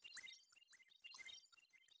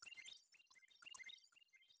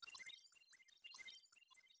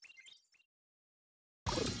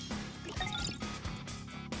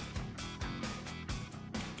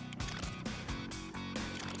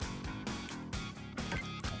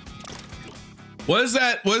 What is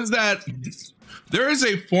that? What is that? There is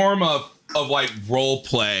a form of like role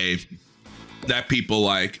play that people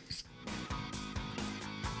like.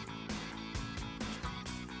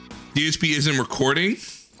 DSP isn't recording.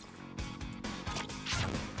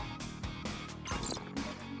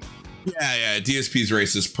 Yeah, DSP's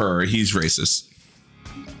racist per. He's racist.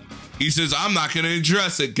 He says, I'm not going to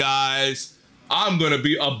address it, guys. I'm going to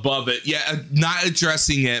be above it. Yeah, not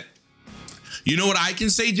addressing it. You know what I can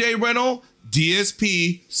say, Jay Reynolds?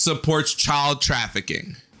 DSP supports child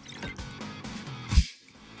trafficking.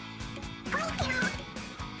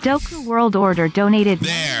 Doku World Order donated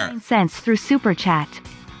there 99 cents through Super Chat.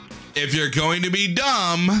 If you're going to be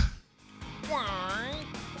dumb,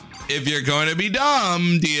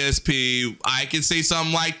 DSP, I can say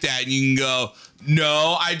something like that. And you can go,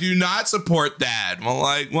 no, I do not support that. Well,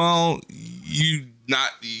 like, well,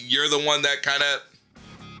 you're the one that kind of.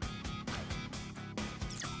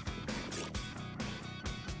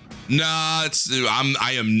 No,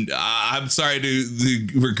 I'm sorry to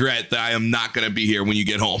regret that I am not going to be here when you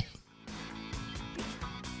get home.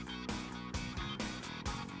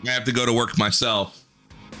 I have to go to work myself.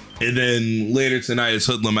 And then later tonight is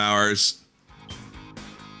hoodlum hours.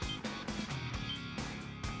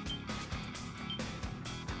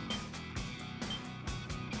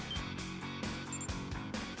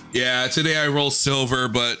 Yeah, today I roll silver,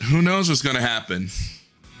 but who knows what's going to happen?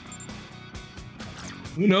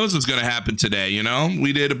 Who knows what's going to happen today, you know?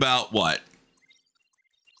 We did about what?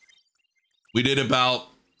 We did about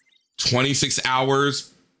 26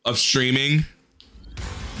 hours of streaming.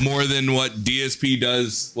 More than what DSP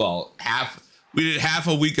does. Well, we did half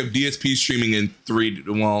a week of DSP streaming in 3.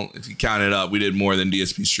 Well, if you count it up, we did more than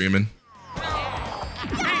DSP streaming.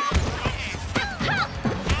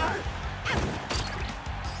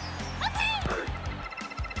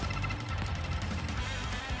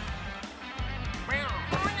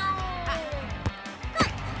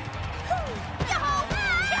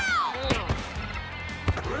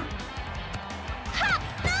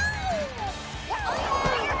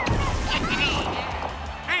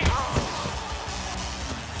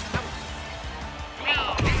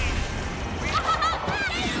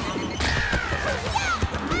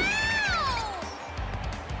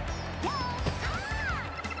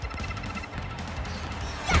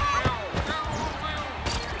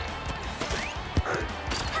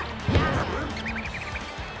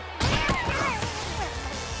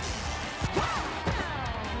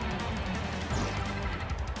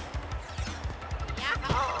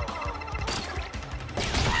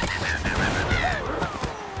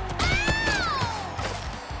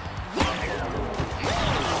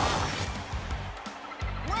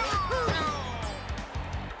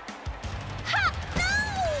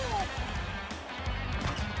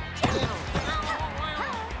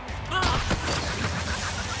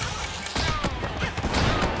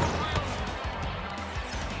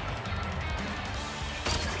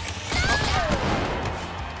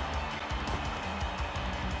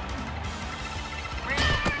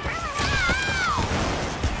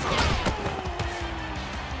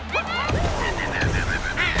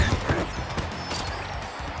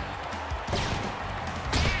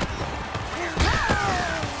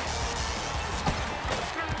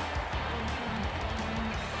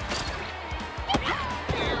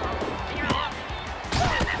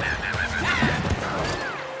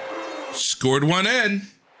 Scored one in.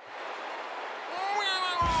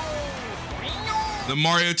 The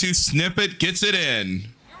Mario 2 snippet gets it in.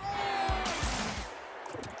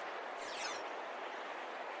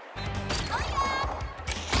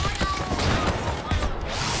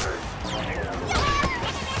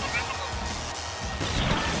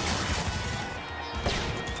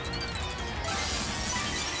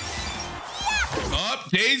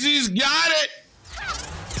 Daisy's got it.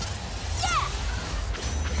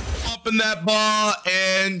 Up in that ball,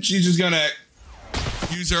 and she's just gonna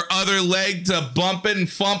use her other leg to bump it and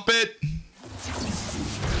thump it.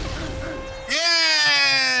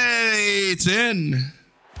 Yay! It's in.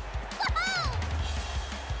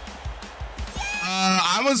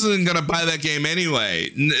 I wasn't gonna buy that game anyway.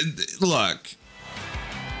 Look.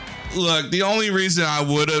 The only reason I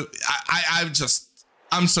would have,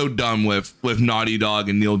 I'm so done with Naughty Dog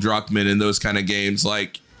and Neil Druckmann and those kind of games.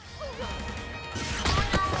 Like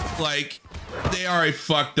they already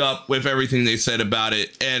fucked up with everything they said about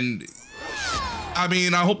it. And I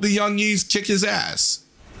mean, I hope the young Yees kick his ass.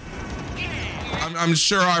 I'm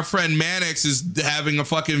sure our friend Mannix is having a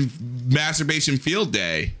fucking masturbation field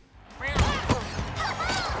day.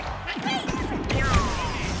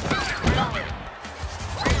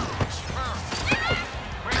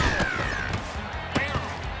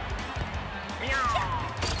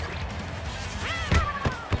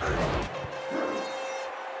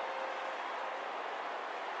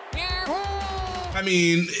 I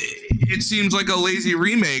mean, it seems like a lazy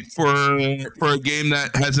remake for a game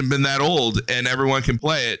that hasn't been that old and everyone can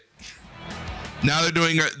play it. Now they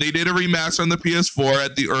did a remaster on the PS4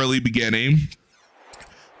 at the early beginning.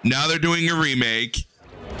 Now they're doing a remake.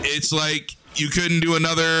 It's like you couldn't go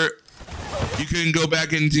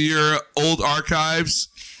back into your old archives,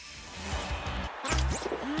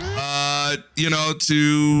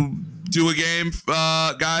 to do a game,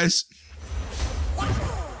 guys.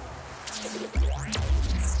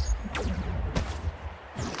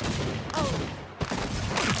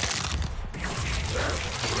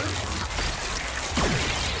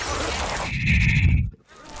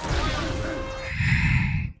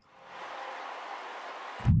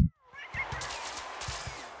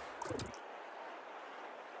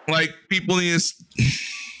 Like, people need to...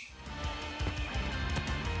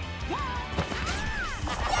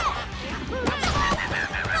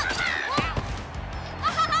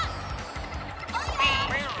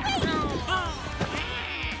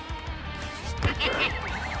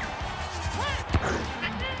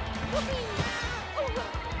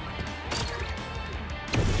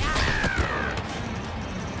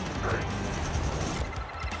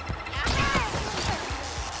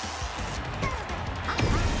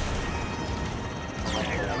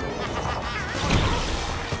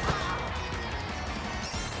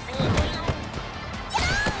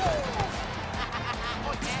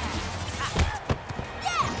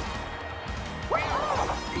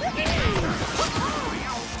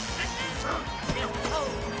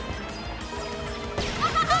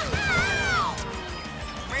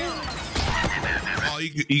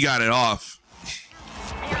 You got it off.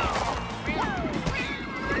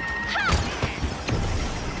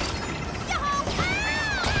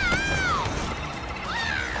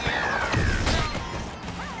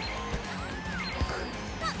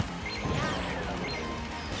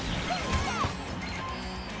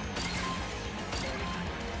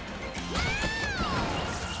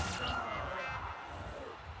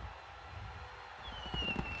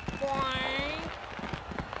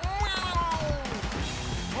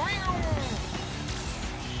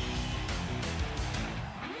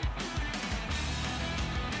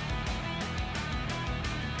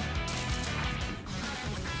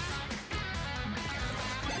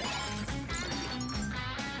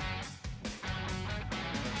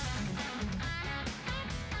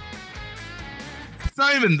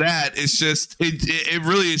 Not even that. It's just it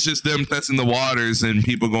really is just them testing the waters and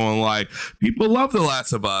people going like, people love The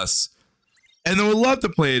Last of Us and they would love to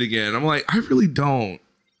play it again. I'm like, I really don't.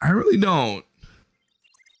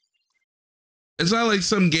 It's not like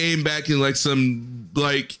some game back in like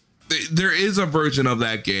there is a version of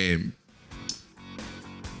that game.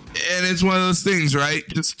 And it's one of those things, right?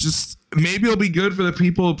 Just maybe it'll be good for the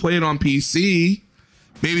people who play it on PC.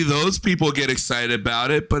 Maybe those people get excited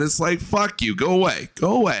about it, but it's like, fuck you. Go away.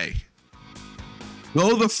 Go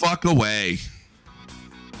the fuck away.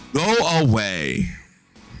 Go away.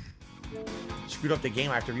 Screwed up the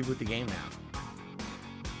game. I have to reboot the game now.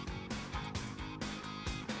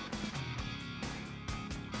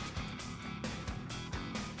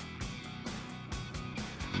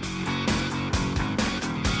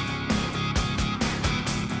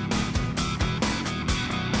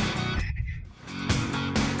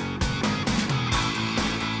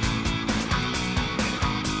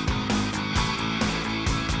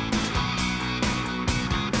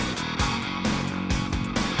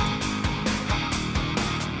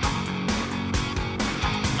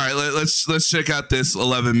 right, let's check out this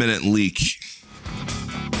 11-minute leak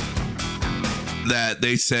that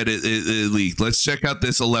they said it leaked. Let's check out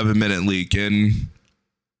this 11-minute leak and.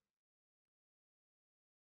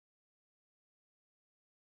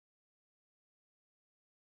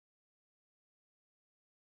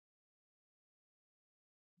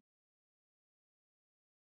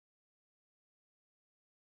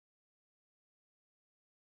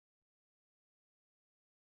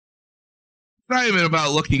 Not even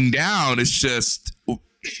about looking down. It's just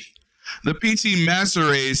the PC Master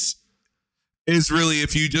Race is really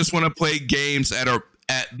if you just want to play games at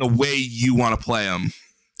the way you want to play them.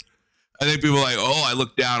 I think people are like, oh, I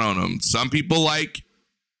look down on them. Some people like,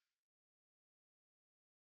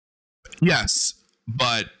 yes,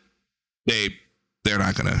 but they're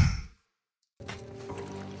not gonna.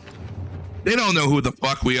 They don't know who the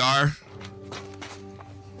fuck we are.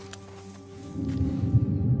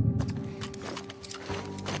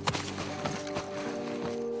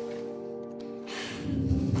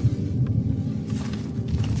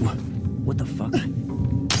 What the fuck?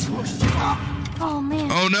 Oh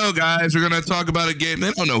man. Oh no, guys, we're gonna talk about a game.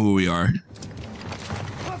 They don't know who we are.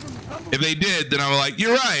 If they did, then I'm like,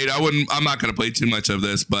 you're right. I'm not gonna play too much of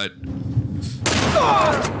this, but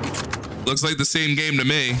looks like the same game to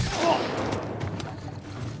me.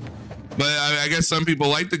 But I guess some people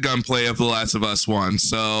like the gunplay of The Last of Us 1.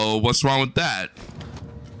 So what's wrong with that?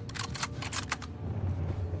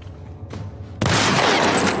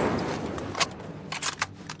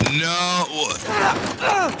 No,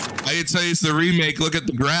 I can tell you it's the remake. Look at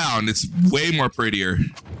the ground. It's way more prettier.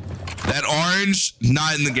 That orange,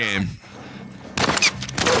 not in the game.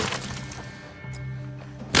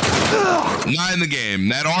 Not in the game.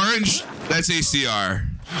 That orange, that's ACR.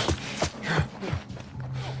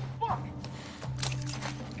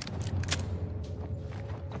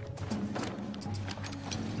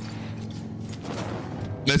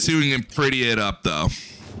 Let's see if we can pretty it up, though.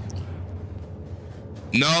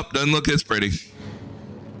 Nope, doesn't look as pretty.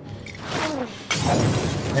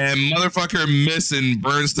 And motherfucker missing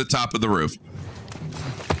burns the top of the roof.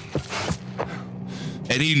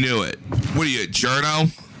 And he knew it. What are you, a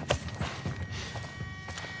journo?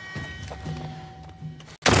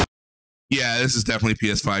 Yeah, this is definitely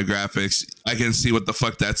PS5 graphics. I can see what the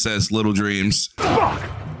fuck that says, Little Dreams. Fuck!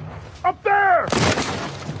 Up there!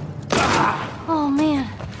 Oh man.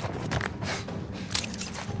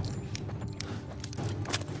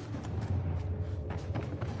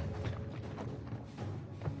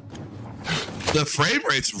 The frame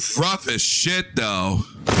rate's rough as shit, though.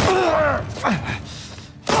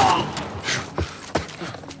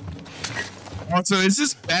 Also, is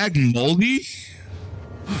this bag moldy?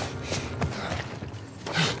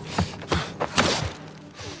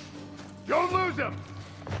 Don't lose him!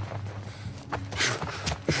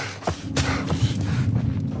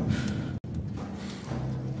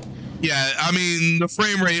 Yeah, I mean, the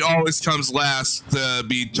frame rate always comes last to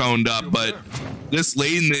be toned up, but this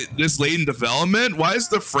late in development, why is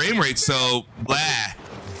the frame rate so blah?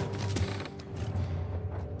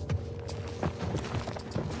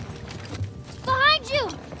 Behind you.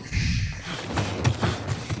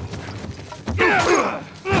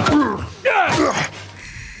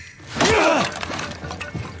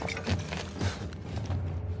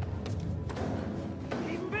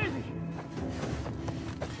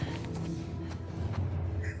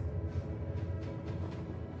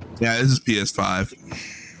 Yeah, this is PS5.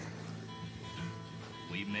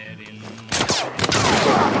 We met in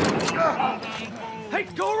Hey,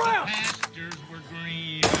 go around! pastures were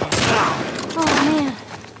green. Oh man.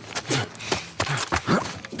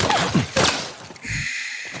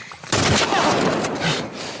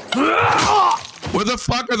 Where the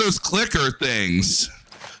fuck are those clicker things?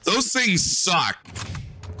 Those things suck.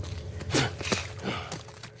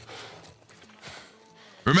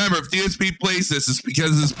 Remember, if DSP plays this, it's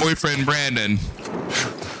because of his boyfriend, Brandon.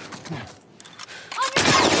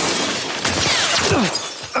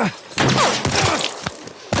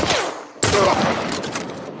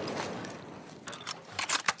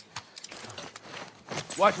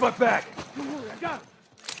 Watch my back! Don't worry, I got him!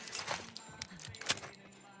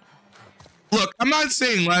 Look, I'm not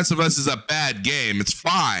saying Last of Us is a bad game. It's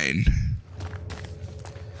fine.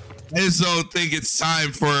 I just don't think it's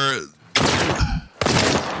time for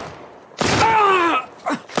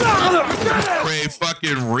a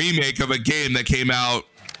fucking remake of a game that came out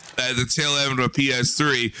at the tail end of a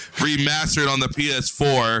PS3, remastered on the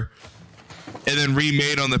PS4, and then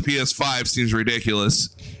remade on the PS5 seems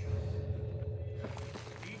ridiculous.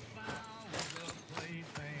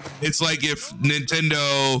 It's like if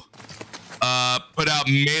Nintendo put out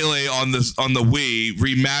Melee on the Wii,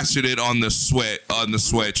 remastered it on the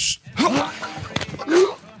Switch.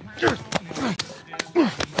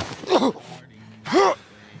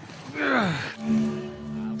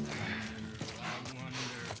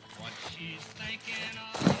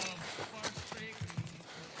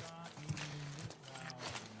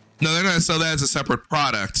 No, they're gonna sell that as a separate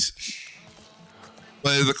product.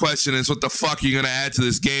 But the question is, what the fuck are you gonna add to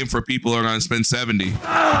this game for people who are gonna spend $70?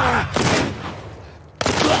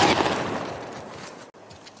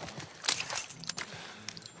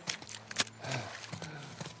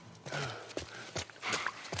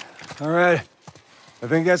 All right. I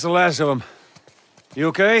think that's the last of them. You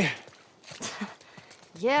okay?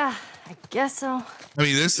 Yeah, I guess so. I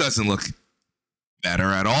mean, this doesn't look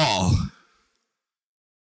better at all.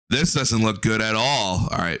 This doesn't look good at all.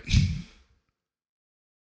 All right.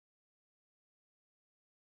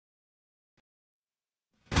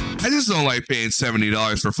 I just don't like paying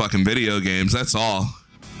 $70 for fucking video games. That's all.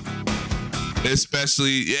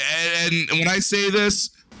 Especially, and when I say this,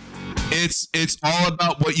 it's all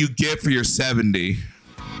about what you get for your 70.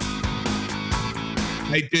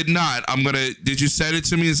 I did not. Did you send it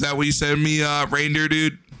to me? Is that what you sent me, reindeer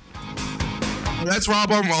dude? That's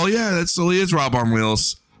Rob Arm. Oh yeah, that still is Rob Arm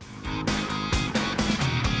Wheels.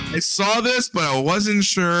 I saw this, but I wasn't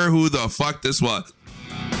sure who the fuck this was.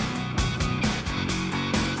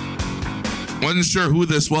 Wasn't sure who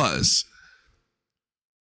this was.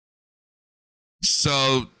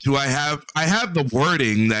 So do I have the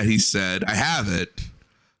wording that he said. I have it.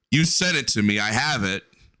 You sent it to me. I have it.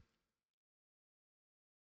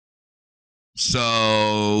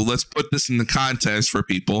 So let's put this in the context for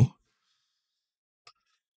people.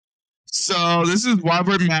 So this is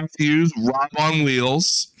Robert Matthews, Rob on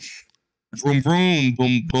Wheels. Vroom, vroom,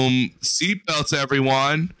 boom, boom. Seatbelts,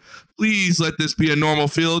 everyone. Please let this be a normal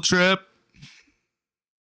field trip.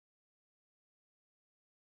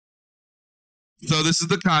 So this is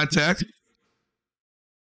the context.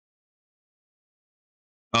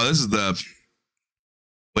 Oh, this is the...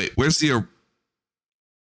 Wait, where's the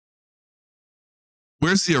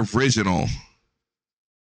original?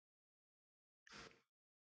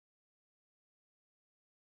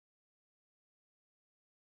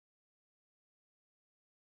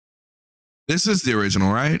 This is the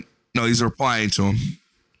original, right? No, he's replying to him.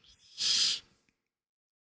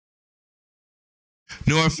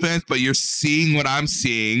 No offense, but you're seeing what I'm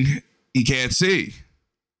seeing. He can't see.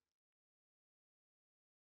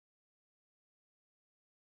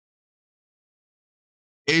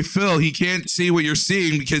 Hey, Phil, he can't see what you're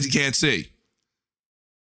seeing because he can't see.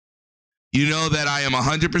 You know that I am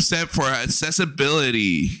 100% for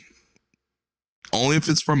accessibility. Only if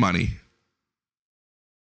it's for money.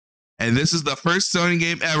 And this is the first Sony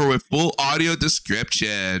game ever with full audio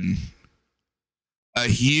description. A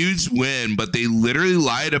huge win, but they literally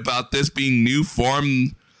lied about this being new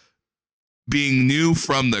from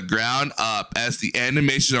the ground up, as the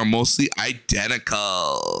animations are mostly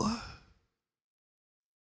identical.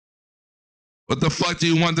 What the fuck do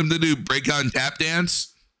you want them to do? Break out and tap dance?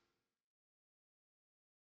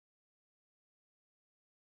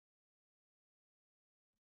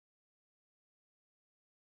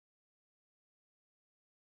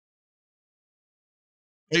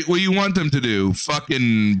 Hey, what do you want them to do?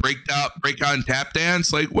 Fucking break out and tap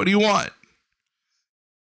dance? Like, what do you want?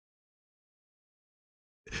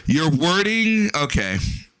 Your wording, okay,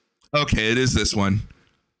 it is this one.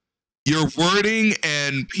 Your wording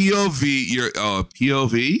and POV,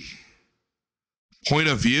 POV? Point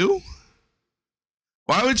of view?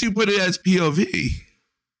 Why would you put it as POV?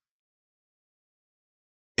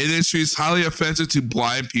 Industry is highly offensive to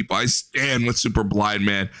blind people. I stand with super blind,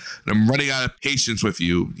 man. And I'm running out of patience with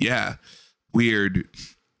you. Yeah, weird.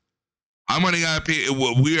 I'm running out of patience.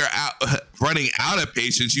 We are running out of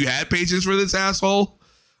patience. You had patience for this asshole?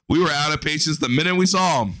 We were out of patience the minute we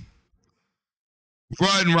saw him.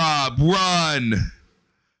 Run, Rob, run.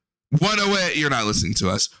 Run away. You're not listening to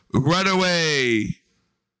us. Run away.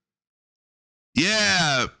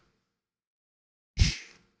 Yeah.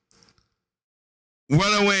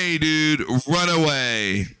 Run away, dude. Run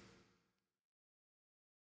away.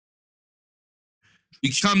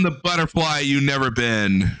 Become the butterfly you've never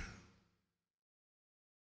been.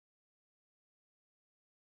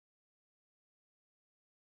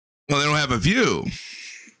 Well, they don't have a view.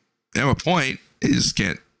 They have a point. They just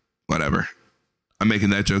can't. Whatever. I'm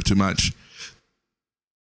making that joke too much.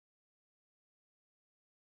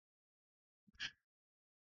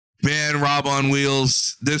 Man, Rob on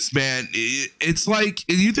Wheels, this man, it's like,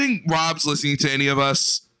 you think Rob's listening to any of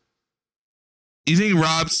us? You think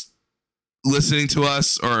Rob's listening to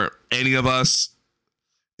us, or any of us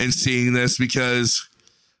in seeing this, because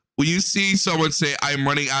when you see someone say, I'm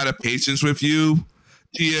running out of patience with you,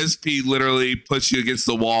 GSP literally puts you against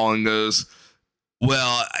the wall and goes,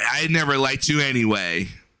 well, I never liked you anyway.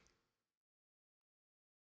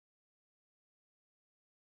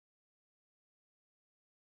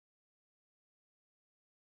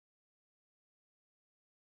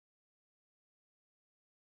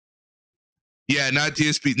 Yeah, not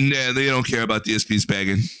DSP. Nah, they don't care about DSP's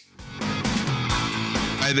begging.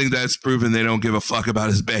 I think that's proven they don't give a fuck about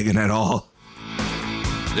his begging at all.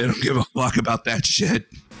 They don't give a fuck about that shit.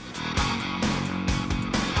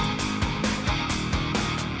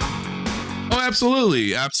 Oh,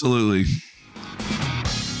 absolutely. Absolutely.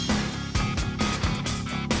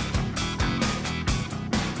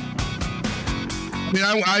 I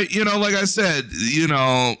mean, I you know, like I said, you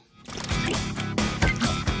know,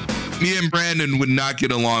 me and Brandon would not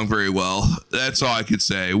get along very well. That's all I could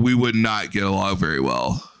say. We would not get along very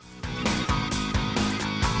well.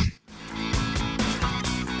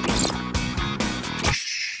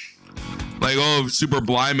 Like, oh, Super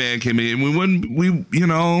Blind Man came in, we you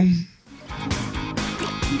know.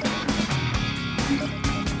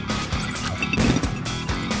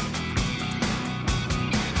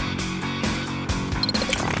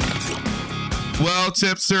 Well,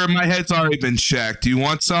 Tipster, my head's already been checked. Do you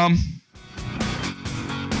want some?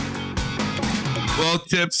 Well,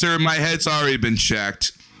 Tipster, my head's already been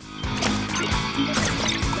checked.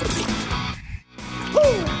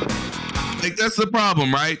 Like, that's the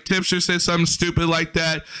problem, right? Tipster says something stupid like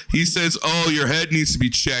that. He says, oh, your head needs to be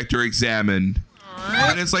checked or examined.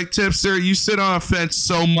 And it's like, Tipster, you sit on a fence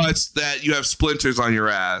so much that you have splinters on your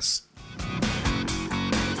ass.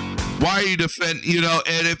 Why are you defend? You know,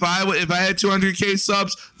 and if I had 200K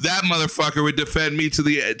subs, that motherfucker would defend me to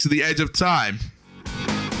the edge of time.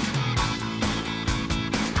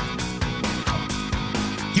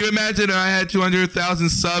 Can you imagine if I had 200,000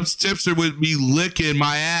 subs? Tipster would be licking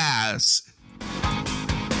my ass.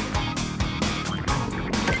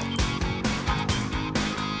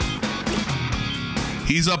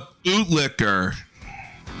 He's a bootlicker.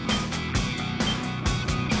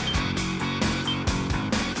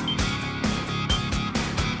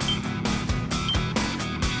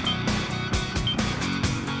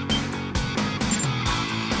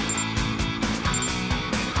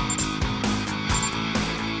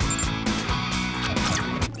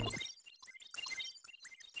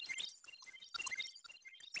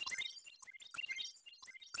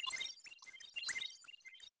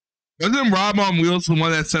 Wasn't Rob on Wheels the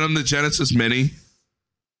one that sent him the Genesis Mini?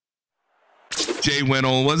 Jay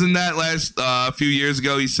Winnell. Wasn't that last a few years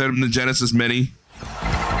ago he sent him the Genesis Mini?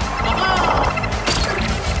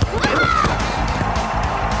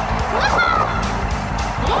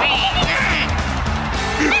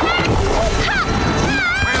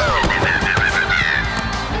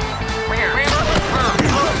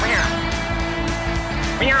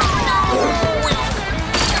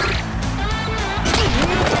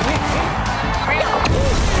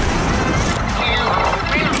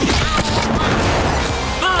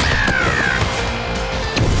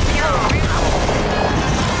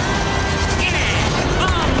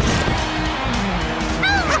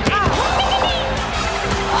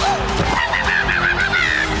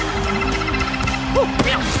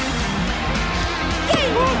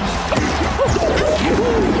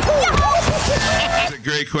 That's a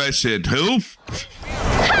great question. Who?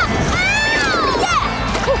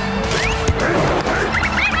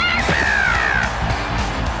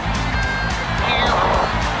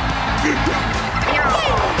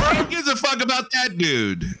 Who gives a fuck about that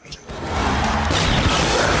dude?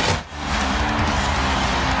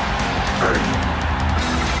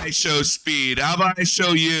 I show speed. How about I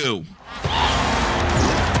show you?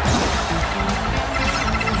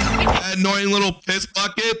 That annoying little piss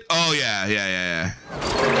bucket? Oh, yeah.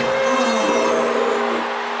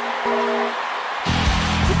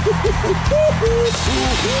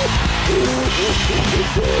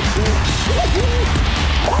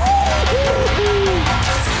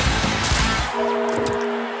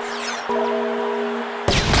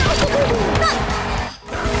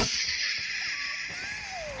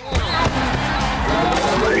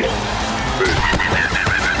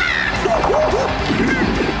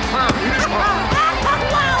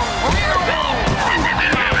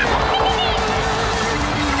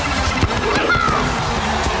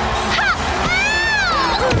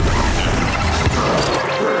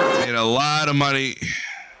 Made a lot of money.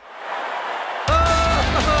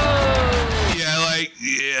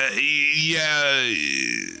 Yeah.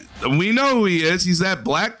 We know who he is. He's that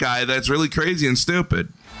black guy that's really crazy and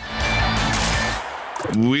stupid.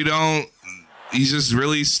 we don't. He's just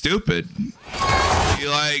really stupid. He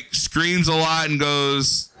like screams a lot and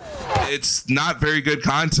goes, it's not very good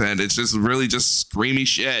content. It's just really just screamy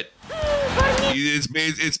shit.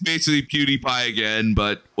 It's basically PewDiePie again,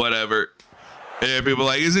 but whatever. And people are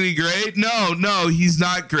like, isn't he great? No, he's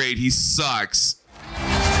not great. He sucks.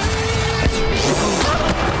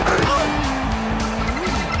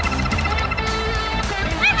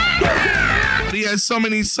 But he has so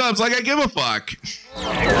many subs, like I give a fuck.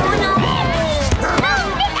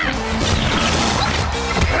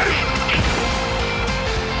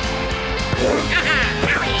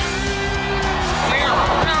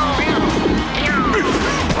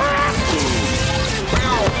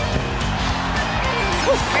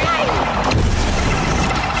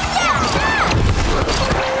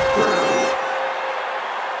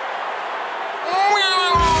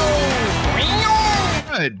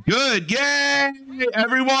 Good, yay!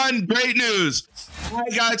 Everyone, great news. I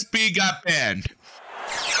got Speed got banned.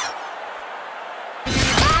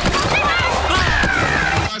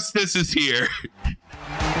 Justice is here.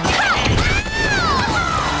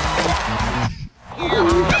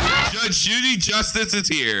 Judge Judy, justice is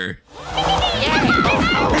here.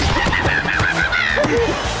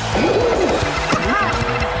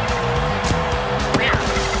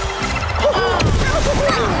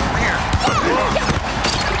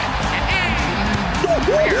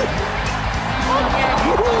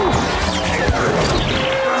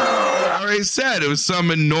 I already said it was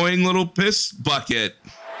some annoying little piss bucket.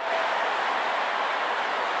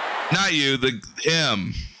 Not you,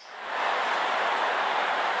 him.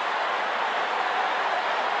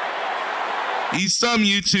 He's some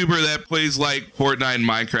YouTuber that plays like Fortnite and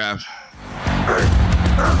Minecraft.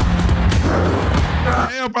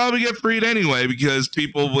 He'll probably get freed anyway because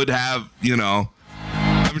people would have, you know,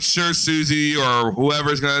 I'm sure Susie or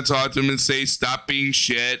whoever's gonna talk to him and say stop being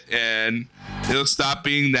shit, and he'll stop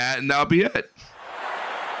being that, and that'll be it.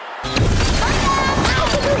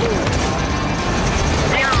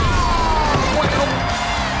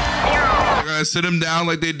 They're gonna sit him down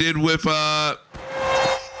like they did with well,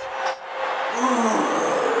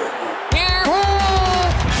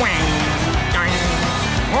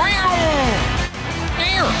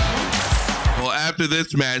 after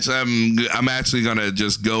this match, I'm actually gonna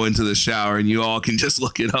just go into the shower, and you all can just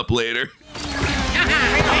look it up later.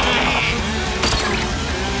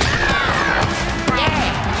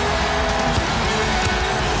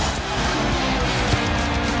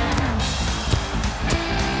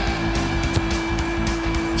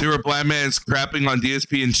 See where Black Man's crapping on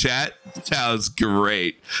DSP in chat? Sounds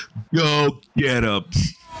great. Go get him.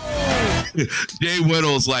 Jay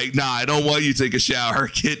Whittle's like, nah, I don't want you to take a shower.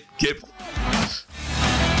 Get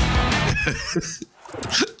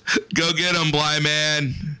Go get him, Blind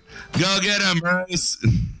Man. Go get him, Bruce.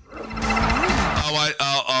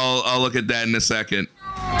 I'll look at that in a second.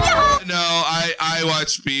 No, I watch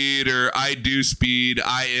Speed, or I do Speed.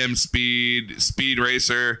 I am Speed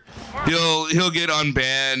Racer. He'll get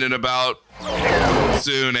unbanned in about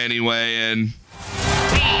soon anyway, and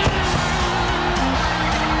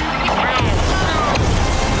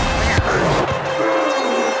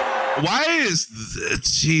why is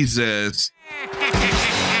Jesus?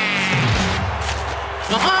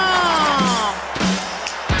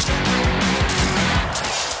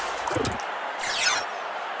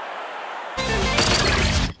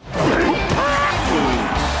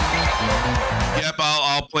 Yep,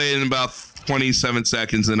 I'll play in about 27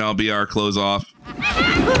 seconds, and I'll be our close off.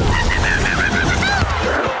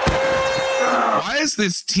 Why does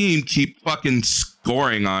this team keep fucking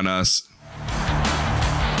scoring on us?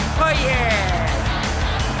 Oh yeah!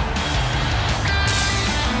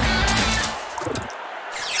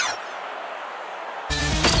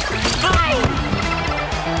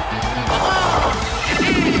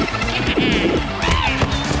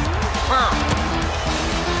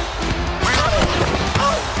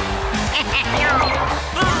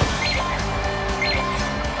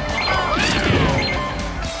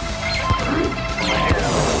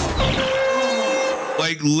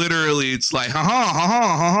 Like literally, it's like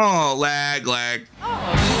lag.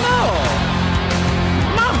 Oh no!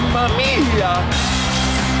 Mamma mia!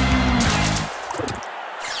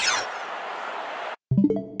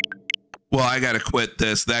 Well, I gotta quit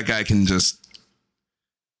this. That guy can just.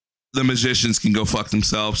 The magicians can go fuck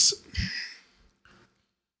themselves.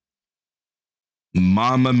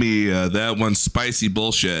 Mamma mia, that one's spicy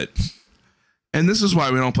bullshit. And this is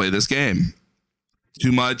why we don't play this game.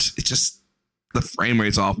 Too much. It just. The frame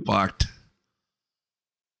rate's all fucked.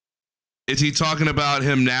 Is he talking about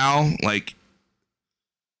him now? Like,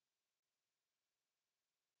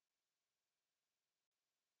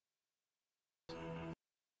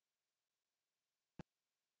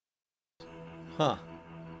 Huh.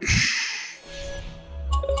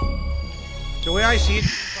 The way I see it,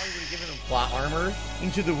 probably would have given him plot armor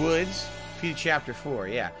into the woods. P chapter 4,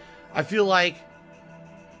 yeah. I feel like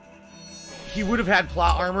he would have had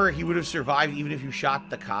plot armor. He would have survived even if you shot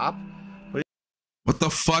the cop. But what the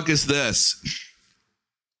fuck is this?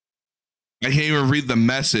 I can't even read the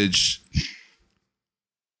message.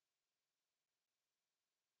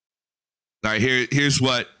 All right, here's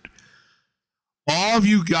what. All of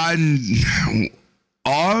you got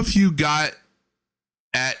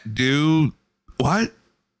at do what?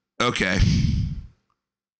 Okay.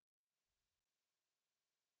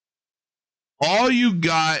 All you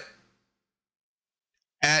got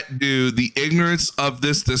at do, the ignorance of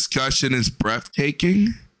this discussion is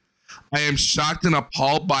breathtaking. I am shocked and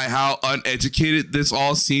appalled by how uneducated this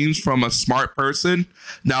all seems from a smart person.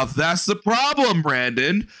 Now that's the problem,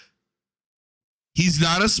 Brandon. He's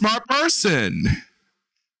not a smart person.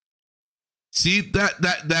 See, that's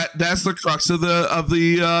the crux of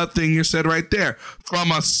the thing you said right there.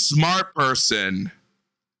 From a smart person.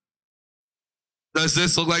 Does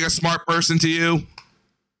this look like a smart person to you?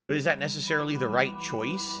 But is that necessarily the right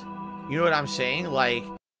choice? You know what I'm saying? Like,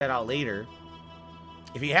 that out later.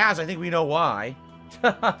 If he has, I think we know why.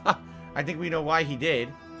 I think we know why he did.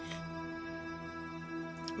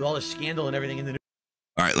 With all the scandal and everything in the news.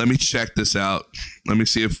 All right, let me check this out. Let me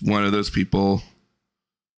see if one of those people,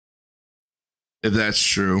 if that's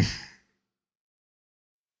true.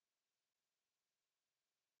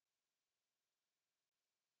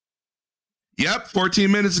 Yep,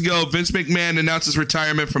 14 minutes ago, Vince McMahon announced his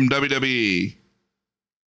retirement from WWE.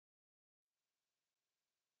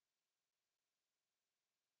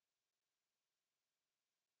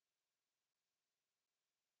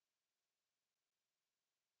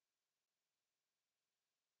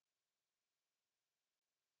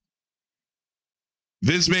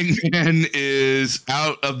 Vince McMahon is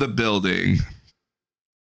out of the building.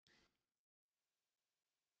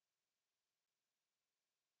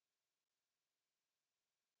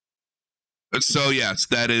 So yes,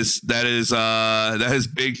 that is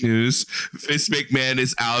big news. Vince McMahon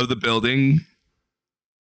is out of the building.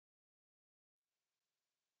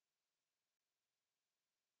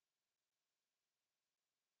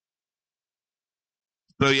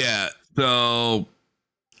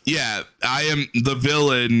 Yeah, I am the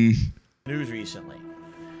villain. News recently.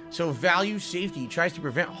 So value safety tries to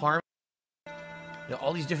prevent harm. You know,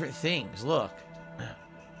 all these different things. Look,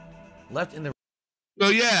 left in the. So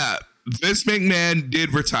yeah, Vince McMahon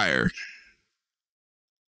did retire.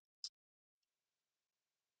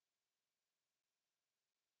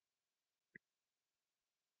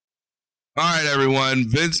 All right, everyone.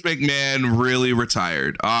 Vince McMahon really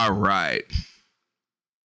retired. All right.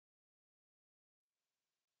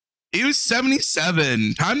 He was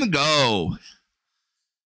 77. Time to go.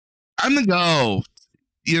 Time to go.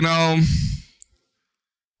 You know,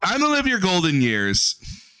 time to live your golden years.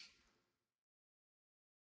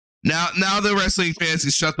 Now the wrestling fans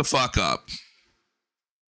can shut the fuck up.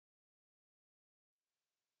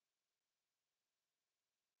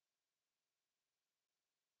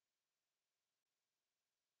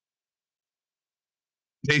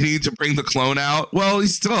 They need to bring the clone out. Well,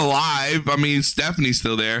 he's still alive. I mean, Stephanie's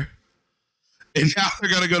still there. And now they're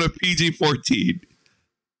going to go to PG-14.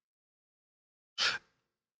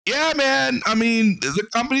 Yeah, man. I mean, the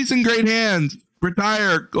company's in great hands.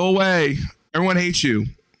 Retire. Go away. Everyone hates you.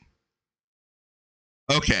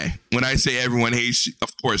 Okay. When I say everyone hates you,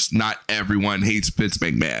 of course, not everyone hates Vince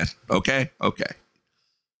McMahon. Okay? Okay.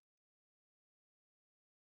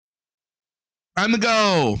 Time to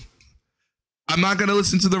go. I'm not going to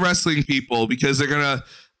listen to the wrestling people because they're going to,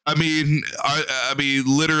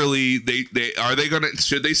 literally,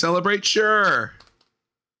 should they celebrate? Sure.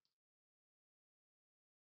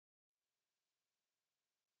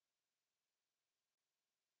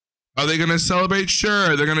 Are they going to celebrate?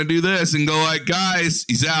 Sure. They're going to do this and go like, guys,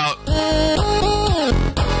 he's out.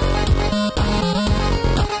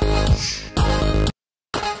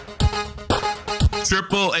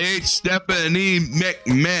 Triple H, Stephanie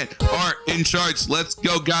McMahon are in charge. Let's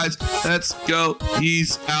go, guys. Let's go.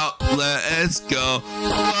 He's out. Let's go.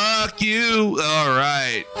 Fuck you. All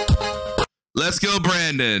right. Let's go,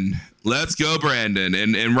 Brandon. Let's go, Brandon.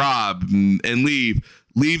 And Rob. And leave.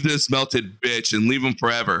 Leave this melted bitch and leave him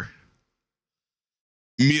forever.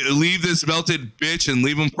 Leave this melted bitch and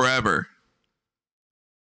leave him forever.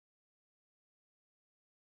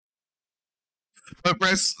 But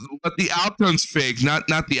the outcome's fake, not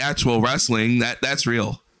the actual wrestling. That's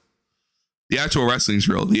real. The actual wrestling's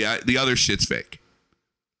real. The other shit's fake.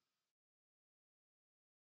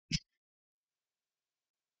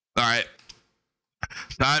 All right.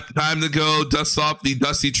 Time to go dust off the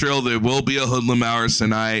dusty trail. There will be a hoodlum hours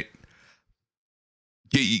tonight.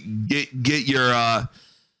 Get your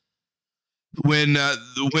when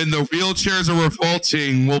the wheelchairs are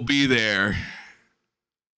revolting, we'll be there.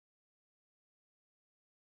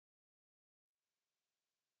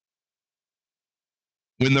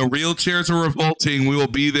 When the wheelchairs are revolting, we will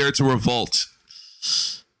be there to revolt.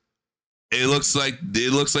 It looks like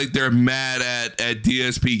they're mad at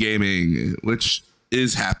DSP Gaming, which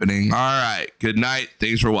is happening. All right. Good night.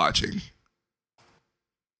 Thanks for watching.